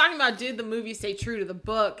if we're talking about did the movie stay true to the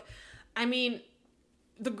book, I mean,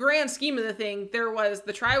 the grand scheme of the thing, there was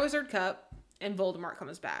the Triwizard Cup, and Voldemort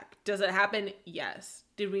comes back. Does it happen? Yes.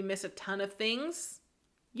 Did we miss a ton of things?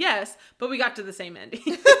 Yes, but we got to the same ending.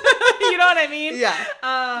 You know what I mean? Yeah.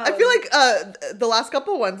 I feel like the last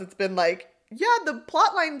couple ones, it's been the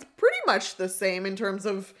plot line's pretty much the same in terms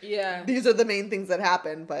of these are the main things that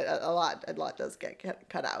happen, but a lot does get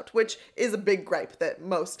cut out, which is a big gripe that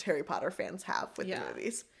most Harry Potter fans have with the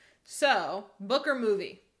movies. So, book or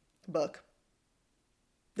movie? Book.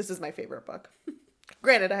 This is my favorite book.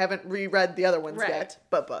 Granted, I haven't reread the other ones yet,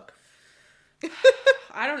 but book.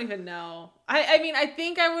 I don't even know. I mean, I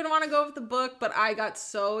think I would want to go with the book, but I got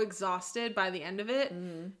so exhausted by the end of it,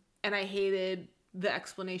 and I hated the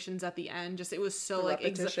explanations at the end. Just, it was so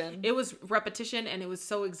repetition. It was repetition, and it was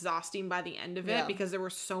so exhausting by the end of it because there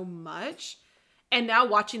was so much. And now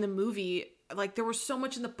watching the movie, there was so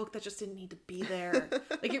much in the book that just didn't need to be there.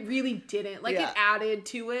 It really didn't. It added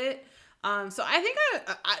to it. So I think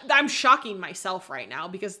I'm shocking myself right now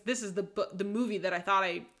because this is the movie that I thought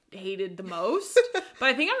I hated the most. But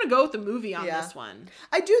I think I'm going to go with the movie on this one.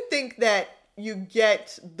 I do think that you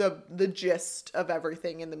get the gist of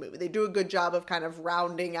everything in the movie. They do a good job of kind of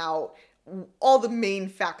rounding out all the main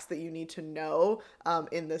facts that you need to know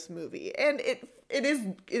in this movie. And it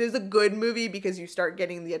is a good movie because you start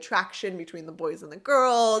getting the attraction between the boys and the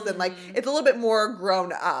girls, and it's a little bit more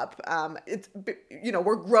grown up.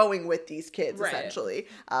 We're growing with these kids essentially,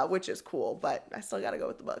 which is cool, but I still got to go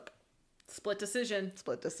with the book. Split decision.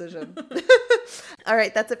 Split decision. All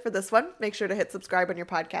right, that's it for this one. Make sure to hit subscribe on your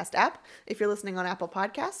podcast app. If you're listening on Apple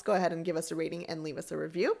Podcasts, go ahead and give us a rating and leave us a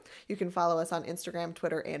review. You can follow us on Instagram,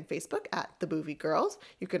 Twitter, and Facebook at The Boovie Girls.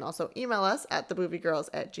 You can also email us at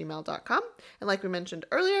theboviegirls@gmail.com. And like we mentioned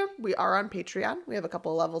earlier, we are on Patreon. We have a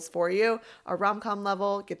couple of levels for you. Our rom-com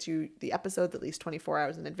level gets you the episodes at least 24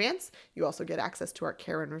 hours in advance. You also get access to our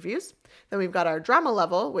Karen reviews. Then we've got our drama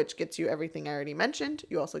level, which gets you everything I already mentioned.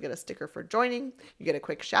 You also get a sticker for joining. You get a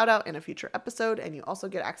quick shout out in a future episode, and you also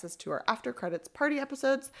get access to our after credits party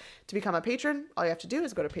episodes. To become a patron, all you have to do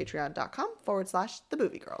is go to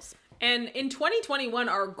patreon.com/theboviegirls. And in 2021,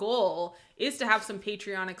 our goal is to have some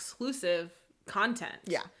Patreon exclusive content.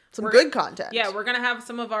 Yeah. Good content. Yeah, we're going to have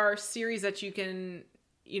some of our series that you can,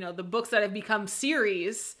 the books that have become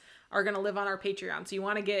series are going to live on our Patreon. So you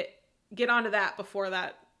want to get onto that before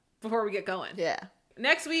we get going. Yeah.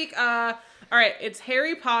 Next week, all right, it's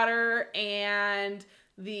Harry Potter and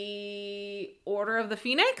the Order of the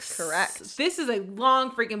Phoenix. Correct. This is a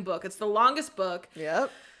long freaking book. It's the longest book.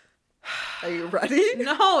 Yep. Are you ready?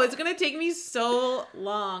 No, it's going to take me so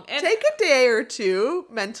long. And take a day or two,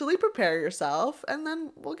 mentally prepare yourself, and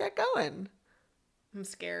then we'll get going. I'm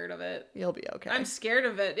scared of it. You'll be okay. I'm scared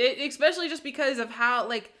of it. Especially just because of how,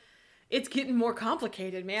 it's getting more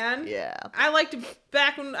complicated, man. Yeah. I liked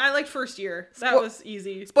first year. That was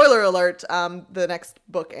easy. Spoiler alert, the next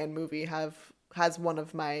book and movie has one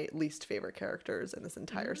of my least favorite characters in this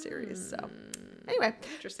entire series. So anyway,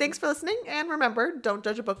 thanks for listening. And remember, don't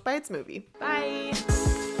judge a book by its movie. Bye.